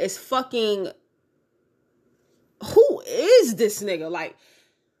desire is fucking... Who is this nigga? Like,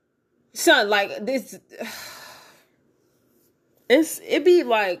 son, like, this... It be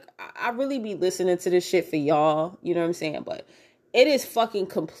like, I really be listening to this shit for y'all. You know what I'm saying? But it is fucking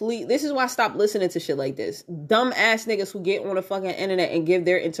complete. This is why I stopped listening to shit like this. Dumb ass niggas who get on the fucking internet and give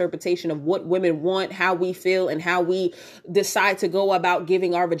their interpretation of what women want, how we feel, and how we decide to go about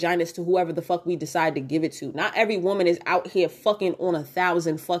giving our vaginas to whoever the fuck we decide to give it to. Not every woman is out here fucking on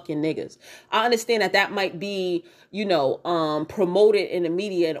 1,000 fucking niggas. I understand that might be, you know, promoted in the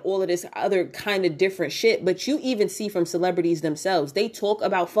media and all of this other kind of different shit. But you even see from celebrities themselves, they talk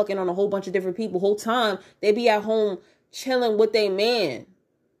about fucking on a whole bunch of different people. Whole time they be at home chilling with their man,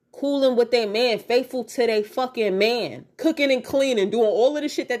 cooling with their man, faithful to their fucking man, cooking and cleaning, doing all of the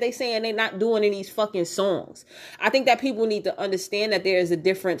shit that they saying they not doing in these fucking songs. I think that people need to understand that there is a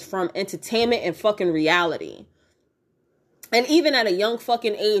difference from entertainment and fucking reality. And even at a young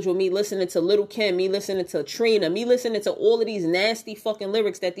fucking age, with me listening to Lil' Kim, me listening to Trina, me listening to all of these nasty fucking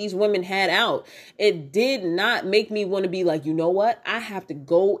lyrics that these women had out, it did not make me want to be like, you know what? I have to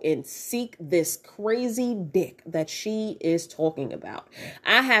go and seek this crazy dick that she is talking about.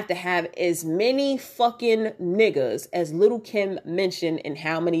 I have to have as many fucking niggas as Lil' Kim mentioned in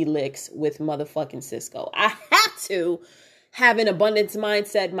How Many Licks with motherfucking Cisco. I have to have an abundance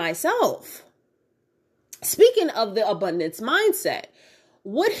mindset myself. Speaking of the abundance mindset,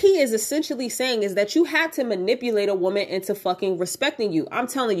 what he is essentially saying is that you had to manipulate a woman into fucking respecting you. I'm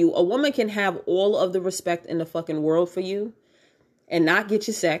telling you, a woman can have all of the respect in the fucking world for you and not get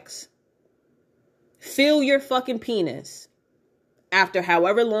your sex. Feel your fucking penis after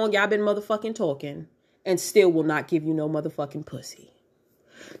however long y'all been motherfucking talking and still will not give you no motherfucking pussy.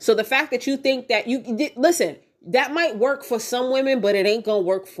 So the fact that you think that listen, that might work for some women, but it ain't gonna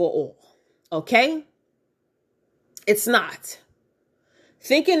work for all. Okay? It's not.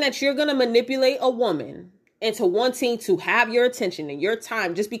 Thinking that you're going to manipulate a woman into wanting to have your attention and your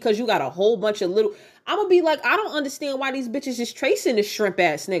time just because you got a whole bunch of little... I'm going to be like, I don't understand why these bitches is tracing this shrimp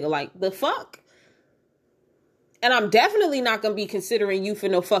ass nigga. Like, the fuck? And I'm definitely not going to be considering you for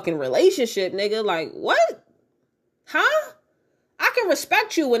no fucking relationship, nigga. Like, what? Huh? I can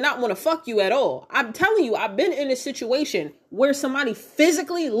respect you and not want to fuck you at all. I'm telling you, I've been in a situation where somebody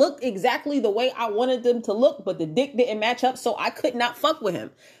physically looked exactly the way I wanted them to look, but the dick didn't match up, so I could not fuck with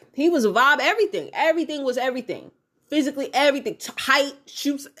him. He was a vibe, everything. Everything was everything. Physically, everything. Height,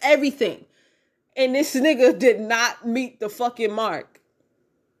 shoots, everything. And this nigga did not meet the fucking mark.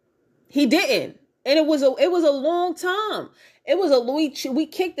 He didn't. And it was a long time. We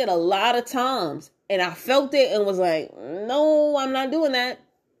kicked it a lot of times. And I felt it and was like, no, I'm not doing that.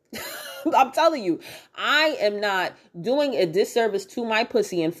 I'm telling you, I am not doing a disservice to my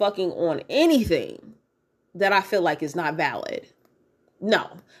pussy and fucking on anything that I feel like is not valid. No,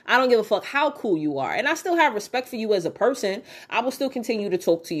 I don't give a fuck how cool you are. And I still have respect for you as a person. I will still continue to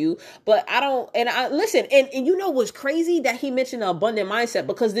talk to you, but listen, and you know what's crazy? That he mentioned the abundant mindset,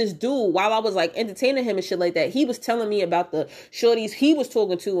 because this dude, while I was like entertaining him and shit like that, he was telling me about the shorties he was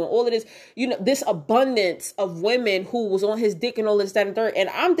talking to and all of this, you know, this abundance of women who was on his dick and all this, that, and third. And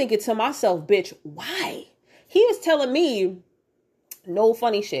I'm thinking to myself, bitch, why? He was telling me, no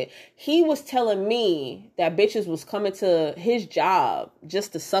funny shit, he was telling me that bitches was coming to his job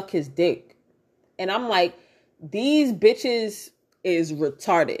just to suck his dick. And I'm like, these bitches is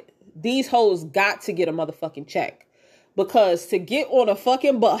retarded. These hoes got to get a motherfucking check. Because to get on a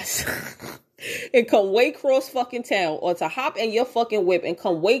fucking bus and come way cross fucking town, or to hop in your fucking whip and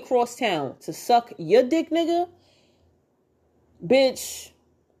come way cross town to suck your dick, nigga, bitch,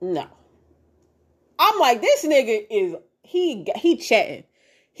 no. I'm like, this nigga is... He chatting.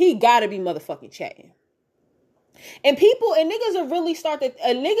 He gotta be motherfucking chatting. And people and niggas are really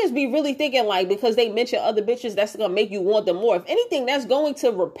niggas be really thinking like, because they mention other bitches, that's gonna make you want them more. If anything, that's going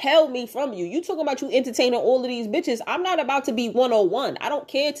to repel me from you. You talking about you entertaining all of these bitches. I'm not about to be 101. I don't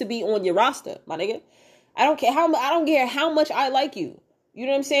care to be on your roster, my nigga. I don't care how much I like you. You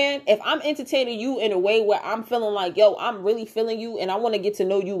know what I'm saying? If I'm entertaining you in a way where I'm feeling like, yo, I'm really feeling you and I want to get to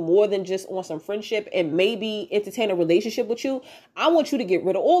know you more than just on some friendship and maybe entertain a relationship with you, I want you to get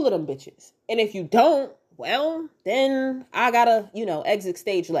rid of all of them bitches. And if you don't, well, then I gotta, exit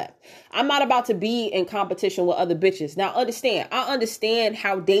stage left. I'm not about to be in competition with other bitches. Now, I understand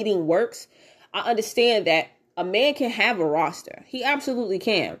how dating works. I understand that a man can have a roster. He absolutely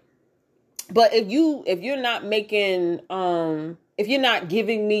can. But if you're not making, if you're not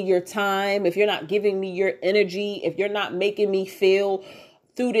giving me your time, if you're not giving me your energy, if you're not making me feel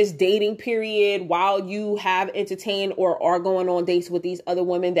through this dating period while you have entertained or are going on dates with these other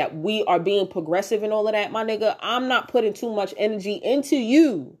women that we are being progressive and all of that, my nigga, I'm not putting too much energy into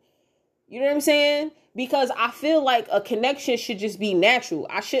you. You know what I'm saying? Because I feel like a connection should just be natural.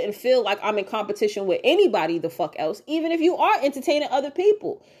 I shouldn't feel like I'm in competition with anybody the fuck else, even if you are entertaining other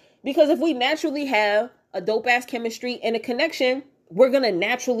people. Because if we naturally have a dope ass chemistry and a connection, we're going to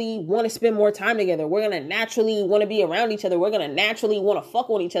naturally want to spend more time together. We're going to naturally want to be around each other. We're going to naturally want to fuck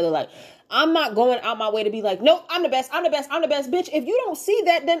on each other. Like, I'm not going out my way to be like, nope, I'm the best. Bitch, if you don't see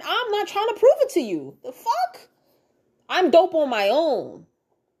that, then I'm not trying to prove it to you. The fuck? I'm dope on my own.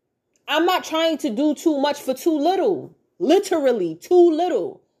 I'm not trying to do too much for too little. Literally, too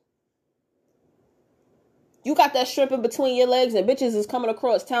little. You got that shrimp in between your legs and bitches is coming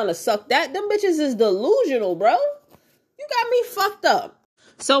across town to suck that. Them bitches is delusional, bro. You got me fucked up.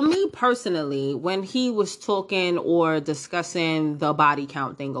 So me personally, when he was talking or discussing the body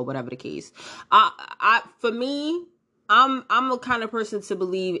count thing or whatever the case, for me, I'm the kind of person to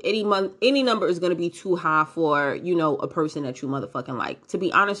believe any number is going to be too high for, a person that you motherfucking like. To be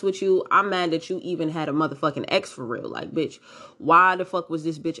honest with you, I'm mad that you even had a motherfucking ex for real. Like, bitch, why the fuck was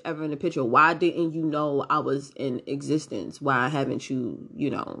this bitch ever in the picture? Why didn't you know I was in existence? Why haven't you,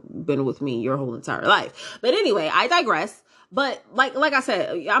 been with me your whole entire life? But anyway, I digress. But like I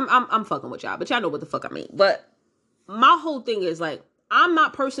said, I'm fucking with y'all, but y'all know what the fuck I mean. But my whole thing is like, I'm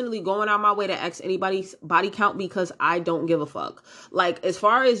not personally going out my way to ask anybody's body count because I don't give a fuck. Like, as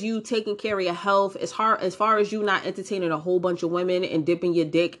far as you taking care of your health, as far as you not entertaining a whole bunch of women and dipping your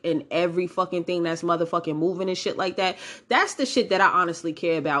dick in every fucking thing that's motherfucking moving and shit like that, that's the shit that I honestly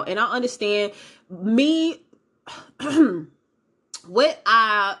care about. And I understand me, what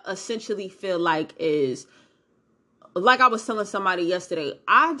I essentially feel like is, like I was telling somebody yesterday,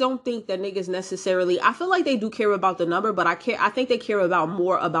 I don't think that niggas necessarily, I feel like they do care about the number, but I think they care about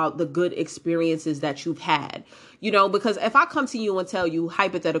more about the good experiences that you've had, because if I come to you and tell you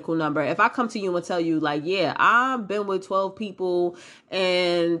hypothetical number, if I come to you and tell you like, yeah, I've been with 12 people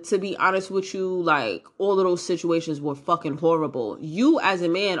and to be honest with you, like all of those situations were fucking horrible. You as a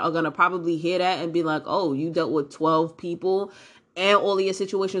man are going to probably hear that and be like, oh, you dealt with 12 people and all of your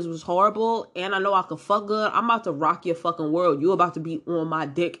situations was horrible, and I know I can fuck good, I'm about to rock your fucking world. You about to be on my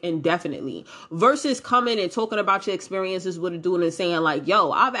dick indefinitely. Versus coming and talking about your experiences with a dude and saying like,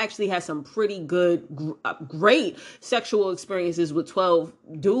 yo, I've actually had some pretty good, great sexual experiences with 12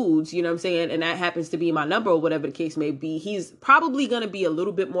 dudes, you know what I'm saying? And that happens to be my number or whatever the case may be. He's probably going to be a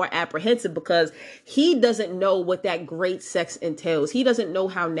little bit more apprehensive because he doesn't know what that great sex entails. He doesn't know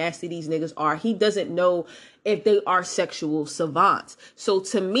how nasty these niggas are. He doesn't know if they are sexual savants. So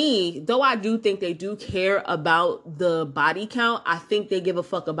to me, though I do think they do care about the body count, I think they give a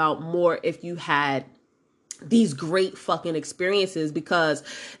fuck about more if you had these great fucking experiences, because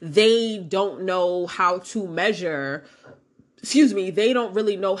they don't know how to measure, they don't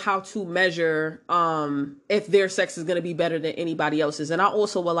really know how to measure if their sex is going to be better than anybody else's. And I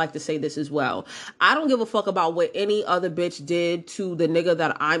also would like to say this as well. I don't give a fuck about what any other bitch did to the nigga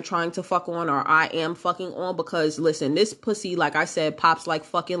that I'm trying to fuck on or I am fucking on, because listen, this pussy, like I said, pops like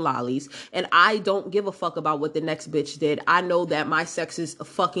fucking lollies, and I don't give a fuck about what the next bitch did. I know that my sex is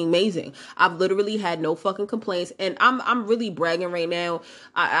fucking amazing. I've literally had no fucking complaints, and I'm really bragging right now.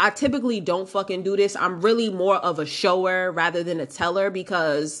 I typically don't fucking do this. I'm really more of a shower rather than a teller,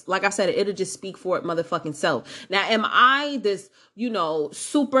 because like I said, it'll just speak for it motherfucking self. Now, am I this,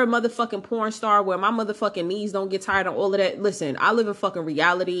 super motherfucking porn star where my motherfucking knees don't get tired and all of that? Listen, I live in fucking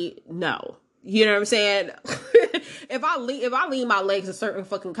reality. No. You know what I'm saying? If I lean my legs a certain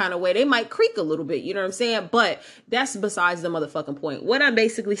fucking kind of way, they might creak a little bit. You know what I'm saying? But that's besides the motherfucking point. What I'm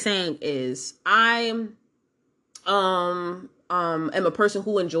basically saying is I'm am a person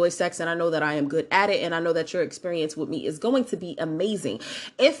who enjoys sex, and I know that I am good at it, and I know that your experience with me is going to be amazing.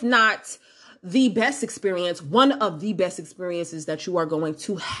 If not the best experience, one of the best experiences that you are going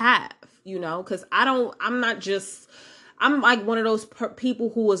to have, because I'm like one of those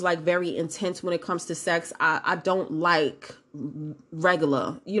people who is like very intense when it comes to sex. I don't like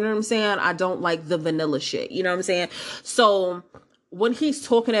regular, you know what I'm saying? I don't like the vanilla shit, you know what I'm saying? So when he's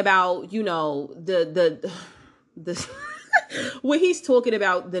talking about, the when he's talking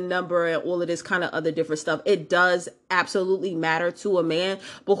about the number and all of this kind of other different stuff, it does absolutely matter to a man.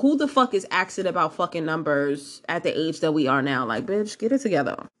 But who the fuck is asking about fucking numbers at the age that we are now? Like, bitch, get it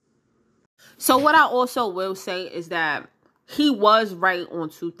together. So what I also will say is that he was right on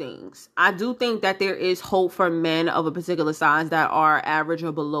two things. I do think that there is hope for men of a particular size that are average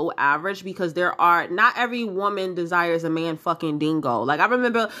or below average, because not every woman desires a man fucking dingo. Like, I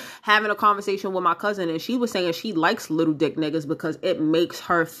remember having a conversation with my cousin, and she was saying she likes little dick niggas because it makes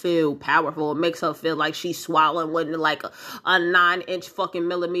her feel powerful. It makes her feel like she's swallowing with like a 9-inch fucking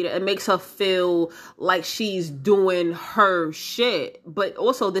millimeter. It makes her feel like she's doing her shit. But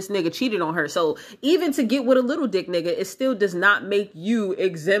also, this nigga cheated on her. So even to get with a little dick nigga, it still does not make you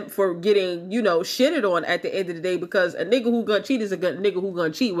exempt for getting, shitted on at the end of the day, because a nigga who gonna cheat is a good nigga who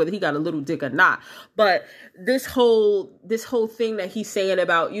gonna cheat, whether he got a little dick or not. But this whole thing that he's saying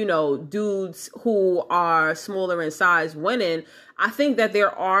about, dudes who are smaller in size winning, I think that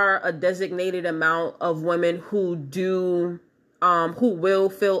there are a designated amount of women who will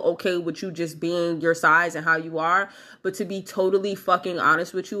feel okay with you just being your size and how you are. But to be totally fucking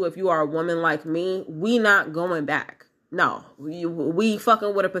honest with you, if you are a woman like me, we not going back. No, we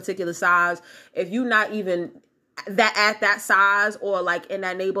fucking with a particular size. If you not even at that size or like in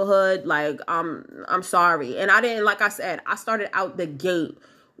that neighborhood, like I'm sorry. And I didn't, like I said, I started out the gate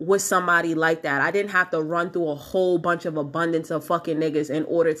with somebody like that. I didn't have to run through a whole bunch of abundance of fucking niggas in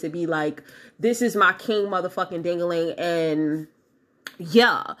order to be like, this is my king motherfucking dingling. And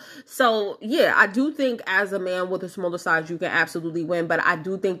yeah. So yeah, I do think as a man with a smaller size, you can absolutely win. But I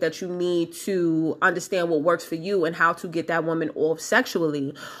do think that you need to understand what works for you and how to get that woman off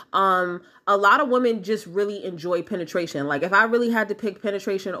sexually. A lot of women just really enjoy penetration. Like, if I really had to pick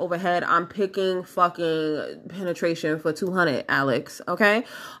penetration over head, I'm picking fucking penetration for 200, Alex. Okay.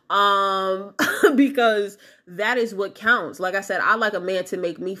 Because that is what counts. Like I said, I like a man to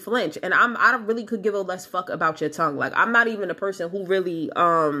make me flinch, and I really could give a less fuck about your tongue. Like, I'm not even a person who really,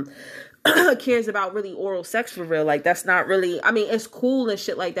 cares about really oral sex for real. Like, that's not really, I mean, it's cool and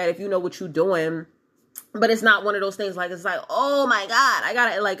shit like that if you know what you're doing. But it's not one of those things like, it's like, oh my God,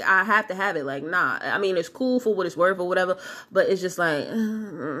 I have to have it. Like, nah, I mean, it's cool for what it's worth or whatever, but it's just like,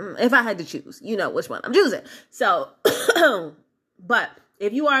 if I had to choose, which one I'm choosing. So, but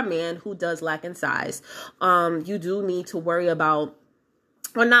if you are a man who does lack in size, you do need to worry about,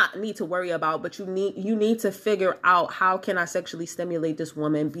 or not need to worry about, but you need to figure out, how can I sexually stimulate this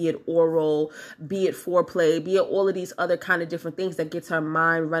woman, be it oral, be it foreplay, be it all of these other kind of different things that gets her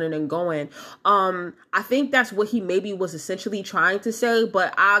mind running and going. I think that's what he maybe was essentially trying to say,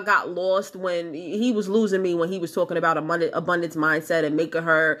 but I got lost when he was losing me when he was talking about abundance mindset and making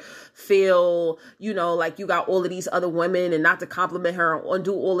her feel, like you got all of these other women and not to compliment her and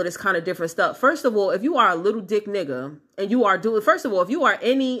do all of this kind of different stuff. First of all, if you are a little dick nigga and you are doing, first of all, if you are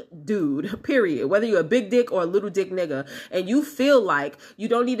any dude, period, whether you're a big dick or a little dick nigga, and you feel like you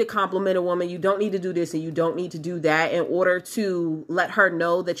don't need to compliment a woman, you don't need to do this and you don't need to do that in order to let her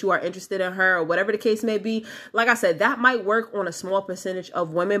know that you are interested in her or whatever the case may be, like I said, that might work on a small percentage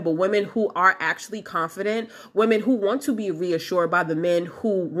of women, but women who are actually confident, women who want to be reassured by the men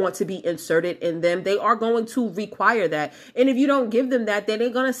who want to be inserted in them, they are going to require that. And if you don't give them that, then they're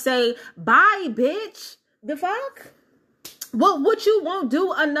going to say, bye, bitch. The fuck? Well, what you won't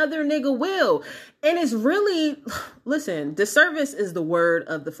do, another nigga will. And it's really, listen, disservice is the word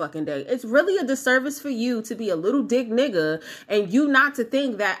of the fucking day. It's really a disservice for you to be a little dick nigga and you not to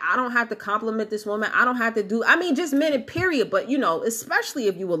think that I don't have to compliment this woman. I don't have to do, I mean, just men, period. But, you know, especially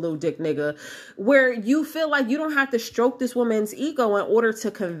if you a little dick nigga, where you feel like you don't have to stroke this woman's ego in order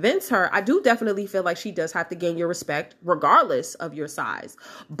to convince her. I do definitely feel like she does have to gain your respect regardless of your size.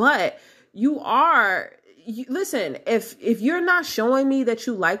 But listen, if you're not showing me that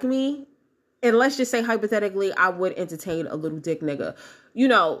you like me, and let's just say hypothetically, I would entertain a little dick nigga. You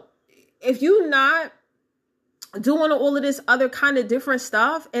know, if you not doing all of this other kind of different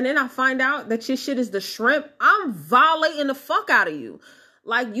stuff, and then I find out that your shit is the shrimp, I'm violating the fuck out of you.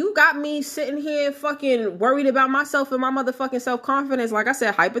 Like, you got me sitting here fucking worried about myself and my motherfucking self-confidence. Like I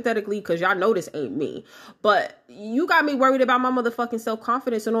said, hypothetically, because y'all know this ain't me. But you got me worried about my motherfucking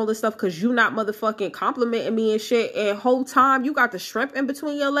self-confidence and all this stuff because you not motherfucking complimenting me and shit. And whole time, you got the shrimp in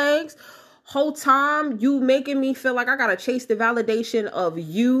between your legs. Whole time, you making me feel like I gotta chase the validation of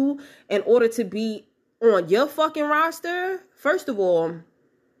you in order to be on your fucking roster. First of all,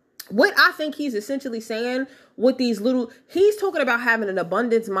 what I think he's essentially saying with these he's talking about having an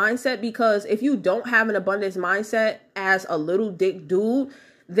abundance mindset, because if you don't have an abundance mindset as a little dick dude,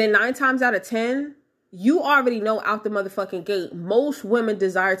 then 9 times out of 10, you already know out the motherfucking gate, most women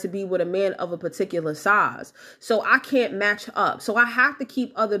desire to be with a man of a particular size. So I can't match up. So I have to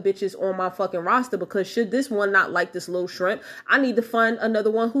keep other bitches on my fucking roster, because should this one not like this little shrimp, I need to find another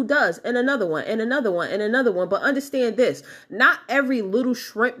one who does, and another one, and another one, and another one. But understand this, not every little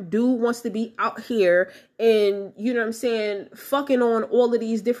shrimp dude wants to be out here and, you know what I'm saying, fucking on all of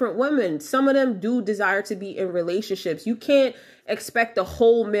these different women. Some of them do desire to be in relationships. You can't expect the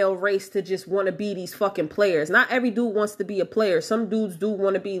whole male race to just want to be these fucking players. Not every dude wants to be a player. Some dudes do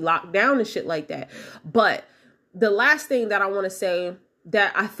want to be locked down and shit like that. But the last thing that I want to say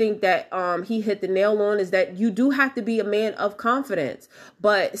that I think that he hit the nail on is that you do have to be a man of confidence.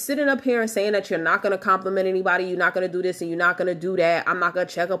 But sitting up here and saying that you're not going to compliment anybody, you're not going to do this and you're not going to do that, I'm not going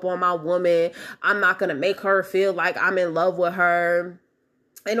to check up on my woman, I'm not going to make her feel like I'm in love with her,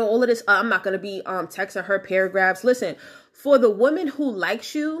 and all of this, I'm not going to be texting her paragraphs. Listen, for the woman who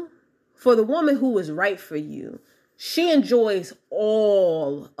likes you, for the woman who is right for you, she enjoys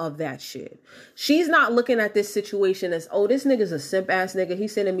all of that shit. She's not looking at this situation as, oh, this nigga's a simp ass nigga,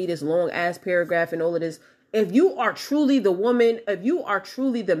 he's sending me this long ass paragraph and all of this. If you are truly the woman, if you are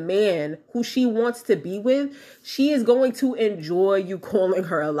truly the man who she wants to be with, she is going to enjoy you calling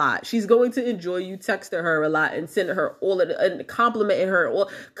her a lot. She's going to enjoy you texting her a lot and sending her all of the, and complimenting her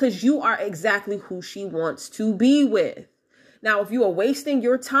all, because you are exactly who she wants to be with. Now, if you are wasting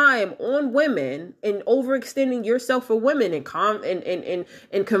your time on women and overextending yourself for women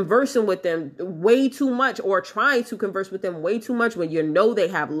and conversing with them way too much, or trying to converse with them way too much when you know they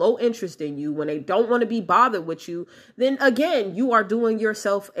have low interest in you, when they don't want to be bothered with you, then again, you are doing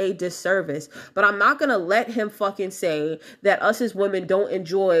yourself a disservice. But I'm not going to let him fucking say that us as women don't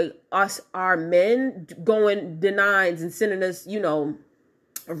enjoy us, our men, going denies and sending us, you know,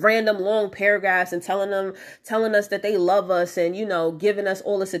 random long paragraphs and telling us that they love us and, you know, giving us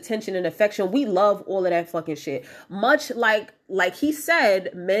all this attention and affection. We love all of that fucking shit. Much like he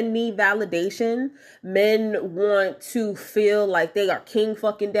said, men need validation. Men want to feel like they are king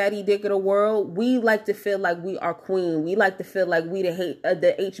fucking daddy dick of the world. We like to feel like we are queen. We like to feel like we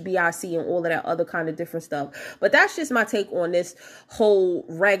the HBIC and all of that other kind of different stuff. But that's just my take on this whole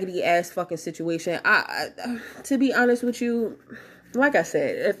raggedy ass fucking situation. I to be honest with you, like I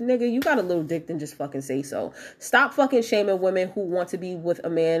said, if nigga, you got a little dick, then just fucking say so. Stop fucking shaming women who want to be with a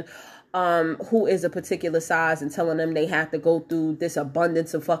man who is a particular size and telling them they have to go through this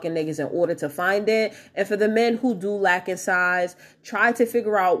abundance of fucking niggas in order to find it. And for the men who do lack in size, try to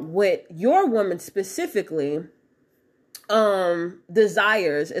figure out what your woman specifically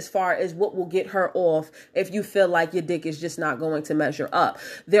desires as far as what will get her off if you feel like your dick is just not going to measure up.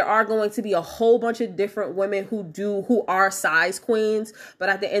 There are going to be a whole bunch of different women who are size queens, but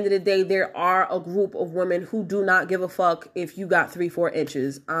at the end of the day, there are a group of women who do not give a fuck if you got 3-4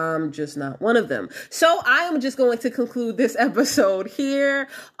 inches. I'm just not one of them. So I am just going to conclude this episode here.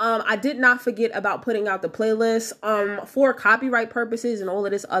 I did not forget about putting out the playlist for copyright purposes and all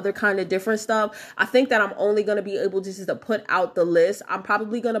of this other kind of different stuff. I think that I'm only going to be able to just put out the list. I'm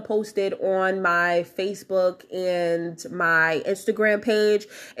probably going to post it on my Facebook and my Instagram page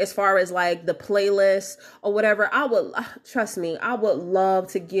as far as like the playlist or whatever. Trust me, I would love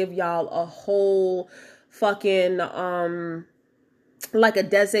to give y'all a whole fucking like a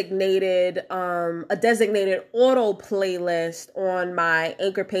designated auto playlist on my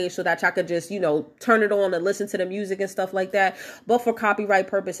Anchor page so that y'all could just, turn it on and listen to the music and stuff like that. But for copyright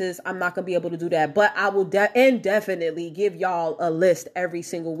purposes, I'm not going to be able to do that. But I will definitely give y'all a list every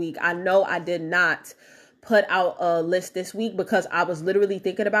single week. I know I did not put out a list this week because I was literally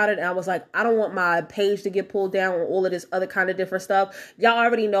thinking about it and I was like, I don't want my page to get pulled down on all of this other kind of different stuff. Y'all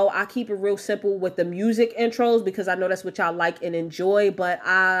already know I keep it real simple with the music intros because I know that's what y'all like and enjoy. But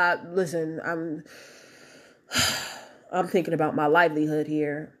I'm thinking about my livelihood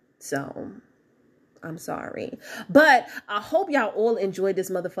here. So I'm sorry. But I hope y'all all enjoyed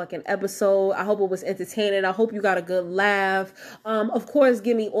this motherfucking episode. I hope it was entertaining. I hope you got a good laugh. Of course,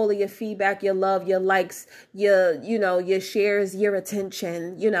 give me all of your feedback, your love, your likes, your shares, your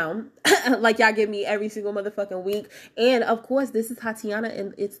attention, like y'all give me every single motherfucking week. And of course, this is Tatiana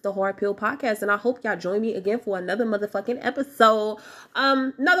and it's the Hard Pill Podcast. And I hope y'all join me again for another motherfucking episode.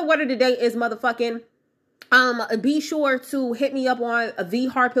 Another word of the day is motherfucking. Be sure to hit me up on the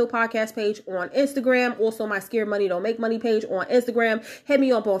Hard Pill Podcast page on Instagram. Also my Scared Money Don't Make Money page on Instagram. Hit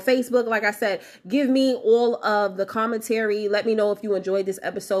me up on Facebook. Like I said, give me all of the commentary. Let me know if you enjoyed this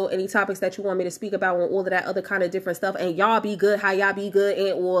episode, any topics that you want me to speak about and all of that other kind of different stuff. And y'all be good, how y'all be good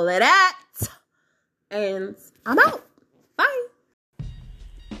and all of that. And I'm out. Bye.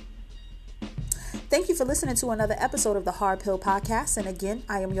 Thank you for listening to another episode of the Hard Pill Podcast. And again,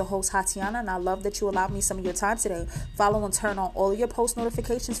 I am your host, Tatiana, and I love that you allowed me some of your time today. Follow and turn on all of your post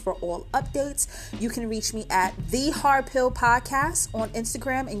notifications for all updates. You can reach me at the Hard Pill Podcast on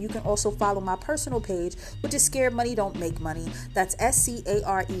Instagram, and you can also follow my personal page, which is Scared Money Don't Make Money. That's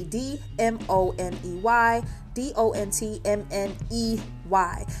SCAREDMONEYDONTMNEY.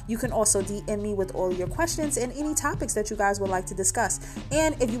 You can also DM me with all your questions and any topics that you guys would like to discuss.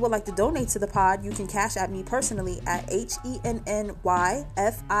 And if you would like to donate to the pod, you can cash at me personally at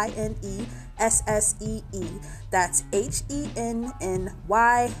HENNYFINESSEE. That's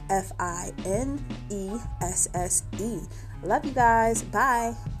HENNYFINESSE. Love you guys.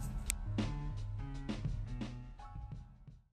 Bye.